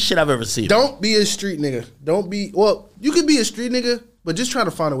craziest shit I've ever seen. Don't be a street nigga. You could be a street nigga, but just try to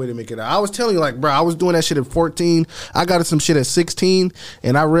find a way to make it out. I was telling you, like, bro, I was doing that shit at 14. I got some shit at 16,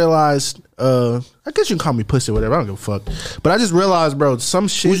 and I realized, I guess you can call me pussy or whatever. I don't give a fuck. But I just realized, bro, some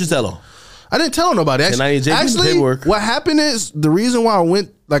shit. Who'd you tell him? I didn't tell nobody. Actually, what happened is the reason why I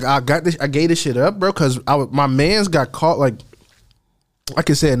went, like, I gave this shit up, bro, because my man's got caught, like, I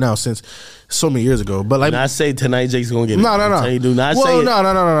can say it now since so many years ago, but like, I say tonight Jake's gonna get it. No. Do not say it. No.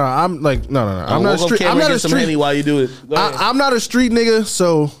 I'm like, no. I'm not a street. I'm not a street. While you do it, I'm not a street nigga.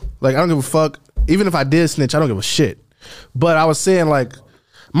 So like, I don't give a fuck. Even if I did snitch, I don't give a shit. But I was saying like,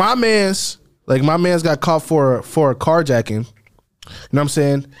 my man's got caught for a carjacking. You know what I'm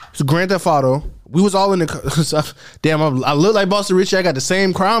saying? It's Grand Theft Auto. We was all in the damn. I look like Boston Richie. I got the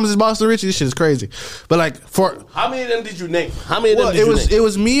same crimes as Boston Richie. This shit is crazy. But like, for how many of them did you name? It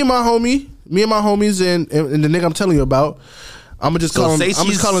was me and my homie. Me and my homies and the nigga I'm telling you about. I'm gonna just call him. I'm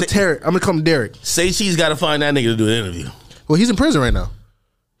just calling Derek. I'm gonna call him Derek. Say she's got to find that nigga to do an interview. Well, he's in prison right now.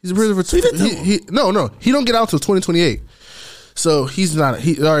 He's in prison for no. He don't get out until 2028. So he's not.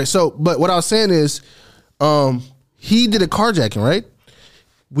 All right. So, but what I was saying is, he did a carjacking, right?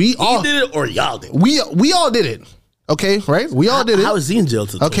 He did it or y'all did it? We all did it. Okay, right? We all did it. How is he in jail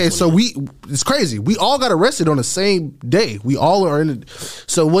till? Okay, so it's crazy. We all got arrested on the same day. We all are in it.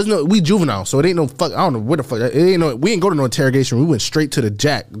 So it wasn't we juvenile. So it ain't no fuck. I don't know where the fuck. It ain't no. We ain't go to no interrogation. We went straight to the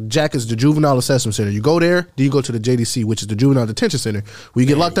JAC. JAC is the Juvenile Assessment Center. You go there, then you go to the JDC, which is the Juvenile Detention Center, where you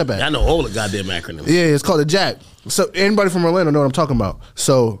get locked up at. I know all the goddamn acronyms. Yeah, it's called the JAC. So anybody from Orlando know what I'm talking about.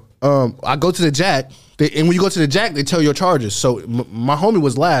 So I go to the JAC. And when you go to the JAC, they tell your charges. So my homie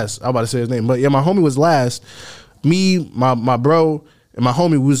was last. I'm about to say his name, but yeah, my homie was last. Me, my bro, and my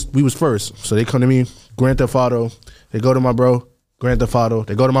homie we was first. So they come to me, Grand Theft Auto. They go to my bro, Grand Theft Auto.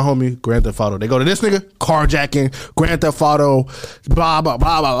 They go to my homie, Grand Theft Auto. They go to this nigga, carjacking, Grand Theft Auto, blah blah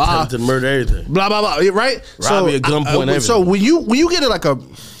blah blah blah. To murder everything. Blah blah blah. Right? Robbery, at gunpoint, everything. So when you get it like a,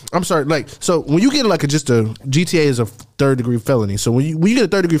 I'm sorry, like so when you get it like just a GTA is a 3rd degree felony. So when you get a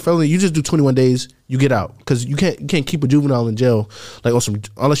 3rd degree felony, you just do 21 days, you get out because you can't keep a juvenile in jail like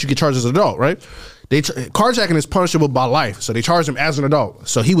unless you get charged as an adult, right? Carjacking is punishable by life, so they charged him as an adult.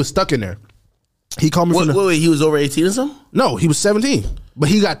 So he was stuck in there. He called me wait, he was over 18 or something? No, he was 17. But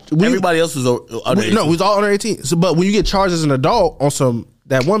he got everybody else was under 18. No, he was all under 18. So, but when you get charged as an adult on some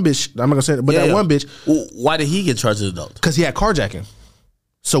that one bitch, I'm not gonna say it, but that one bitch. Well, why did he get charged as an adult? Because he had carjacking.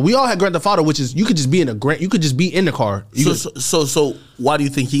 So we all had Grand Theft Auto, which is you could just be in the car. So why do you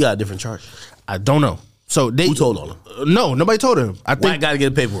think he got a different charge? I don't know. So who told on him? No, nobody told him. I think White got to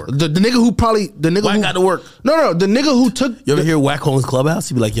get paperwork. The nigga who White got to work. No, the nigga who took. You ever hear Whack Home's Clubhouse?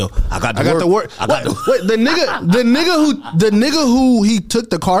 He be like, "Yo, I got the work. Wait, the nigga who he took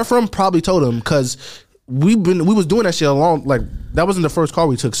the car from probably told him because we was doing that shit along. Like that wasn't the first car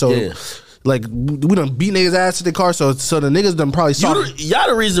we took. So Like we done beat niggas ass to the car, so the niggas done probably saw. Y'all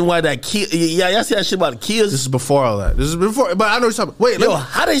the reason why that Kia. Yeah, y'all see that shit about the Kias. This is before all that. This is before, but I know you're talking. Wait,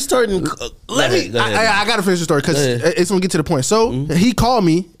 how they starting? Let me. I gotta finish the story because it's gonna get to the point. So he called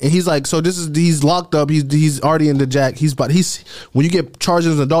me and he's like, so he's locked up. He's already in the jack. He's when you get charged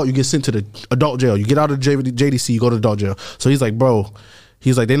as an adult, you get sent to the adult jail. You get out of JDC, you go to adult jail. So he's like, bro.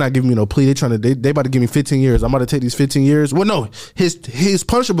 He's like, they're not giving me no plea. They about to give me 15 years. I'm about to take these 15 years. Well, no, his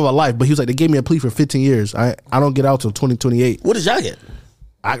punishable by life, but he was like, they gave me a plea for 15 years. I don't get out till 2028. What did y'all get?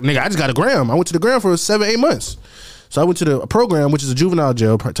 I just got a gram. I went to the gram for 7-8 months. So I went to the program, which is a juvenile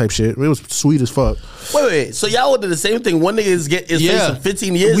jail type shit. It was sweet as fuck. Wait. So y'all did the same thing. One nigga is facing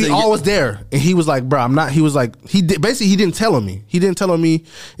 15 years. We all was there, and he was like, "Bro, I'm not." He was like, he didn't tell on me. He didn't tell on me,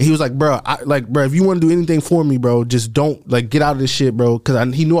 and he was like, "Bro, bro, if you want to do anything for me, bro, just don't get out of this shit, bro."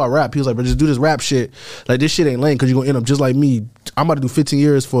 Because he knew I rap. He was like, "Bro, just do this rap shit. Like this shit ain't lame because you're gonna end up just like me. I'm about to do 15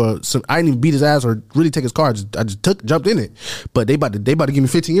 years for some. I didn't even beat his ass or really take his car. I just jumped in it. But they about to give me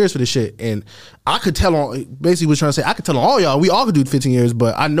 15 years for this shit, and I could tell on. Basically, was trying to say I could tell on all y'all. We all could do 15 years,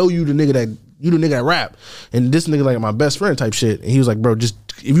 but I know you the nigga that rap, and this nigga like my best friend type shit." And he was like, "Bro, just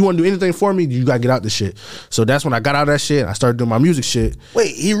if you want to do anything for me, you gotta get out this shit." So that's when I got out of that shit. And I started doing my music shit.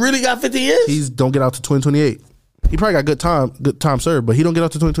 Wait, he really got 15 years? He's don't get out to 2028. He probably got good time served, but he don't get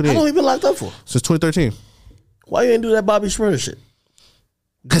out to 2028. How long he been locked up for? Since 2013. Why you ain't do that Bobby Shmurda shit?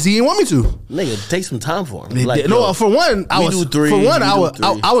 Because he didn't want me to. Nigga, take some time for him. Like, for one, I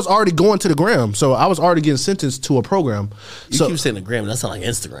was already going to the gram, so I was already getting sentenced to a program. You keep saying the gram. That sounds like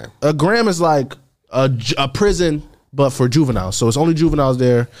Instagram. A gram is like a prison, but for juveniles. So it's only juveniles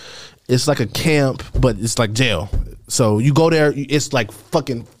there. It's like a camp, but it's like jail. So you go there. It's like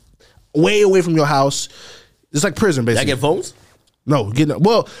fucking way away from your house. It's like prison, basically. Y'all get phones? No,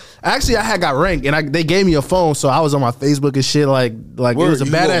 actually, I had got ranked, and they gave me a phone, so I was on my Facebook and shit. Like Word, it was a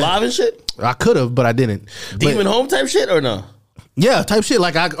badass live and shit. I could have, but I didn't. Demon home type shit or no? Yeah, type shit.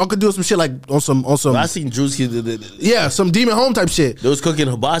 Like I could do some shit like on some. I seen Drewski. Yeah, some demon home type shit. They was cooking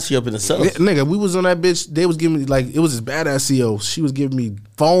hibachi up in the cells. Yeah, nigga, we was on that bitch. They was giving me like it was this badass CO. She was giving me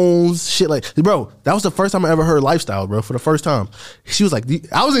phones, shit like, bro. That was the first time I ever heard lifestyle, bro. For the first time, she was like,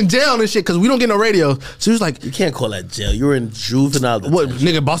 I was in jail and shit because we don't get no radio. She was like, you can't call that jail. You were in juvenile detention. What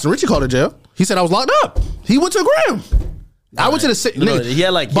nigga? Boston Richie called it jail. He said I was locked up. He went to a gram. I went to the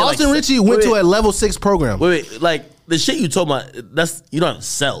nigga. Boston Richie went to a level 6 program. Wait, like. The shit you told me, that's you don't have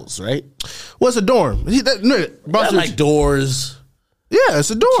cells, right? Well, it's a dorm. Like doors. Yeah,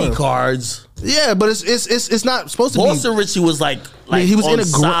 it's a dorm. Key cards. Yeah, but it's not supposed to be. Boston Richie was like he was in a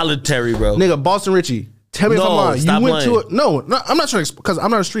solitary, bro. Nigga, Boston Richie. Tell me if I'm lying. You went to it. No, I'm not trying to because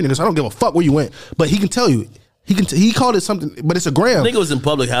I'm not a street nigga, so I don't give a fuck where you went. But he can tell you. He called it something, but it's a gram. Nigga was in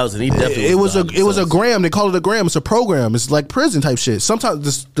public housing. He definitely it was a gram. They call it a gram. It's a program. It's like prison type shit.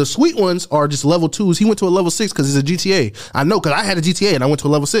 Sometimes the sweet ones are just level 2s. He went to a level 6 because it's a GTA. I know because I had a GTA and I went to a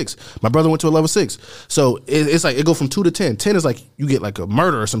level 6. My brother went to a level 6. So it's like it go from 2 to 10. 10 is like you get like a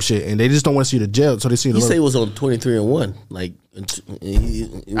murder or some shit, and they just don't want to see you to jail. So they see you. He say it was on 23-1. Like he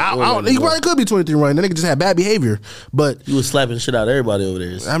probably could be 23-1. That nigga just had bad behavior, but he was slapping shit out of everybody over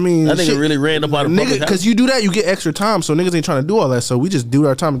there. I mean, that nigga really ran up out of public house. Because you do that, you get extra time. So niggas ain't trying to do all that. So we just do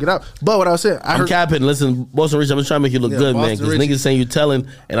our time and get out. But what I was saying, I'm capping. Listen, Boston Rich, I'm just trying to make you look good, man. Because niggas saying you telling,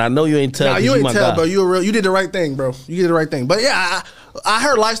 and I know you ain't telling. Nah, you ain't tell, bro. You did the right thing, bro. You did the right thing. But yeah, I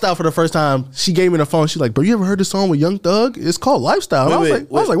heard Lifestyle for the first time. She gave me the phone. She's like, bro, you ever heard this song with Young Thug? It's called Lifestyle. I was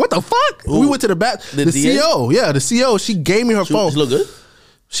like, what the fuck? We went to the back. The CO. Yeah, the CO. She gave me her phone. She look good?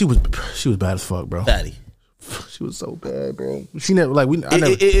 She was bad as fuck, bro. Fatty. She was so bad, bro. She never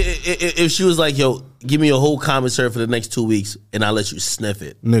if she was like, yo, give me a whole commentary for the next 2 weeks and I'll let you sniff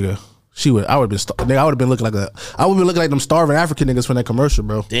it. Nigga. I would have been looking like them starving African niggas from that commercial,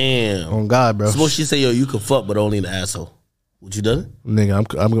 bro. Damn. On God, bro. Suppose she say, yo, you can fuck, but only an asshole. Would you done it?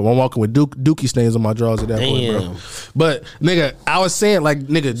 Nigga, I'm walking with Dookie stains on my drawers at that point, bro. But nigga, I was saying like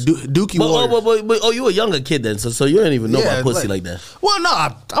nigga, Dookie. But you a younger kid then, so you didn't even know about pussy like that. Well, no,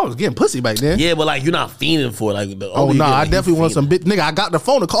 I was getting pussy back then. Yeah, but like you're not fiending for it. Like, I definitely want some bitch. Nigga, I got the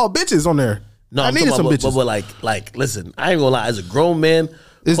phone to call bitches on there. No, I needed some bitches. But like, listen, I ain't gonna lie. As a grown man,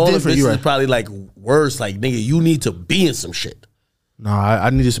 it's different. Bitches is probably like worse. Like nigga, you need to be in some shit. No, I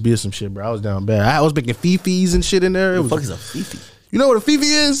needed to be in some shit, bro. I was down bad. I was making fifis and shit in there. What the fuck is a fifi? You know what a fifi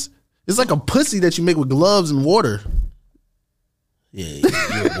is? It's like a pussy that you make with gloves and water. Yeah,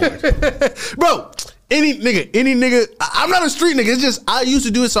 you're bro. Any nigga. I'm not a street nigga. It's just I used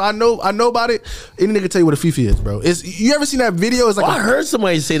to do it, so I know about it. Any nigga tell you what a Fifi is, bro. You ever seen that video? It's like I heard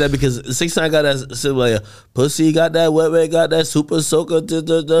somebody say that because 6ix9ine got that said like pussy, got that wet, got that super soaker. Hit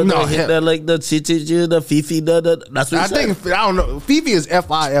that like the Fifi. That's what he said. I don't know. Fifi is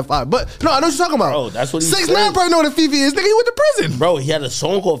Fi, but no, I know what you're talking about. Bro, that's what he 6ix9ine probably know what a Fifi is. Nigga, he went to prison. Bro, he had a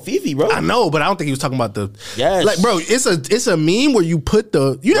song called Fifi, bro. I know, but I don't think he was talking about the. Yes. Like, bro, it's a meme where you put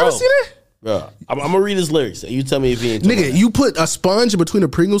the. You never see that? Bro, I'm gonna read his lyrics and you tell me if he ain't. Nigga, you put a sponge in between a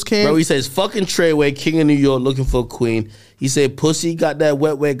Pringles can. Bro, he says, fucking Treyway, king of New York, looking for a queen. He said, pussy, got that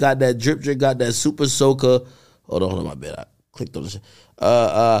wet, got that drip, got that super soaker. Hold on, my bad. I clicked on this shit.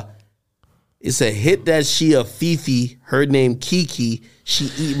 It said, hit that she a Fifi, her name Kiki. She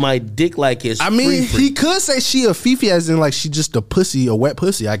eat my dick like it's free. He could say she a Fifi as in like she just a pussy, a wet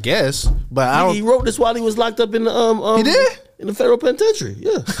pussy, I guess. But I don't. He wrote this while he was locked up in the He did? in the federal penitentiary.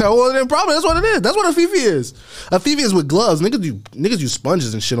 Yeah. Well, then probably that's what it is. That's what a Fifi is. A Fifi is with gloves. Niggas use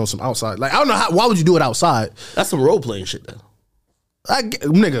sponges and shit on some outside. Like I don't know why would you do it outside? That's some role playing shit though.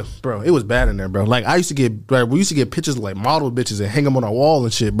 Nigga, bro, it was bad in there, bro. Like we used to get pictures of like model bitches and hang them on our wall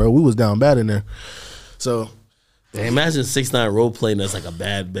and shit, bro. We was down bad in there. So. Man, imagine 6ix9ine role playing that's like a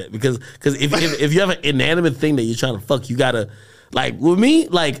bad bet because if you have an inanimate thing that you're trying to fuck, you gotta like with me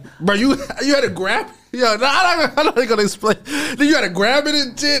like bro you had to grab I'm not gonna explain. Then you had to grab it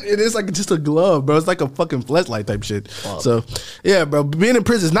and shit, and it's like just a glove, bro. It's like a fucking fleshlight type shit. Oh. So yeah, bro, being in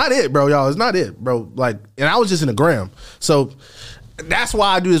prison is not it, bro. Y'all, it's not it, bro. Like, and I was just in a gram, so that's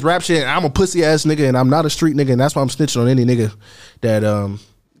why I do this rap shit. And I'm a pussy ass nigga, and I'm not a street nigga, and that's why I'm snitching on any nigga that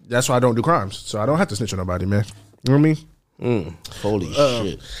That's why I don't do crimes, so I don't have to snitch on nobody, man. You know what I mean? Holy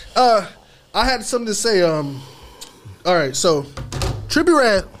shit. I had something to say. All right, so Trippie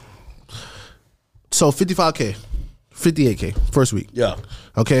Redd sold 55K, 58K first week. Yeah.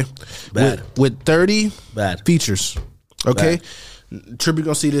 Okay. Bad. With 30 bad features. Okay. Trippie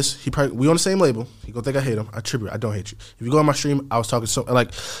gonna see this. We on the same label. He gonna think I hate him. I don't hate you. If you go on my stream, I was talking so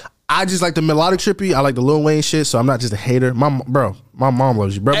like. I just like the melodic Trippie. I like the Lil Wayne shit, so I'm not just a hater. My mom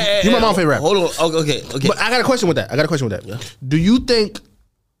loves you, bro. You're my mom's favorite rapper. Hold on. Okay. But I got a question with that. Yeah. Do you think,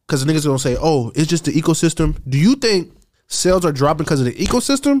 because the niggas gonna say, oh, it's just the ecosystem. Do you think sales are dropping because of the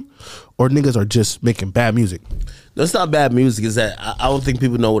ecosystem, or niggas are just making bad music? That's not bad music. Is that I don't think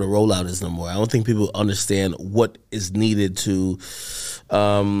people know what a rollout is no more. I don't think people understand what is needed to.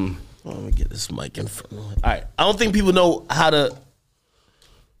 Let me get this mic in front. All right. I don't think people know how to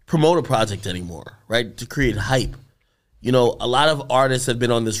promote a project anymore, right? To create hype. You know, a lot of artists have been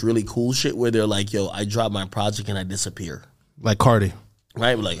on this really cool shit where they're like, yo, I drop my project and I disappear. Like Cardi.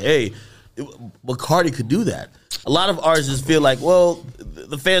 Right? Like, hey, but Cardi could do that. A lot of artists just feel like, well,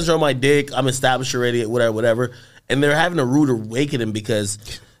 the fans are on my dick, I'm established already, whatever. And they're having a rude awakening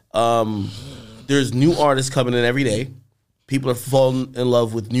because there's new artists coming in every day. People are falling in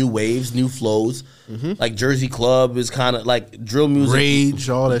love with new waves, new flows. Mm-hmm. Like Jersey Club is kind of like drill music. Rage,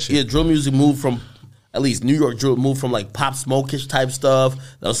 all that shit. Yeah, drill music moved from, at least New York drill moved from like Pop Smoke-ish type stuff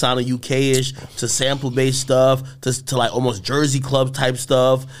that was sounding UK-ish to sample-based stuff to like almost Jersey Club type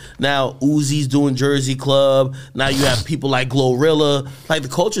stuff. Now Uzi's doing Jersey Club. Now you have people like Glorilla. Like the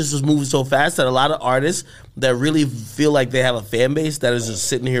culture is just moving so fast that a lot of artists that really feel like they have a fan base that is just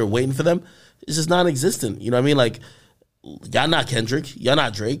sitting here waiting for them, it's just non-existent. You know what I mean? Like, y'all not Kendrick, y'all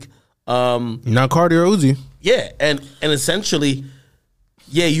not Drake, not Cardi or Uzi. Yeah, and essentially,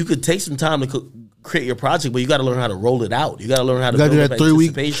 yeah, you could take some time to create your project, but you got to learn how to roll it out. You got to learn how to build do up that 3 week.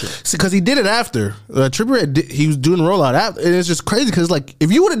 anticipation. See, because he did it after Trippie Redd. He was doing the rollout after, and it's just crazy because like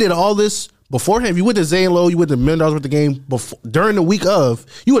if you would have did all this beforehand, if you went to Zane Lowe, you went to $1 million worth of the game before during the week of,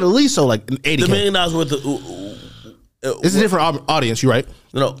 you would at least sold like 80K. The $1 million worth of it's a different audience. You right?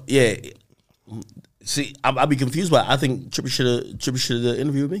 No, yeah. See, I'd be confused by it. I think Trippie should have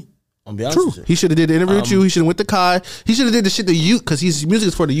interviewed me. I'm be honest with you. He should have did the interview with you. He should have went to Kai. He should have did the shit to youth because his music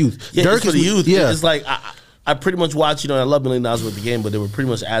is for the youth. Yeah, Dirk it's for the youth. Yeah, it's like I pretty much watched. You know, I love $1 million worth of the game, but they were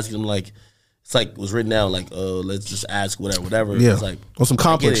pretty much asking him like, it's like it was written down like, let's just ask whatever. Yeah, it's like on some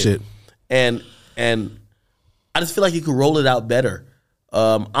complex shit. And I just feel like you could roll it out better.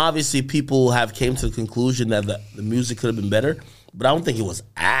 Obviously, people have came to the conclusion that the music could have been better, but I don't think it was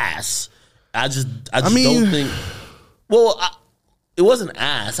ass. I just don't think. Well, it wasn't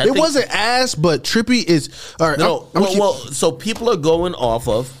ass. It wasn't ass, but Trippie is. All right, no. So people are going off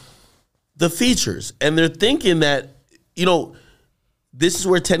of the features, and they're thinking that, you know, this is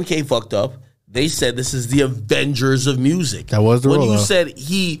where 10K fucked up. They said this is the Avengers of music. That was the when rollout. You said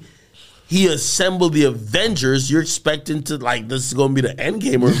he assembled the Avengers. You're expecting to like this is going to be the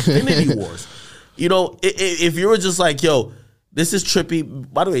Endgame or Infinity Wars. You know, if you were just like, yo, This is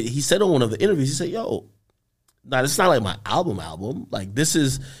Trippy. By the way, he said on one of the interviews, he said, yo, nah, this is not like my album. Like, this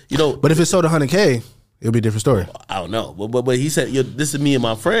is, But if it sold 100K, it'll be a different story. I don't know. But he said, this is me and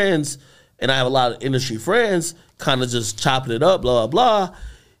my friends, and I have a lot of industry friends, kind of just chopping it up, blah, blah, blah.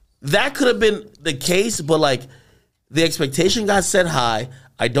 That could have been the case, but, like, the expectation got set high.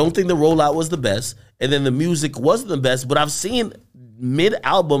 I don't think the rollout was the best, and then the music wasn't the best, but I've seen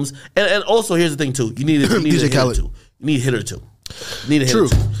mid-albums, and also, here's the thing, too. You need a hit or two. You need a hit or two. True.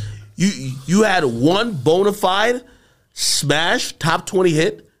 You had one bona fide smash top 20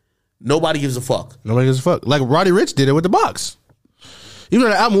 hit. Nobody gives a fuck. Nobody gives a fuck. Like Roddy Ricch did it with The Box. Even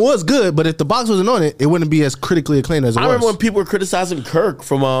though the album was good, but if The Box wasn't on it, it wouldn't be as critically acclaimed as it was. I remember when people were criticizing Kirk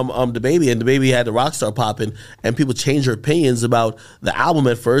from DaBaby, and DaBaby had the Rockstar popping, and people changed their opinions about the album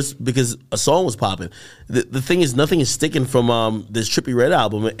at first because a song was popping. The thing is, nothing is sticking from this Trippie Redd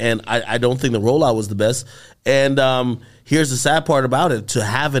album, and I don't think the rollout was the best. And here's the sad part about it: to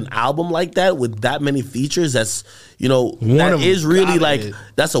have an album like that with that many features, that's that is really like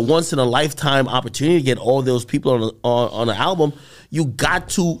that's a once in a lifetime opportunity to get all those people on an album. You got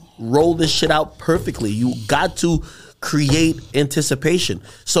to roll this shit out perfectly. You got to create anticipation.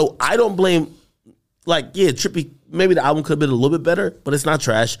 So I don't blame, Trippie, maybe the album could have been a little bit better, but it's not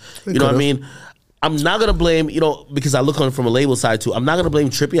trash. You know what I mean? I'm not going to blame, because I look on it from a label side too. I'm not going to blame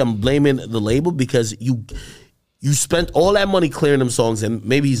Trippie. I'm blaming the label because you spent all that money clearing them songs, and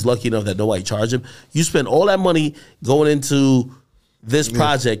maybe he's lucky enough that nobody charged him. You spent all that money going into this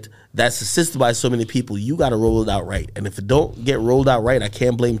project that's assisted by so many people. You got to roll it out right. And if it don't get rolled out right, I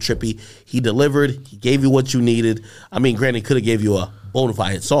can't blame Trippie. He delivered. He gave you what you needed. I mean, granted, he could have gave you a bona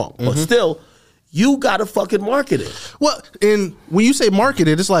fide song. But still, you got to fucking market it. Well, and when you say market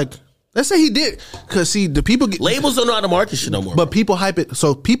it, it's like, let's say he did. Because, see, the people... Labels don't know how to market shit no more. But people hype it.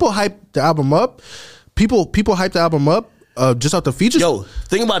 So people hype the album up. People hype the album up just off the features. Yo,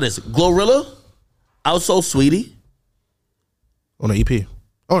 think about this. Glorilla, Outsold Sweetie. On an EP.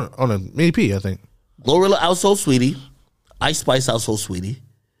 On an EP, I think. Glorilla Outsold Sweetie. Ice Spice Outsold Sweetie.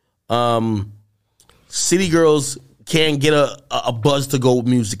 City Girls can't get a buzz to go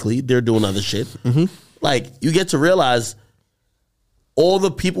musically. They're doing other shit. Like, you get to realize all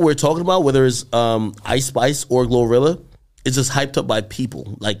the people we're talking about, whether it's Ice Spice or Glorilla, it's just hyped up by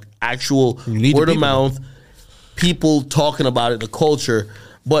people. Like, actual word of mouth, people talking about it, the culture.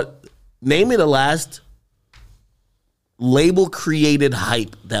 But name me the last label created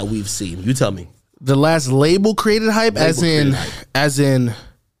hype that we've seen. You tell me. The last label created hype, as in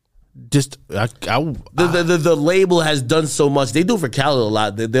just the label has done so much. They do it for Khaled a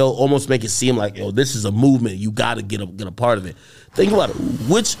lot. They'll almost make it seem like, yo, this is a movement. You got to get a part of it. Think about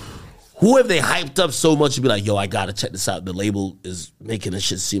it. Who have they hyped up so much to be like, yo, I gotta check this out? The label is making this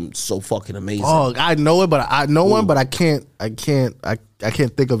shit seem so fucking amazing. Oh, I know it, but I know one, but I can't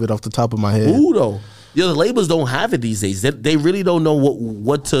think of it off the top of my head. Who though? The labels don't have it these days. They really don't know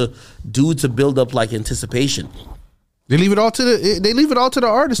what to do to build up like anticipation. They leave it all to the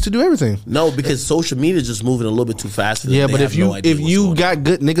artists to do everything. No, because social media is just moving a little bit too fast. Yeah, but if you got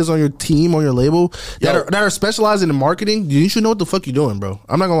good niggas on your team, on your label that are specializing in marketing, you should know what the fuck you're doing, bro.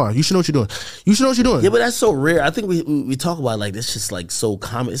 I'm not gonna lie. You should know what you're doing. You should know what you're doing. Yeah, but that's so rare. I think we talk about like this just like so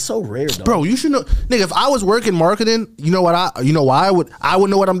common. It's so rare, though. Bro, you should know, nigga. If I was working marketing, you know why I would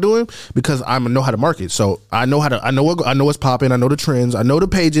know what I'm doing, because I know how to market. So I know what's popping. I know the trends. I know the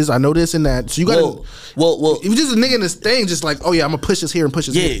pages. I know this and that. So you gotta well if you just a nigga in this thing, just like, oh yeah, I'm gonna push this here and push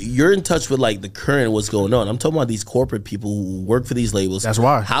this here. You're in touch with like the current what's going on. I'm talking about these corporate people who work for these labels. That's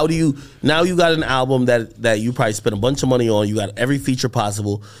why. How do you now? You got an album that you probably spent a bunch of money on. You got every feature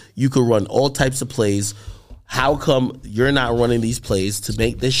possible. You could run all types of plays. How come you're not running these plays to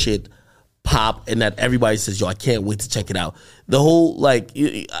make this shit pop, and that everybody says, yo, I can't wait to check it out? The whole like,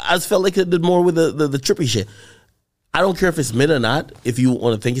 I just felt like it did more with the Trippie shit. I don't care if it's mid or not. If you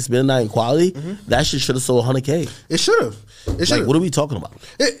want to think it's mid or not in quality, that shit should have sold 100K. It should have. Like, what are we talking about?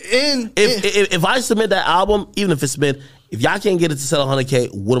 If I submit that album, even if it's mid, if y'all can't get it to sell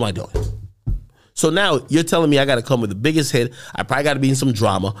 100K, what am I doing? So now you're telling me I got to come with the biggest hit. I probably got to be in some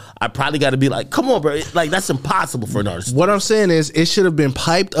drama. I probably got to be like, come on, bro. Like, that's impossible for an artist. What I'm saying is it should have been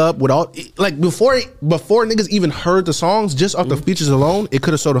piped up with all, like before niggas even heard the songs, just off the features alone, it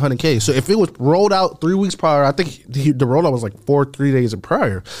could have sold 100K. So if it was rolled out 3 weeks prior, I think the rollout was like 3 days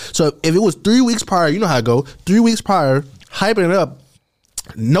prior. So if it was 3 weeks prior, you know how it go. 3 weeks prior, hyping it up.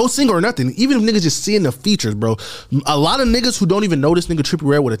 No single or nothing. Even if niggas just seeing the features, bro. A lot of niggas who don't even know this nigga Trippie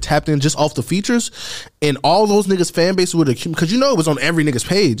Redd would have tapped in just off the features, and all those niggas fan base would have, because you know it was on every nigga's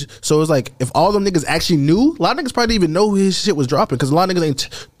page. So it was like, if all them niggas actually knew, a lot of niggas probably didn't even know his shit was dropping, because a lot of niggas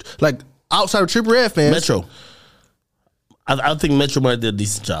ain't like outside of Trippie Redd fans. Metro. I think Metro might did a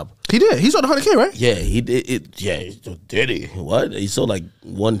decent job. He did. He sold 100K, right? Yeah, he did. Did he? What? He sold like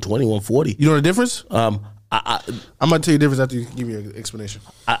 120, 140. You know the difference? I'm gonna tell you the difference after you give me an explanation.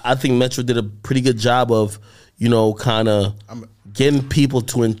 I think Metro did a pretty good job of, kind of getting people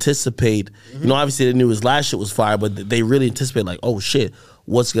to anticipate. Obviously they knew his last shit was fire, but they really anticipate like, oh shit,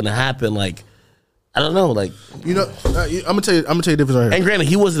 what's gonna happen? Like, I don't know, like I'm gonna tell you the difference right here. And granted,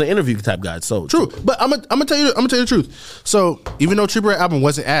 he wasn't an interview type guy, so true. But I'm gonna tell you the truth. So even though Trippie Redd album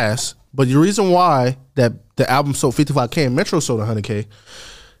wasn't ass, but the reason why that the album sold 55K and Metro sold 100K.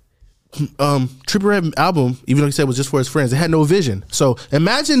 Trippie Redd album, even though he said it was just for his friends, it had no vision. So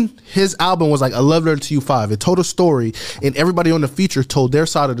imagine his album was like a love letter to you 5. It told a story, and everybody on the feature told their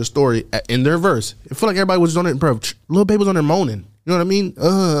side of the story in their verse. It felt like everybody was on it, bro. Lil Baby was on there moaning. You know what I mean?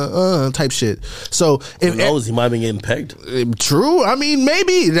 Type shit. So if who knows, he might have been getting pegged. True. I mean,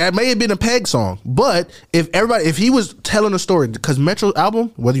 maybe that may have been a peg song. But if he was telling a story, because Metro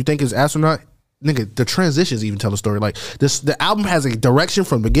album, whether you think it's ass or not, nigga, the transitions even tell a story. Like the album has a direction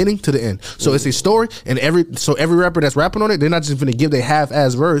from beginning to the end. So it's a story, and every rapper that's rapping on it, they're not just gonna give their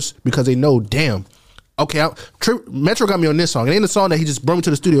half-ass verse because they know, damn. Okay, Metro got me on this song. It ain't a song that he just brought me to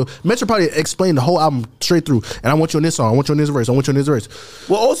the studio. Metro probably explained the whole album straight through. And I want you on this song. I want you on this verse. I want you on this verse.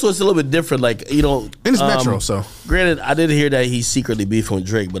 Well, also it's a little bit different. Like, and it's Metro, so. Granted, I did hear that he's secretly beefing with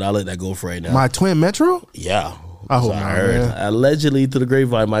Drake, but I'll let that go for right now. My twin Metro? Yeah. I hope not, man. Allegedly through the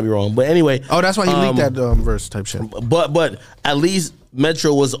grapevine, might be wrong. But anyway. Oh, that's why he leaked that verse type shit. But at least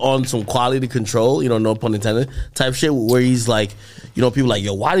Metro was on some quality control, no pun intended, type shit where he's like, people like,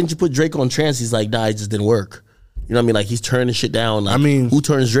 yo, why didn't you put Drake on trance? He's like, nah, it just didn't work. You know what I mean? Like, he's turning shit down. Like, who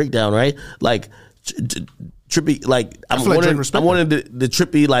turns Drake down, right? Like, Trippie, like, I'm wanting the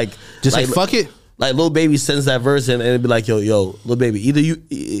Trippie, like, just like, fuck it. Like, Lil Baby sends that verse and it'd be like, yo, Lil Baby, either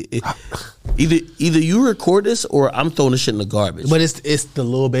you record this or I'm throwing this shit in the garbage. But it's the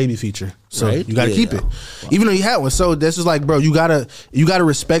Lil Baby feature, so right? You gotta keep it, even though you had one. So this is like, bro, you gotta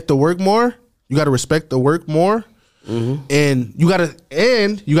respect the work more. You gotta respect the work more. Mm-hmm. And you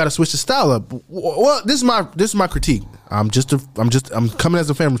gotta switch the style up. Well, this is my critique. I'm coming as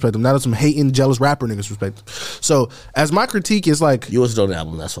a fan perspective, not as some hating, jealous rapper niggas perspective. So as my critique is like, you was on the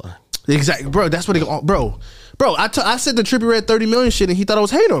album, that's why. Exactly, bro. That's what bro. I said the Trippie Redd 30 million shit, and he thought I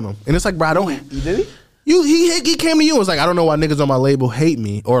was hating on him. And it's like, bro, I don't. Did he? He came to you and was like, I don't know why niggas on my label hate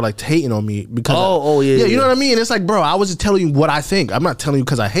me or like hating on me because yeah, you know what I mean. And it's like, bro, I was just telling you what I think. I'm not telling you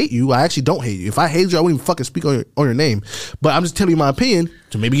because I hate you. I actually don't hate you. If I hated you, I wouldn't even fucking speak on your name. But I'm just telling you my opinion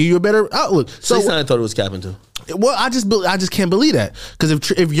to maybe give you a better outlook. So I thought it was capping too. Well, I just can't believe that because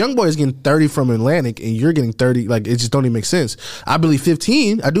if YoungBoy is getting 30 from Atlantic and you're getting 30, like it just don't even make sense. I believe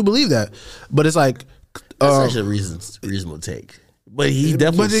 15. I do believe that, but it's like that's actually a reasonable take. But he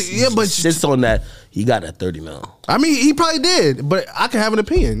definitely sits on that. He got that 30 mil. I mean, he probably did, but I can have an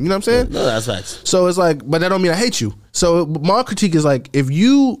opinion. You know what I'm saying? No, that's facts. So it's like, but that don't mean I hate you. So my critique is like, if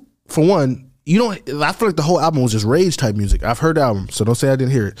you, for one, you don't. I feel like the whole album was just rage type music. I've heard the album, so don't say I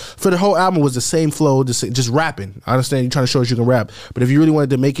didn't hear it. For the whole album was the same flow, just rapping. I understand you're trying to show us you can rap, but if you really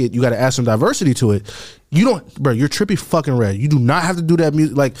wanted to make it, you got to add some diversity to it. You don't, bro. You're Trippie fucking Redd. You do not have to do that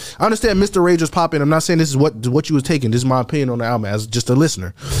music. Like, I understand Mr. Rage was popping. I'm not saying this is what you was taking. This is my opinion on the album as just a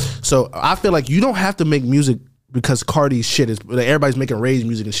listener. So I feel like you don't have to make music because Cardi's shit is like, everybody's making rage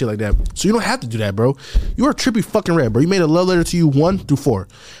music and shit like that. So you don't have to do that, bro. You are Trippie fucking Redd, bro. You made a love letter to you 1 through 4.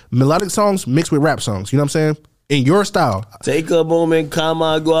 Melodic songs mixed with rap songs. You know what I'm saying? In your style. Take a moment,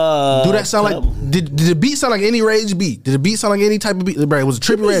 Kamagua. Do that sound like did the beat sound like any rage beat? Did the beat sound like any type of beat? Bro, it was a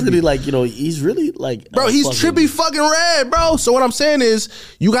Trippie Redd really beat. Like, he's really like, bro, he's Trippie fucking Redd, bro. So what I'm saying is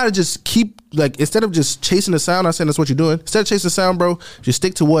you gotta just keep, like, instead of just chasing the sound, I'm saying that's what you're doing. Instead of chasing the sound, bro, just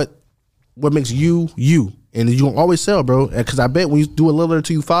stick to what makes you. And you gonna always sell, bro. Because I bet when you do a Love Letter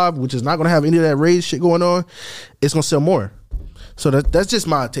to You 5, which is not gonna have any of that rage shit going on, it's gonna sell more. So that's just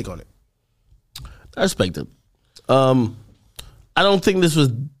my take on it. I respect it. I don't think this was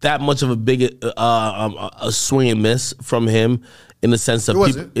that much of a big a swing and miss from him in the sense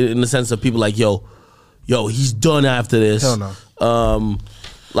of people like, yo, he's done after this. Hell no.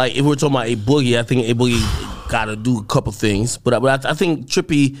 Like, if we're talking about A Boogey, I think A Boogey got to do a couple things, but I think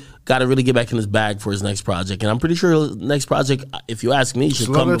Trippie got to really get back in his bag for his next project, and I'm pretty sure his next project, if you ask me, should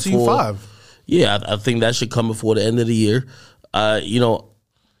come before. T5. Yeah, I think that should come before the end of the year.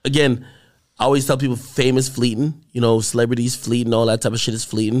 Again, I always tell people fame is fleeting, celebrities fleeting, all that type of shit is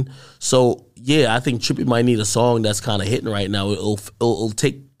fleeting. So yeah, I think Trippie might need a song that's kind of hitting right now. It'll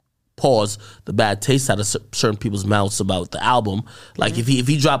take the bad taste out of certain people's mouths about the album. Like if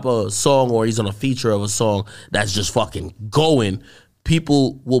he drop a song or he's on a feature of a song that's just fucking going,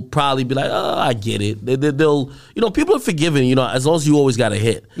 people will probably be like, oh, I get it. They'll, people are forgiving, as long as you always got a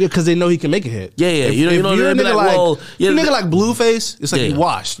hit. Yeah, because they know he can make a hit. Yeah. If you're you're a nigga like Blueface, it's like you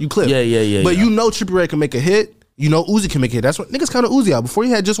washed, you clip. Yeah. But Trippie Redd can make a hit. Uzi can make a hit. That's what niggas counted Uzi out. Before he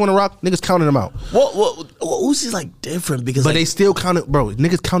had Just Wanna Rock, niggas counted him out. Well, Uzi's like different because, but they still counted, bro.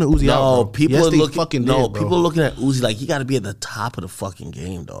 Niggas counted Uzi out. Bro. People are looking. People are looking at Uzi like he got to be at the top of the fucking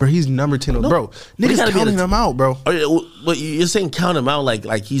game, though. Bro, he's number 10, bro. Niggas counting him out, bro. But you're saying count him out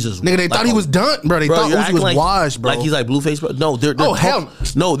like he's just nigga. They thought he was done, bro. They thought Uzi was washed, bro. Like he's like Blueface, bro. No, they're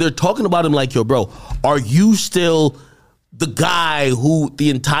they're talking about him like, yo, bro. Are you still the guy who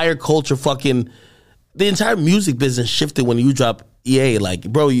the entire culture fucking? The entire music business shifted when you drop EA. Like,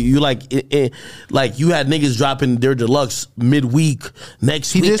 bro, you like you had niggas dropping their deluxe midweek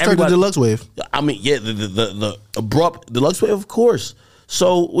next week. He did start the deluxe wave. I mean, yeah, the abrupt deluxe wave, of course.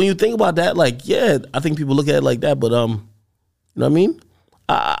 So when you think about that, like, yeah, I think people look at it like that. But you know what I mean?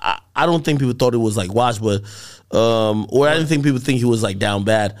 I don't think people thought it was like washed, but or I didn't think people think he was like down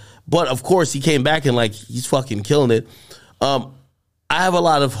bad. But of course, he came back and like he's fucking killing it. I have a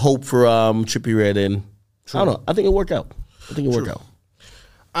lot of hope for Trippie Redd, and I don't know. I think it'll work out.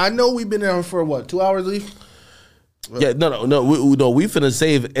 I know we've been there for what, 2 hours, Leaf? Yeah, no. We finna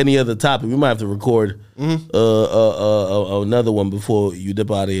save any other topic. We might have to record another one before you dip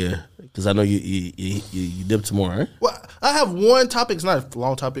out of here, because I know you dip tomorrow, right? Well, I have one topic. It's not a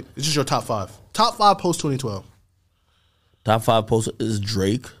long topic. It's just your top 5. Top 5 post 2012. Top 5 post is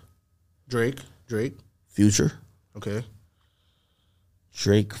Drake. Future. Okay.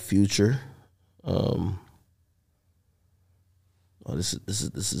 Drake, Future. This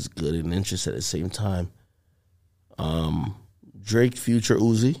is good and interesting at the same time. Drake, Future,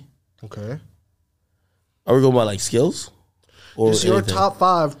 Uzi. Okay. Are we going by like skills? Or it's your top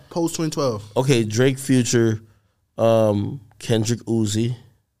 5 post 2012. Okay, Drake, Future, Kendrick, Uzi.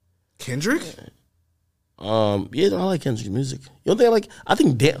 Kendrick? Yeah, I like Kendrick's music. You don't think I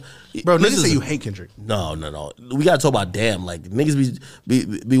think damn, bro. Niggas say you hate Kendrick. No. We gotta talk about damn. Like niggas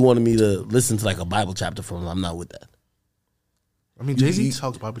be wanting me to listen to like a Bible chapter from him. I'm not with that. I mean, Jay-Z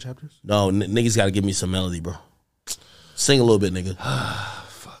talks Bible chapters. No, niggas gotta give me some melody, bro. Sing a little bit, nigga.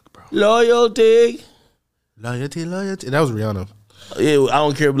 Fuck, bro. Loyalty. That was Rihanna. Yeah, I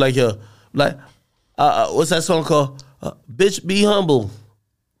don't care. Like what's that song called? Bitch, be humble.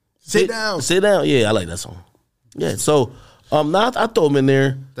 Sit down. Yeah, I like that song. Yeah, so now I throw him in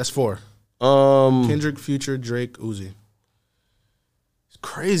there. That's 4. Kendrick, Future, Drake, Uzi. It's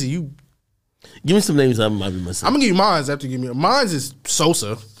crazy. You give me some names I might be missing. I'm gonna give you mine after you give me. Mine is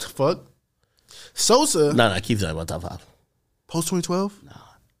Sosa. Fuck. Sosa. Nah, keep talking about top 5. Post 2012. Nah.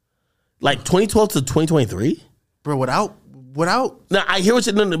 Like 2012 to 2023, bro. Without. Now I hear what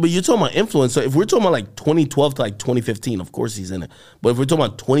you're, but you're talking about influence. So if we're talking about like 2012 to like 2015, of course he's in it. But if we're talking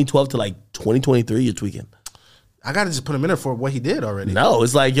about 2012 to like 2023, you're tweaking. I gotta just put him in there for what he did already. No,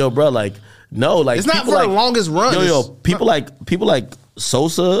 it's like, yo, bro, like no, like it's not for the longest run. People like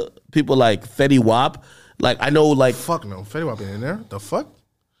Sosa, people like Fetty Wap. Like I know, like fuck no, Fetty Wap ain't in there. The fuck?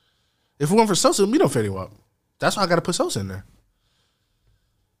 If we went for Sosa, we know Fetty Wap. That's why I gotta put Sosa in there.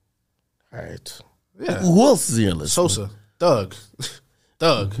 All right. Yeah. Who else is in your list? Sosa. Thug.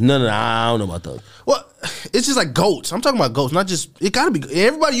 No, I don't know about Thug. Well, it's just like GOATs. I'm talking about GOATs, not just, it gotta be,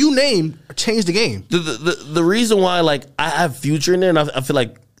 everybody you name changed the game. The reason why, like, I have Future in there, and I feel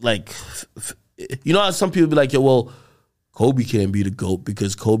like, you know how some people be like, yo, well, Kobe can't be the GOAT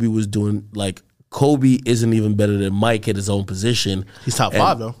because Kobe was doing, like, Kobe isn't even better than Mike at his own position. He's top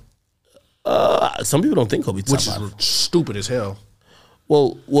 5, though. Some people don't think Kobe's top 5. Which is stupid as hell.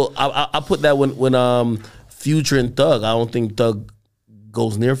 Well, I put that when Future and Thug, I don't think Thug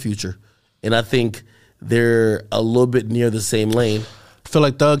goes near Future. And I think they're a little bit near the same lane. I feel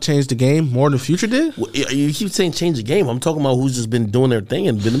like Thug changed the game more than Future did? Well, you keep saying change the game. I'm talking about who's just been doing their thing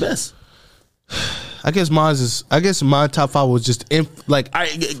and been the best. I guess my top 5 was just influence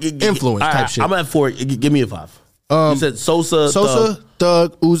type shit. I'm at 4. Give me a 5. You said Sosa,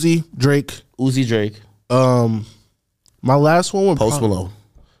 Thug, Uzi, Drake. Drake. My last one would Post Malone.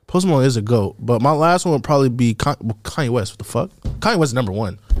 Post Malone is a GOAT, but my last one would probably be Kanye West. What the fuck? Kanye West is number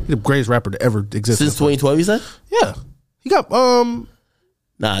 1. He's the greatest rapper to ever exist. Since 2012, you said? Yeah. He got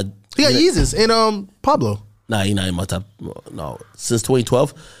He got Yeezus and Pablo. Nah, he not in my top. No. Since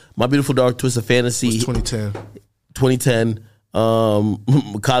 2012, My Beautiful Dark Twisted Fantasy. 2010.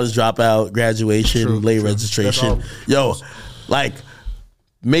 College Dropout, Graduation, Late Registration. Yo, like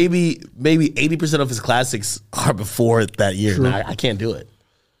maybe 80% of his classics are before that year. Nah, I can't do it.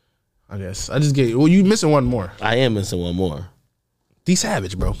 I guess I just get. Well, you missing one more. I am missing one more. D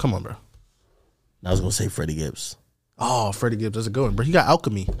Savage, bro. Come on, bro. I was gonna say Freddie Gibbs. Oh, Freddie Gibbs, that's a good one, bro. He got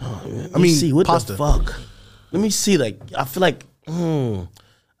Alchemy. Let me see what Pasta. the fuck. Let me see. Like, I feel like I don't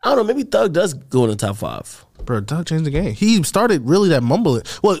know. Maybe Thug does go in the top 5. Bro, Thug changed the game. He started really that mumbling.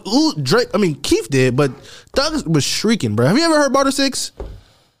 Well, Drake. I mean, Keith did, but Thug was shrieking, bro. Have you ever heard Barter 6?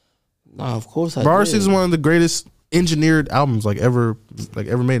 Nah, of course I Barter did. 6 is one of the greatest engineered albums ever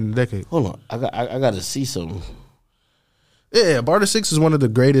made in a decade. Hold on, I got to see something. Yeah, Barter 6 is one of the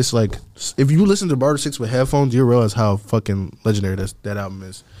greatest. Like, if you listen to Barter 6 with headphones, you'll realize how fucking legendary that album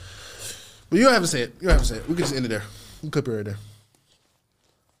is. But you don't have to say it. We can just end it there. We can clip it right there.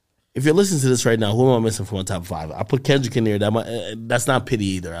 If you're listening to this right now, who am I missing from my top 5? I put Kendrick in there. That's not pity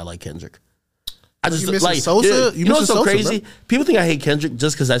either. I like Kendrick. I just You missing like Sosa? yeah, You know what's missing so Sosa, crazy? bro. People think I hate Kendrick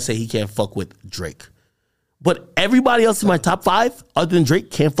just because I say he can't fuck with Drake. But everybody else in my top 5, other than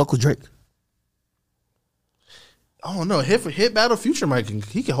Drake, can't fuck with Drake. Oh no, hit for hit battle, Future Mike,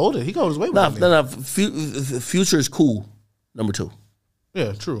 he can hold it. He can hold his weight. with that nigga. No. Future is cool. Number 2.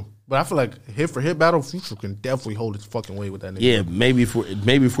 Yeah, true. But I feel like hit for hit battle, Future can definitely hold his fucking weight with that nigga. Yeah, maybe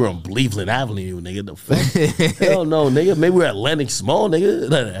if we're on Cleveland Avenue, nigga. The fuck? Hell no, nigga. Maybe we're at Lennox Mall, nigga. What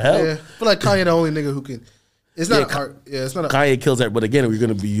the hell? Yeah, I feel like Kanye the only nigga who can. It's not art. Yeah, it's not. Kanye kills that, but again, we're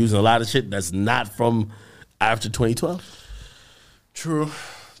gonna be using a lot of shit that's not from after 2012. True.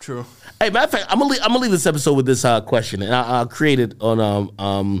 Hey, matter of fact, I'm gonna leave this episode with this question, and I'll create it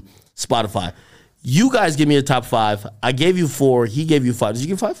on Spotify. You guys give me a top 5. I gave you 4. He gave you 5. Did you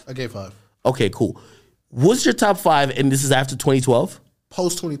give 5? I gave 5. Okay, cool. What's your top 5? And this is after 2012.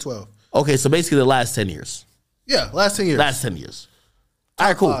 Post 2012. Okay, so basically the last 10 years. Yeah, last 10 years. Last 10 years. All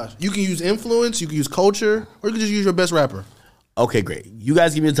right, cool. You can use influence, you can use culture, or you can just use your best rapper. Okay, great. You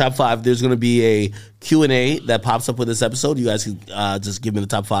guys give me the top 5. There's going to be a Q&A that pops up with this episode. You guys can just give me the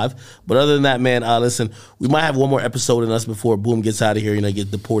top 5. But other than that, man, listen, we might have one more episode in us before Boom gets out of here,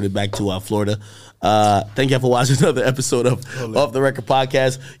 get deported back to Florida. Thank you for watching another episode of Off the Record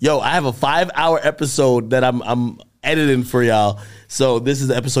Podcast. Yo, I have a 5-hour episode that I'm editing for y'all. So this is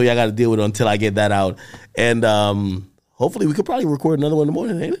the episode y'all got to deal with until I get that out. And hopefully we could probably record another one in the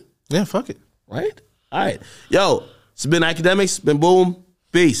morning, ain't it? Yeah, fuck it. Right? All right. Yo, it's been Academics, been Boom.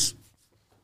 Peace.